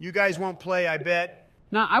 You guys won't play, I bet.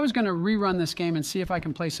 Now, I was going to rerun this game and see if I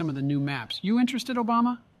can play some of the new maps. You interested,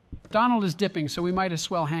 Obama? Donald is dipping, so we might as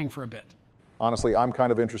well hang for a bit. Honestly, I'm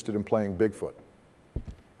kind of interested in playing Bigfoot.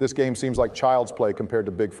 This game seems like child's play compared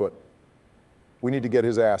to Bigfoot. We need to get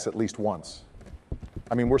his ass at least once.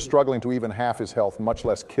 I mean, we're struggling to even half his health, much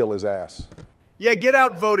less kill his ass. Yeah, get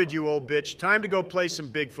outvoted, you old bitch. Time to go play some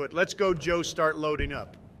Bigfoot. Let's go, Joe, start loading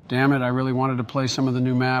up. Damn it, I really wanted to play some of the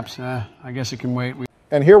new maps. I guess it can wait.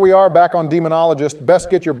 And here we are back on Demonologist. Best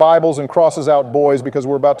get your Bibles and crosses out, boys, because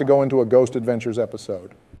we're about to go into a Ghost Adventures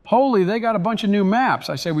episode. Holy, they got a bunch of new maps.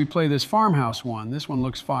 I say we play this farmhouse one. This one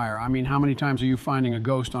looks fire. I mean, how many times are you finding a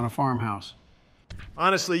ghost on a farmhouse?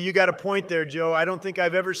 Honestly, you got a point there, Joe. I don't think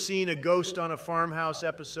I've ever seen a ghost on a farmhouse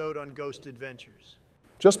episode on Ghost Adventures.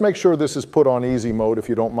 Just make sure this is put on easy mode if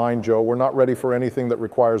you don't mind, Joe. We're not ready for anything that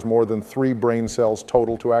requires more than 3 brain cells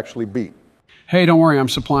total to actually beat. Hey, don't worry, I'm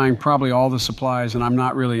supplying probably all the supplies, and I'm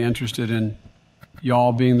not really interested in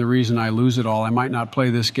y'all being the reason I lose it all. I might not play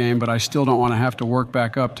this game, but I still don't want to have to work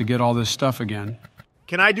back up to get all this stuff again.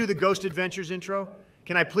 Can I do the Ghost Adventures intro?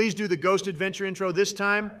 Can I please do the Ghost Adventure intro this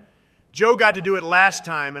time? Joe got to do it last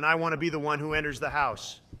time, and I want to be the one who enters the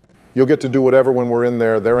house. You'll get to do whatever when we're in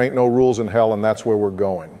there. There ain't no rules in hell, and that's where we're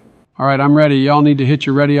going. All right, I'm ready. Y'all need to hit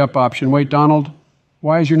your ready up option. Wait, Donald?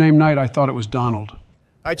 Why is your name Knight? I thought it was Donald.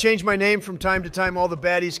 I change my name from time to time. All the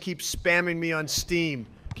baddies keep spamming me on Steam.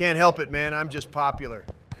 Can't help it, man. I'm just popular.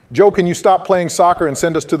 Joe, can you stop playing soccer and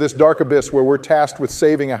send us to this dark abyss where we're tasked with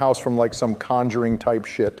saving a house from like some conjuring type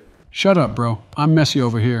shit? Shut up, bro. I'm Messi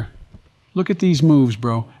over here. Look at these moves,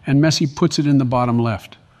 bro. And Messi puts it in the bottom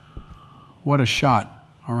left. What a shot.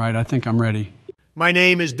 All right, I think I'm ready. My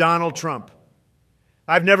name is Donald Trump.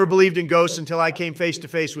 I've never believed in ghosts until I came face to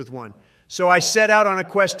face with one. So I set out on a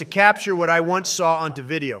quest to capture what I once saw onto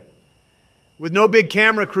video. With no big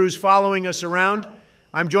camera crews following us around,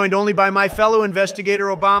 I'm joined only by my fellow investigator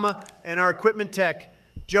Obama and our equipment tech,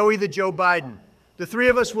 Joey the Joe Biden. The three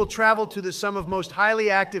of us will travel to some of most highly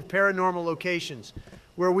active paranormal locations,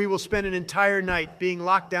 where we will spend an entire night being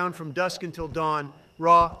locked down from dusk until dawn,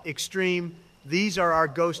 raw, extreme. These are our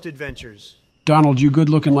ghost adventures. Donald, you good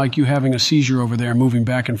looking like you having a seizure over there, moving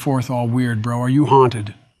back and forth all weird, bro. Are you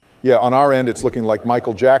haunted? Yeah, on our end, it's looking like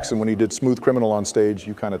Michael Jackson when he did Smooth Criminal on stage,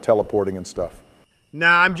 you kind of teleporting and stuff.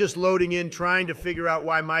 Nah, I'm just loading in, trying to figure out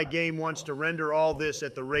why my game wants to render all this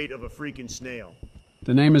at the rate of a freaking snail.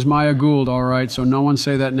 The name is Maya Gould, all right, so no one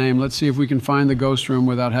say that name. Let's see if we can find the ghost room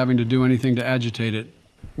without having to do anything to agitate it.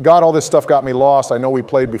 God, all this stuff got me lost. I know we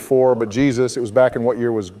played before, but Jesus, it was back in what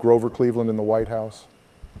year was Grover Cleveland in the White House?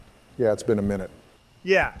 Yeah, it's been a minute.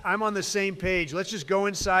 Yeah, I'm on the same page. Let's just go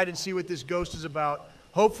inside and see what this ghost is about.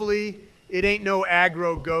 Hopefully, it ain't no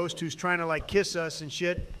aggro ghost who's trying to like kiss us and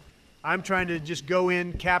shit. I'm trying to just go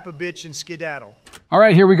in, cap a bitch, and skedaddle. All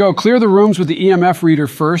right, here we go. Clear the rooms with the EMF reader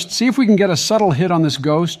first. See if we can get a subtle hit on this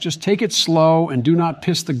ghost. Just take it slow and do not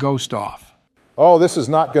piss the ghost off. Oh, this is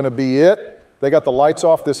not going to be it. They got the lights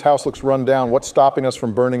off. This house looks run down. What's stopping us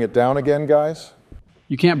from burning it down again, guys?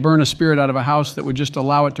 You can't burn a spirit out of a house that would just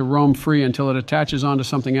allow it to roam free until it attaches onto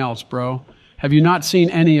something else, bro. Have you not seen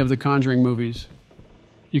any of the Conjuring movies?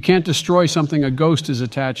 You can't destroy something a ghost is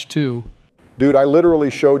attached to. Dude, I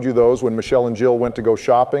literally showed you those when Michelle and Jill went to go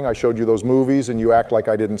shopping. I showed you those movies, and you act like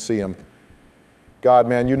I didn't see them. God,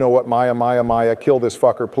 man, you know what? Maya, kill this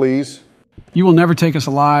fucker, please. You will never take us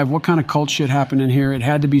alive. What kind of cult shit happened in here? It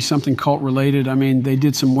had to be something cult-related. I mean, they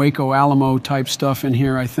did some Waco Alamo type stuff in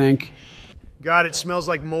here, I think. God, it smells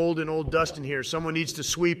like mold and old dust in here. Someone needs to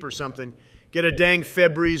sweep or something. Get a dang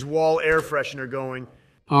Febreze wall air freshener going.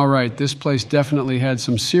 All right, this place definitely had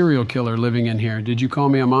some serial killer living in here. Did you call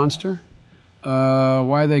me a monster?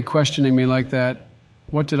 Why are they questioning me like that?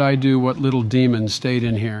 What did I do? What little demon stayed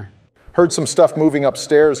in here? Heard some stuff moving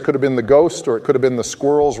upstairs. Could have been the ghost, or it could have been the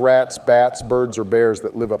squirrels, rats, bats, birds, or bears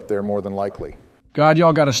that live up there more than likely. God,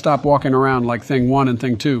 y'all got to stop walking around like thing one and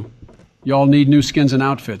thing two. Y'all need new skins and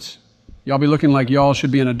outfits. Y'all be looking like y'all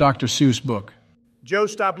should be in a Dr. Seuss book. Joe,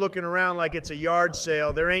 stop looking around like it's a yard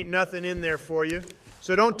sale. There ain't nothing in there for you.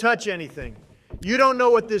 So don't touch anything. You don't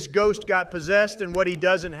know what this ghost got possessed and what he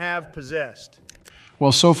doesn't have possessed.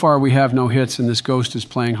 Well, so far we have no hits and this ghost is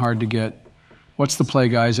playing hard to get. What's the play,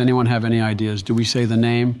 guys? Anyone have any ideas? Do we say the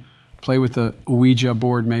name? Play with the Ouija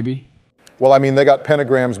board, maybe? Well, I mean, they got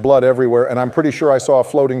pentagrams, blood everywhere, and I'm pretty sure I saw a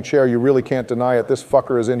floating chair. You really can't deny it. This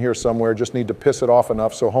fucker is in here somewhere. Just need to piss it off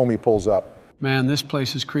enough so homie pulls up. Man, this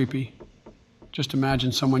place is creepy. Just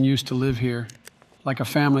imagine someone used to live here, like a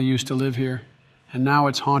family used to live here, and now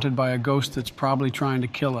it's haunted by a ghost that's probably trying to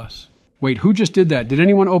kill us. Wait, who just did that? Did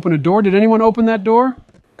anyone open a door? Did anyone open that door?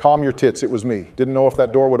 Calm your tits, it was me. Didn't know if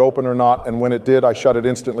that door would open or not, and when it did, I shut it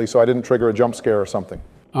instantly so I didn't trigger a jump scare or something.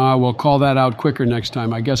 We'll call that out quicker next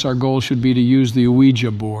time. I guess our goal should be to use the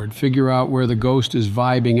Ouija board, figure out where the ghost is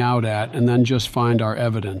vibing out at, and then just find our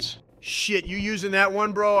evidence. Shit, you using that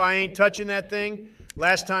one, bro? I ain't touching that thing.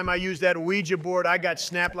 Last time I used that Ouija board, I got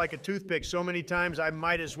snapped like a toothpick so many times I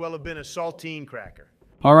might as well have been a saltine cracker.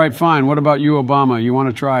 All right, fine. What about you, Obama? You want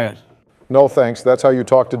to try it? No thanks, that's how you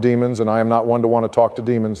talk to demons, and I am not one to want to talk to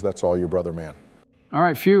demons. That's all you, brother man. All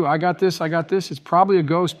right, phew, I got this. It's probably a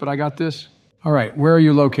ghost, but I got this. All right, where are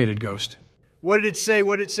you located, ghost? What did it say?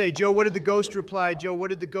 What did it say? Joe, what did the ghost reply? Joe,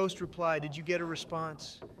 what did the ghost reply? Did you get a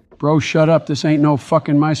response? Bro, shut up. This ain't no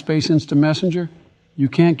fucking MySpace Instant Messenger. You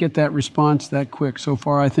can't get that response that quick. So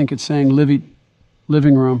far, I think it's saying living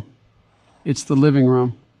room. It's the living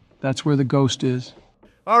room. That's where the ghost is.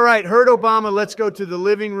 All right, heard Obama. Let's go to the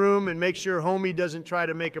living room and make sure homie doesn't try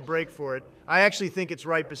to make a break for it. I actually think it's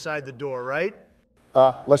right beside the door, right?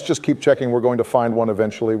 Let's just keep checking. We're going to find one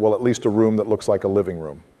eventually. Well, at least a room that looks like a living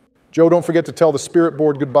room. Joe, don't forget to tell the spirit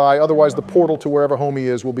board goodbye. Otherwise, the portal to wherever homie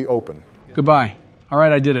is will be open. Goodbye. All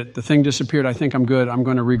right, I did it. The thing disappeared. I think I'm good. I'm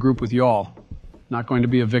going to regroup with y'all. Not going to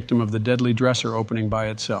be a victim of the deadly dresser opening by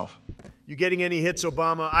itself. You getting any hits,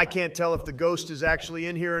 Obama? I can't tell if the ghost is actually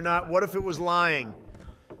in here or not. What if it was lying?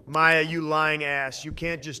 Maya, you lying ass. You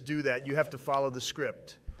can't just do that. You have to follow the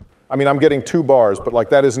script. I mean, I'm getting 2 bars, but like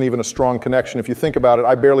that isn't even a strong connection. If you think about it,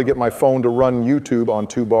 I barely get my phone to run YouTube on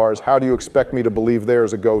 2 bars. How do you expect me to believe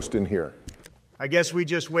there's a ghost in here? I guess we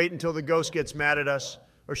just wait until the ghost gets mad at us,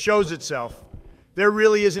 or shows itself. There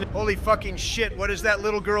really isn't. Holy fucking shit, what is that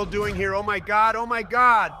little girl doing here? Oh my God, oh my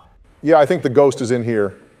God. Yeah, I think the ghost is in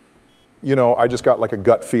here. You know, I just got like a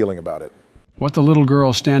gut feeling about it. What the little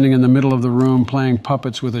girl standing in the middle of the room playing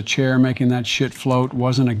puppets with a chair making that shit float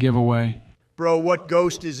wasn't a giveaway. Bro, what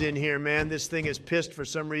ghost is in here, man? This thing is pissed for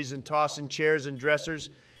some reason, tossing chairs and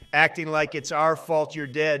dressers, acting like it's our fault you're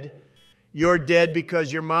dead. You're dead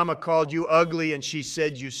because your mama called you ugly and she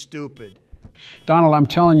said you stupid. Donald, I'm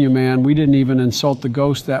telling you, man, we didn't even insult the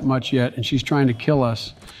ghost that much yet, and she's trying to kill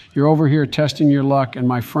us. You're over here testing your luck, and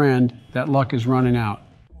my friend, that luck is running out.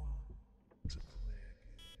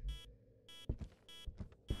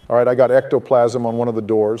 All right, I got ectoplasm on one of the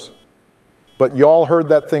doors. But y'all heard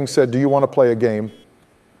that thing said, do you want to play a game?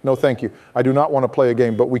 No, thank you. I do not want to play a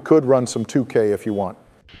game, but we could run some 2K if you want.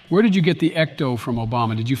 Where did you get the ecto from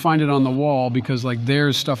Obama? Did you find it on the wall? Because like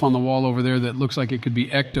there's stuff on the wall over there that looks like it could be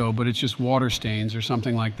ecto, but it's just water stains or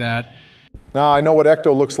something like that. Now, I know what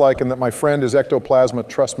ecto looks like and that my friend is ectoplasma.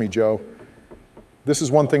 Trust me, Joe. This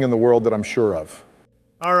is one thing in the world that I'm sure of.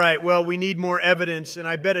 All right, well, we need more evidence, and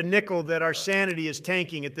I bet a nickel that our sanity is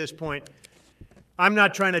tanking at this point. I'm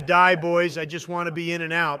not trying to die, boys. I just want to be in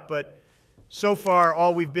and out, but so far,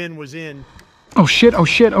 all we've been was in. Oh shit, oh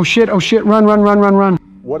shit, oh shit, oh shit, run, run, run, run, run.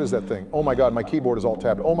 What is that thing? Oh my God, my keyboard is all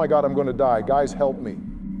tapped. Oh my God, I'm going to die. Guys, help me.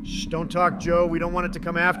 Shh, don't talk, Joe. We don't want it to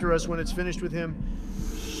come after us when it's finished with him.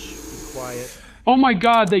 Shh, be quiet. Oh my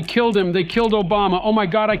God, they killed him. They killed Obama. Oh my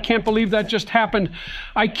God, I can't believe that just happened.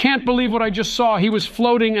 I can't believe what I just saw. He was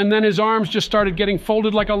floating and then his arms just started getting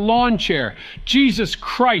folded like a lawn chair. Jesus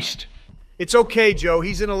Christ. It's okay, Joe.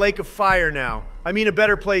 He's in a lake of fire now. I mean, a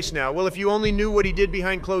better place now. Well, if you only knew what he did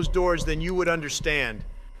behind closed doors, then you would understand.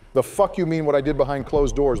 The fuck you mean what I did behind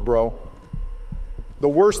closed doors, bro? The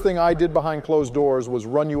worst thing I did behind closed doors was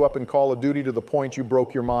run you up in Call of Duty to the point you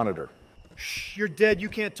broke your monitor. Shh, you're dead. You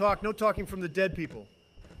can't talk. No talking from the dead people.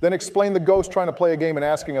 Then explain the ghost trying to play a game and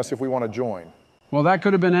asking us if we want to join. Well, that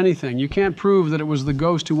could have been anything. You can't prove that it was the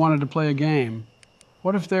ghost who wanted to play a game.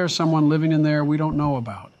 What if there's someone living in there we don't know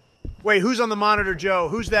about? Wait, who's on the monitor, Joe?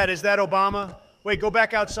 Who's that? Is that Obama? Wait, go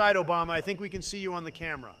back outside, Obama. I think we can see you on the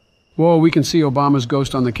camera. Whoa, we can see Obama's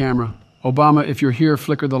ghost on the camera. Obama, if you're here,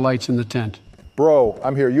 flicker the lights in the tent. Bro,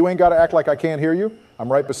 I'm here. You ain't got to act like I can't hear you.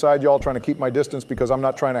 I'm right beside y'all trying to keep my distance because I'm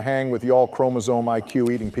not trying to hang with y'all chromosome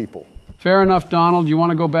IQ eating people. Fair enough, Donald. You want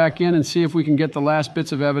to go back in and see if we can get the last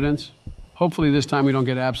bits of evidence? Hopefully this time we don't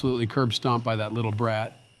get absolutely curb stomped by that little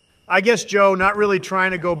brat. I guess, Joe, not really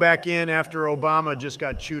trying to go back in after Obama just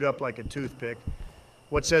got chewed up like a toothpick.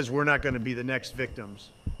 What says we're not going to be the next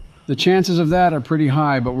victims? The chances of that are pretty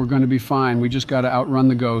high, but we're going to be fine. We just got to outrun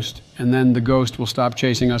the ghost, and then the ghost will stop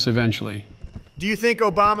chasing us eventually. Do you think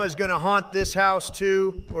Obama is going to haunt this house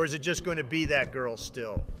too, or is it just going to be that girl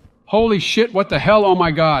still? Holy shit, what the hell? Oh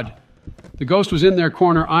my God. The ghost was in their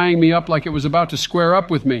corner eyeing me up like it was about to square up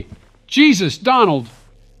with me. Jesus, Donald.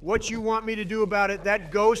 What you want me to do about it? That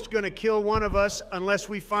ghost going to kill one of us unless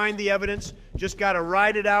we find the evidence. Just got to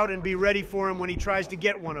ride it out and be ready for him when he tries to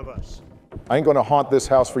get one of us. I ain't going to haunt this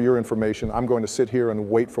house for your information. I'm going to sit here and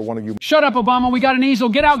wait for one of you. Shut up, Obama. We got an easel.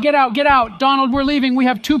 Get out, get out, get out. Donald, we're leaving. We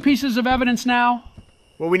have 2 pieces of evidence now.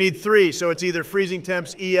 Well, we need 3, so it's either freezing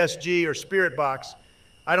temps, ESG, or Spirit Box.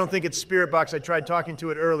 I don't think it's Spirit Box. I tried talking to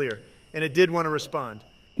it earlier, and it did want to respond.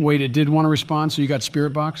 Wait, it did want to respond, so you got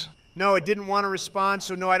Spirit Box? No, it didn't want to respond,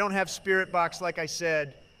 so no, I don't have Spirit Box like I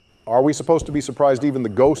said. Are we supposed to be surprised even the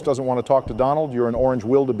ghost doesn't want to talk to Donald? You're an orange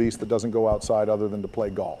wildebeest that doesn't go outside other than to play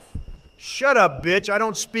golf. Shut up, bitch. I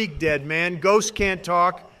don't speak dead, man. Ghosts can't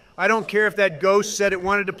talk. I don't care if that ghost said it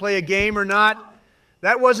wanted to play a game or not.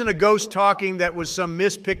 That wasn't a ghost talking. That was some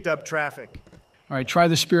mispicked up traffic. All right, try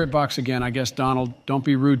the Spirit Box again, I guess, Donald. Don't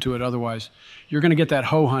be rude to it otherwise. You're going to get that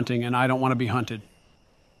hoe hunting, and I don't want to be hunted.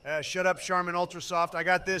 Shut up, Charmin Ultrasoft. I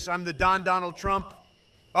got this. I'm the Don Donald Trump.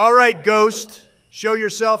 All right, ghost. Show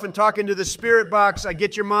yourself and talk into the Spirit Box. I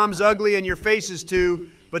get your mom's ugly and your faces too,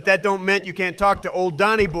 but that don't mean you can't talk to old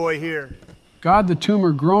Donnie boy here. God, the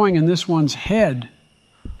tumor growing in this one's head.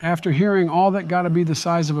 After hearing all that got to be the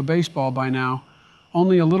size of a baseball by now,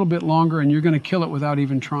 only a little bit longer and you're going to kill it without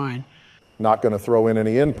even trying. Not going to throw in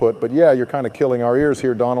any input, but yeah, you're kind of killing our ears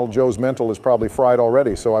here, Donald. Joe's mental is probably fried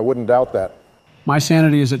already, so I wouldn't doubt that. My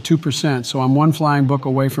sanity is at 2%, so I'm 1 flying book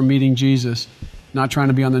away from meeting Jesus. Not trying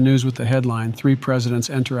to be on the news with the headline, 3 presidents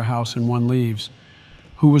enter a house and 1 leaves.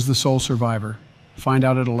 Who was the sole survivor? Find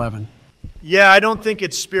out at 11. Yeah, I don't think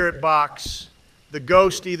it's spirit box. The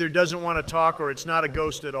ghost either doesn't want to talk or it's not a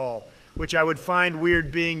ghost at all, which I would find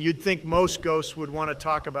weird being you'd think most ghosts would want to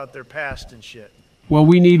talk about their past and shit. Well,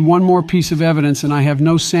 we need one more piece of evidence, and I have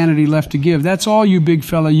no sanity left to give. That's all, you big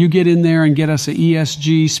fella. You get in there and get us a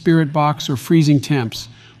ESG, spirit box, or freezing temps.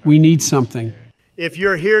 We need something. If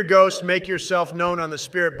you're here, ghost, make yourself known on the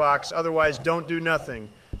spirit box. Otherwise, don't do nothing.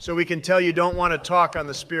 So we can tell you don't want to talk on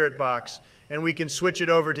the spirit box, and we can switch it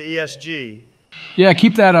over to ESG. Yeah,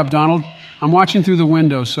 keep that up, Donald. I'm watching through the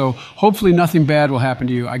window, so hopefully nothing bad will happen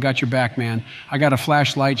to you. I got your back, man. I got a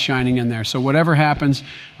flashlight shining in there, so whatever happens,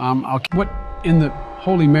 What in the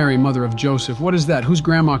Holy Mary, Mother of Joseph? What is that? Who's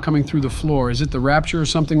grandma coming through the floor? Is it the rapture or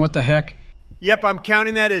something? What the heck? Yep, I'm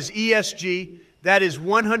counting that as ESG. That is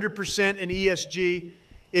 100% an ESG.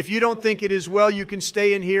 If you don't think it is, well, you can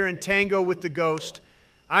stay in here and tango with the ghost.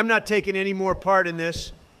 I'm not taking any more part in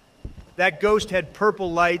this. That ghost had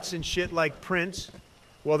purple lights and shit like Prince.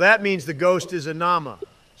 Well, that means the ghost is a Nama.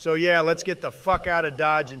 So yeah, let's get the fuck out of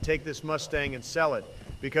Dodge and take this Mustang and sell it.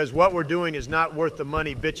 Because what we're doing is not worth the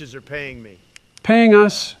money bitches are paying me. Paying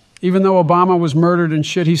us? Even though Obama was murdered and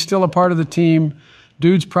shit, he's still a part of the team.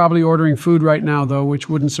 Dude's probably ordering food right now, though, which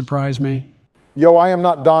wouldn't surprise me. Yo, I am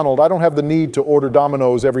not Donald. I don't have the need to order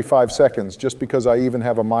Domino's every 5 seconds just because I even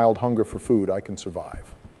have a mild hunger for food. I can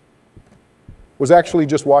survive. Was actually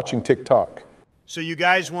just watching TikTok. So you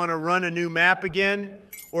guys want to run a new map again?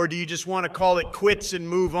 Or do you just want to call it quits and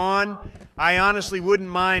move on? I honestly wouldn't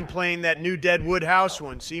mind playing that new Deadwood House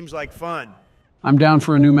one. Seems like fun. I'm down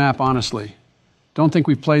for a new map, honestly. Don't think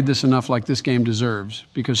we've played this enough like this game deserves,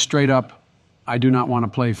 because straight up, I do not want to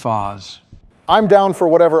play Foz. I'm down for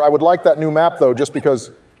whatever. I would like that new map, though, just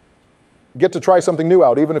because get to try something new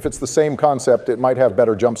out. Even if it's the same concept, it might have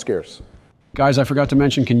better jump scares. Guys, I forgot to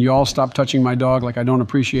mention, can you all stop touching my dog like I don't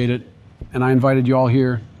appreciate it? And I invited you all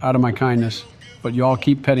here out of my kindness. But you all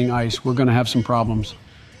keep petting Ice. We're going to have some problems.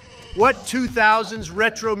 What 2000s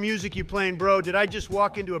retro music you playing, bro? Did I just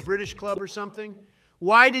walk into a British club or something?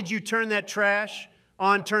 Why did you turn that trash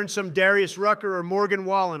on, turn some Darius Rucker or Morgan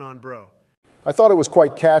Wallen on, bro? I thought it was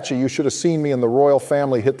quite catchy. You should have seen me and the royal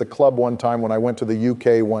family hit the club one time when I went to the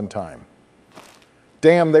UK one time.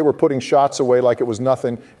 Damn, they were putting shots away like it was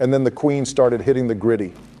nothing, and then the Queen started hitting the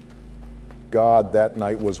gritty. God, that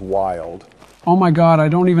night was wild. Oh my God, I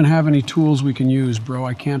don't even have any tools we can use, bro.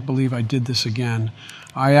 I can't believe I did this again.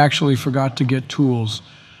 I actually forgot to get tools.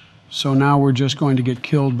 So now we're just going to get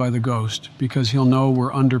killed by the ghost because he'll know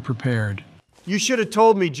we're underprepared. You should have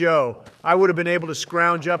told me, Joe. I would have been able to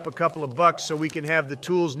scrounge up a couple of bucks so we can have the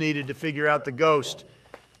tools needed to figure out the ghost.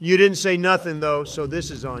 You didn't say nothing, though, so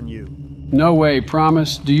this is on you. No way,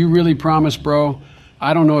 promise? Do you really promise, bro?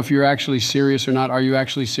 I don't know if you're actually serious or not. Are you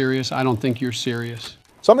actually serious? I don't think you're serious.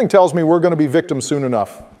 Something tells me we're going to be victims soon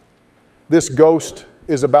enough. This ghost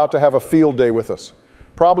is about to have a field day with us.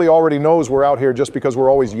 Probably already knows we're out here just because we're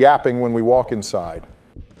always yapping when we walk inside.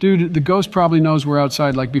 Dude, the ghost probably knows we're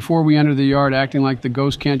outside. Like before we enter the yard, acting like the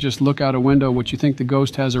ghost can't just look out a window. What, you think the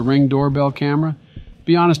ghost has a Ring doorbell camera?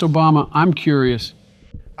 Be honest, Obama, I'm curious.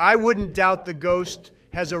 I wouldn't doubt the ghost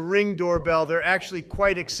has a Ring doorbell. They're actually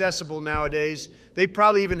quite accessible nowadays. They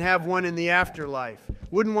probably even have one in the afterlife.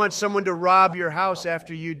 Wouldn't want someone to rob your house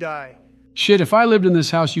after you die. Shit, if I lived in this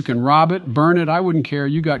house, you can rob it, burn it, I wouldn't care.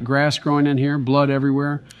 You got grass growing in here, blood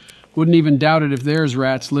everywhere. Wouldn't even doubt it if there's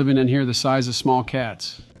rats living in here the size of small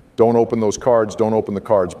cats. Don't open those cards. Don't open the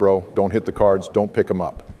cards, bro. Don't hit the cards. Don't pick them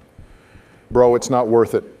up. Bro, it's not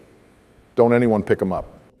worth it. Don't anyone pick them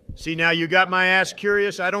up. See, now you got my ass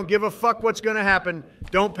curious. I don't give a fuck what's going to happen.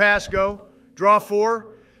 Don't pass go. Draw 4.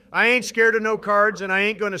 I ain't scared of no cards, and I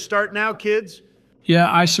ain't going to start now, kids.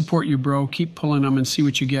 Yeah, I support you, bro. Keep pulling them and see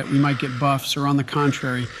what you get. We might get buffs, or on the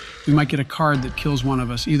contrary, we might get a card that kills one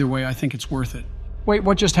of us. Either way, I think it's worth it. Wait,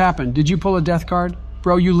 what just happened? Did you pull a death card?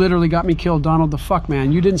 Bro, you literally got me killed, Donald. The fuck,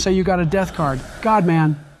 man? You didn't say you got a death card. God,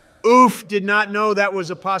 man. Oof, did not know that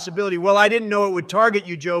was a possibility. Well, I didn't know it would target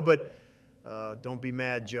you, Joe, but don't be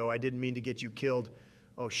mad, Joe. I didn't mean to get you killed.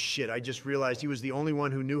 Oh, shit, I just realized he was the only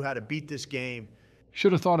one who knew how to beat this game.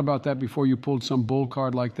 Should have thought about that before you pulled some bull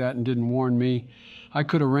card like that and didn't warn me. I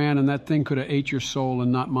could have ran and that thing could have ate your soul and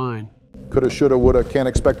not mine. Coulda, shoulda, woulda. Can't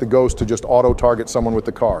expect the ghost to just auto-target someone with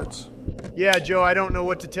the cards. Yeah, Joe, I don't know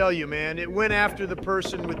what to tell you, man. It went after the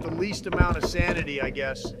person with the least amount of sanity, I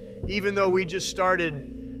guess. Even though we just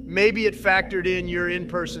started, maybe it factored in your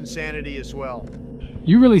in-person sanity as well.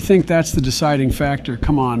 You really think that's the deciding factor?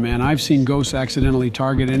 Come on, man. I've seen ghosts accidentally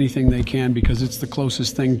target anything they can because it's the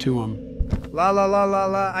closest thing to them. La la la la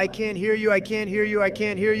la, I can't hear you, I can't hear you, I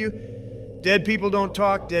can't hear you. Dead people don't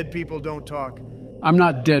talk, dead people don't talk. I'm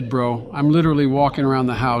not dead, bro. I'm literally walking around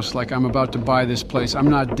the house like I'm about to buy this place. I'm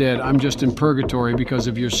not dead. I'm just in purgatory because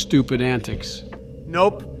of your stupid antics.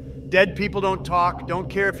 Nope. Dead people don't talk. Don't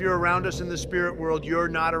care if you're around us in the spirit world. You're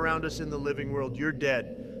not around us in the living world. You're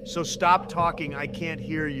dead. So stop talking. I can't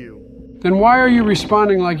hear you. Then why are you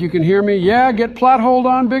responding like you can hear me? Yeah, get plot hold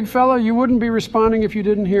on, big fella. You wouldn't be responding if you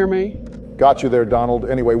didn't hear me. Got you there, Donald.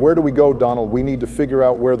 Anyway, where do we go, Donald? We need to figure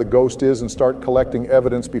out where the ghost is and start collecting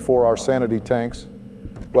evidence before our sanity tanks.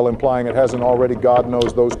 Well, implying it hasn't already. God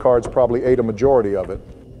knows those cards probably ate a majority of it.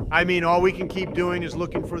 I mean, all we can keep doing is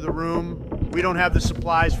looking for the room. We don't have the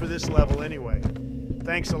supplies for this level anyway.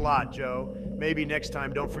 Thanks a lot, Joe. Maybe next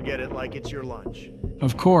time don't forget it like it's your lunch.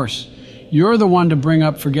 Of course. You're the one to bring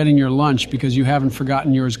up forgetting your lunch because you haven't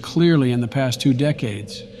forgotten yours clearly in the past 2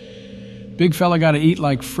 decades. Big fella got to eat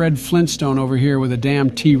like Fred Flintstone over here with a damn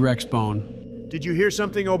T-Rex bone. Did you hear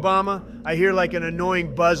something, Obama? I hear like an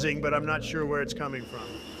annoying buzzing, but I'm not sure where it's coming from.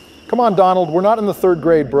 Come on, Donald. We're not in the 3rd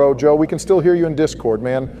grade, bro. Joe, we can still hear you in Discord,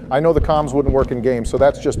 man. I know the comms wouldn't work in games, so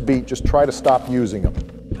that's just beat. Just try to stop using them.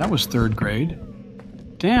 That was 3rd grade.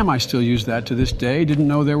 Damn, I still use that to this day. Didn't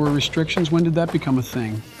know there were restrictions. When did that become a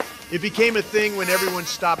thing? It became a thing when everyone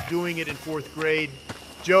stopped doing it in 4th grade.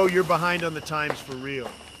 Joe, you're behind on the times for real.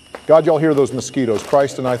 God, y'all hear those mosquitoes.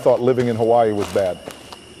 Christ and I thought living in Hawaii was bad.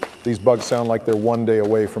 These bugs sound like they're one day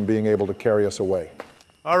away from being able to carry us away.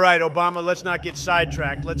 All right, Obama, let's not get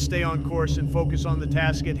sidetracked. Let's stay on course and focus on the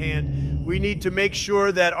task at hand. We need to make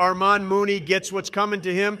sure that Armand Mooney gets what's coming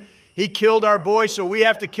to him. He killed our boy, so we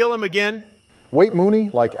have to kill him again. Wait,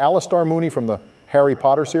 Mooney? Like Alistair Mooney from the Harry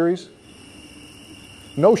Potter series?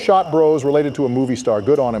 No shot bros related to a movie star.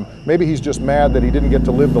 Good on him. Maybe he's just mad that he didn't get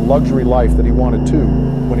to live the luxury life that he wanted to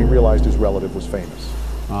when he realized his relative was famous.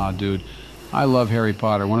 Ah, dude. I love Harry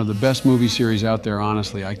Potter, one of the best movie series out there,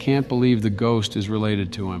 honestly. I can't believe the ghost is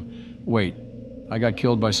related to him. Wait, I got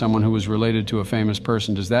killed by someone who was related to a famous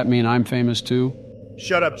person. Does that mean I'm famous too?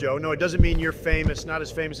 Shut up, Joe. No, it doesn't mean you're famous, not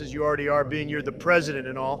as famous as you already are, being you're the president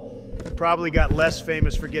and all. You probably got less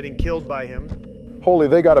famous for getting killed by him. Holy,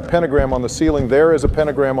 they got a pentagram on the ceiling. There is a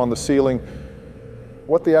pentagram on the ceiling.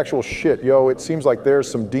 What the actual shit, yo? It seems like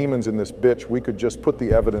there's some demons in this bitch. We could just put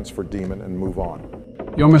the evidence for demon and move on.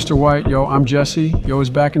 Yo, Mr. White, yo, I'm Jesse. Yo is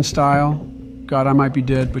back in style. God, I might be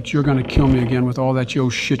dead, but you're gonna kill me again with all that yo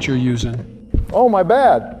shit you're using. Oh, my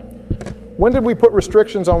bad. When did we put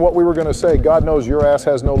restrictions on what we were gonna say? God knows your ass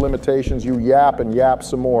has no limitations. You yap and yap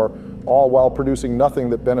some more, all while producing nothing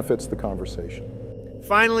that benefits the conversation.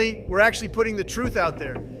 Finally, we're actually putting the truth out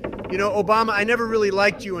there. You know, Obama, I never really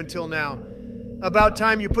liked you until now. About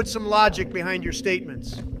time you put some logic behind your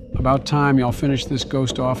statements. About time y'all finish this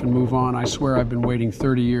ghost off and move on. I swear I've been waiting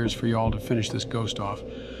 30 years for y'all to finish this ghost off.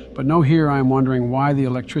 But no, here I am wondering why the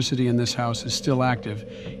electricity in this house is still active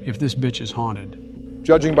if this bitch is haunted.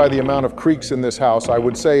 Judging by the amount of creaks in this house, I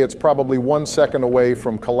would say it's probably 1 second away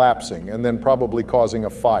from collapsing and then probably causing a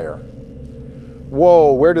fire.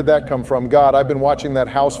 Whoa, where did that come from? God, I've been watching that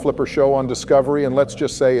house flipper show on Discovery, and let's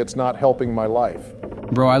just say it's not helping my life.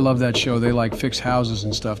 Bro, I love that show. They like fix houses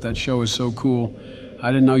and stuff. That show is so cool.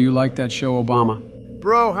 I didn't know you liked that show, Obama.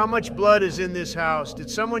 Bro, how much blood is in this house? Did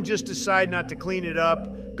someone just decide not to clean it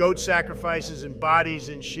up? Goat sacrifices and bodies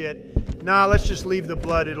and shit? Nah, let's just leave the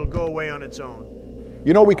blood. It'll go away on its own.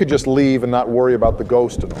 You know we could just leave and not worry about the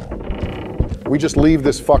ghost and all. We just leave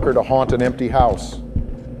this fucker to haunt an empty house.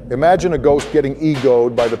 Imagine a ghost getting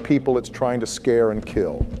egoed by the people it's trying to scare and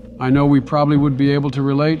kill. I know we probably would be able to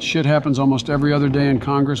relate. Shit happens almost every other day in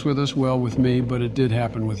Congress with us. Well, with me, but it did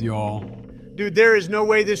happen with y'all. Dude, there is no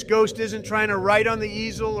way this ghost isn't trying to write on the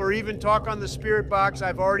easel or even talk on the spirit box.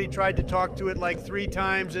 I've already tried to talk to it like 3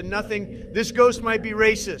 times and nothing. This ghost might be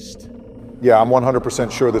racist. Yeah, I'm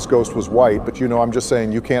 100% sure this ghost was white, but you know, I'm just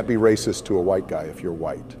saying you can't be racist to a white guy if you're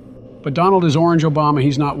white. But Donald is orange, Obama.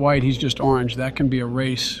 He's not white, he's just orange. That can be a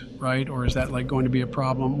race, right? Or is that like going to be a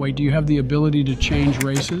problem? Wait, do you have the ability to change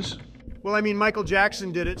races? Well, I mean, Michael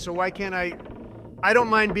Jackson did it, so why can't I? I don't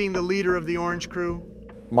mind being the leader of the orange crew.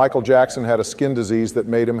 Michael Jackson had a skin disease that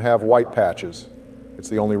made him have white patches. It's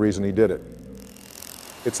the only reason he did it.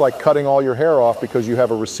 It's like cutting all your hair off because you have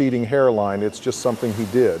a receding hairline. It's just something he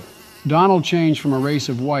did. Donald changed from a race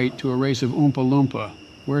of white to a race of Oompa Loompa.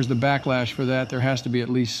 Where's the backlash for that? There has to be at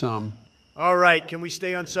least some. All right, can we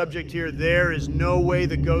stay on subject here? There is no way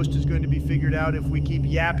the ghost is going to be figured out if we keep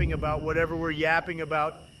yapping about whatever we're yapping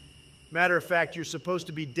about. Matter of fact, you're supposed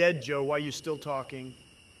to be dead, Joe. Why are you still talking?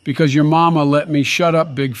 Because your mama let me. Shut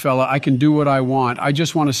up, big fella. I can do what I want. I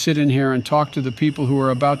just want to sit in here and talk to the people who are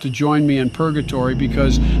about to join me in purgatory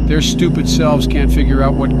because their stupid selves can't figure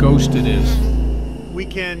out what ghost it is.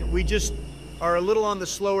 We just are a little on the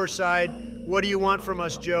slower side. What do you want from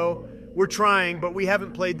us, Joe? We're trying, but we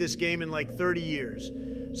haven't played this game in like 30 years.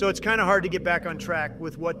 So it's kind of hard to get back on track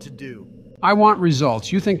with what to do. I want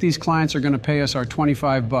results. You think these clients are going to pay us our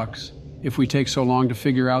 $25 if we take so long to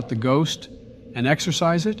figure out the ghost and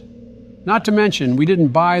exorcise it? Not to mention, we didn't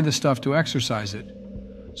buy the stuff to exorcise it.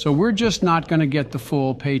 So we're just not going to get the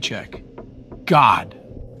full paycheck. God.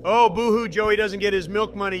 Oh, boo-hoo, Joey doesn't get his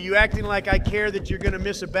milk money. You acting like I care that you're going to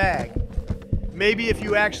miss a bag. Maybe if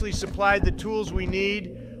you actually supplied the tools we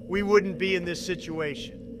need, we wouldn't be in this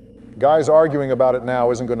situation. Guys arguing about it now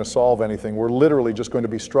isn't going to solve anything. We're literally just going to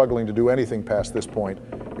be struggling to do anything past this point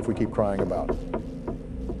if we keep crying about it.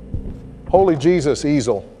 Holy Jesus,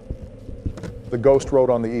 easel. The ghost wrote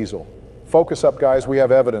on the easel. Focus up, guys. We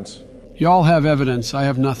have evidence. Y'all have evidence. I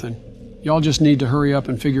have nothing. Y'all just need to hurry up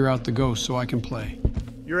and figure out the ghost so I can play.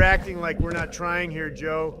 You're acting like we're not trying here,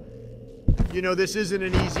 Joe. You know, this isn't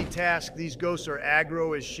an easy task. These ghosts are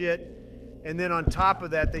aggro as shit. And then on top of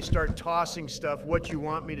that, they start tossing stuff. What you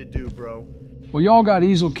want me to do, bro? Well, y'all got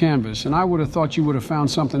easel canvas, and I would have thought you would have found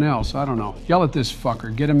something else. I don't know. Yell at this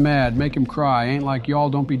fucker. Get him mad. Make him cry. Ain't like y'all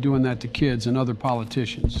don't be doing that to kids and other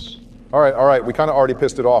politicians. All right. We kind of already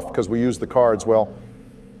pissed it off because we used the cards. Well,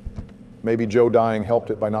 maybe Joe dying helped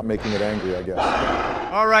it by not making it angry, I guess.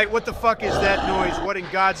 All right, what the fuck is that noise? What in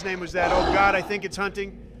God's name was that? Oh, God, I think it's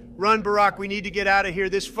hunting. Run, Barack. We need to get out of here.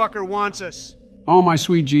 This fucker wants us. Oh, my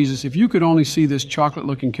sweet Jesus, if you could only see this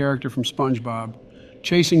chocolate-looking character from SpongeBob,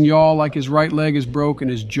 chasing y'all like his right leg is broke and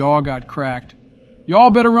his jaw got cracked. Y'all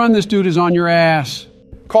better run, this dude is on your ass.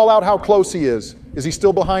 Call out how close he is. Is he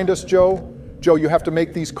still behind us, Joe? Joe, you have to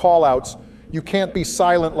make these call-outs. You can't be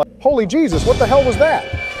silent like... Holy Jesus, what the hell was that?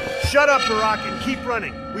 Shut up, Barack, and keep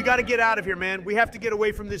running. We gotta get out of here, man. We have to get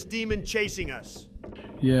away from this demon chasing us.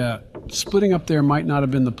 Yeah, splitting up there might not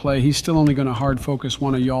have been the play. He's still only going to hard focus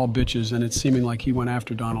one of y'all bitches, and it's seeming like he went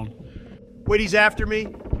after Donald. Wait, he's after me?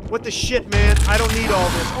 What the shit, man? I don't need all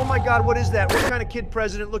this. Oh my God, what is that? What kind of kid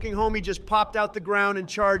president looking homie just popped out the ground and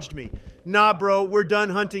charged me? Nah, bro, we're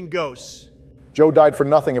done hunting ghosts. Joe died for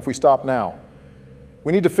nothing if we stop now.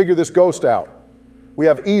 We need to figure this ghost out. We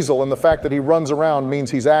have easel, and the fact that he runs around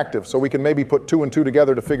means he's active, so we can maybe put 2 and 2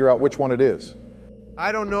 together to figure out which one it is.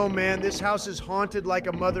 I don't know, man. This house is haunted like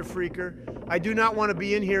a mother freaker. I do not want to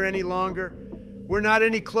be in here any longer. We're not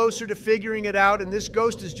any closer to figuring it out, and this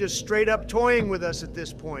ghost is just straight up toying with us at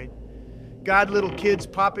this point. God, little kids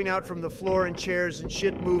popping out from the floor and chairs and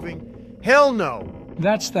shit moving. Hell no.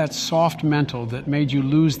 That's that soft mental that made you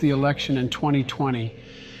lose the election in 2020.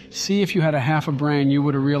 See, if you had a half a brain, you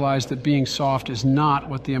would have realized that being soft is not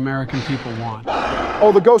what the American people want.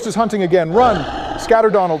 Oh, the ghost is hunting again. Run! Scatter,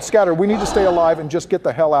 Donald, scatter. We need to stay alive and just get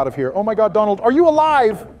the hell out of here. Oh my God, Donald, are you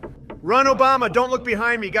alive? Run, Obama. Don't look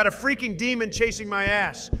behind me. Got a freaking demon chasing my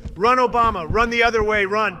ass. Run, Obama. Run the other way.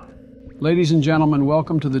 Run. Ladies and gentlemen,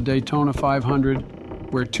 welcome to the Daytona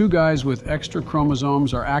 500, where 2 guys with extra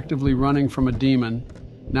chromosomes are actively running from a demon.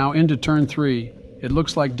 Now into turn 3. It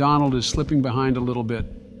looks like Donald is slipping behind a little bit.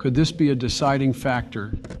 Could this be a deciding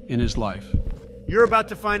factor in his life? You're about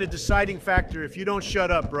to find a deciding factor if you don't shut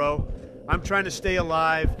up, bro. I'm trying to stay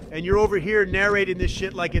alive, and you're over here narrating this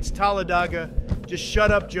shit like it's Talladega. Just shut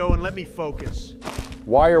up, Joe, and let me focus.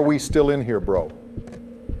 Why are we still in here, bro?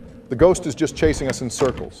 The ghost is just chasing us in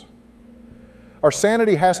circles. Our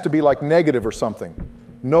sanity has to be like negative or something.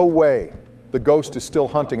 No way. The ghost is still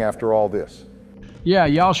hunting after all this. Yeah,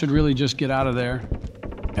 y'all should really just get out of there.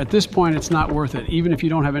 At this point, it's not worth it, even if you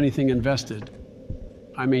don't have anything invested.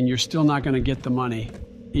 I mean, you're still not going to get the money,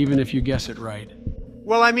 even if you guess it right.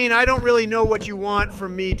 Well, I mean, I don't really know what you want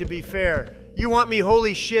from me, to be fair. You want me,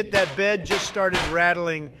 holy shit, that bed just started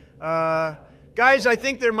rattling. Guys, I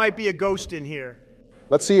think there might be a ghost in here.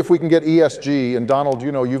 Let's see if we can get ESG. And Donald,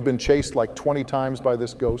 you know, you've been chased like 20 times by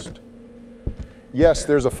this ghost. Yes,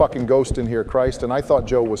 there's a fucking ghost in here, Christ, and I thought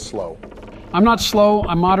Joe was slow. I'm not slow.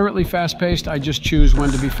 I'm moderately fast-paced. I just choose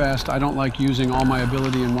when to be fast. I don't like using all my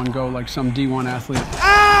ability in one go like some D1 athlete.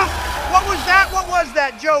 Ah! What was that? What was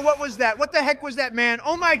that, Joe? What was that? What the heck was that, man?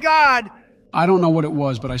 Oh my God! I don't know what it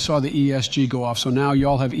was, but I saw the ESG go off, so now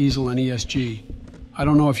y'all have easel and ESG. I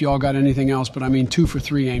don't know if y'all got anything else, but I mean, 2 for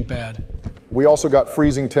 3 ain't bad. We also got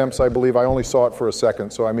freezing temps, I believe. I only saw it for a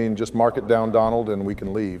second, so I mean, just mark it down, Donald, and we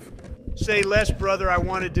can leave. Say less, brother. I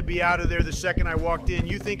wanted to be out of there the second I walked in.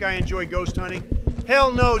 You think I enjoy ghost hunting?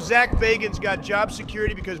 Hell no, Zach Bagan's got job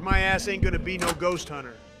security because my ass ain't gonna be no ghost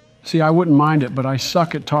hunter. See, I wouldn't mind it, but I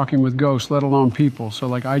suck at talking with ghosts, let alone people, so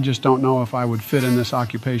like I just don't know if I would fit in this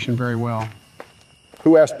occupation very well.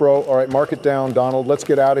 Who asked, bro? All right, mark it down, Donald. Let's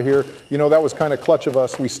get out of here. You know, that was kind of clutch of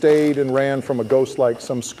us. We stayed and ran from a ghost like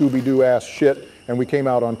some Scooby-Doo ass shit, and we came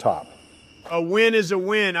out on top. A win is a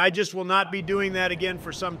win. I just will not be doing that again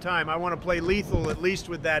for some time. I want to play lethal, at least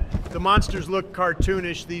with that. The monsters look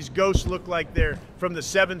cartoonish. These ghosts look like they're from the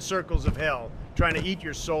 7 circles of hell, trying to eat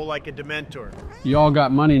your soul like a Dementor. You all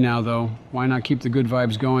got money now, though. Why not keep the good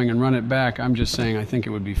vibes going and run it back? I'm just saying I think it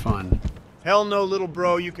would be fun. Hell no, little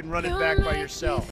bro. You can run it back by yourself.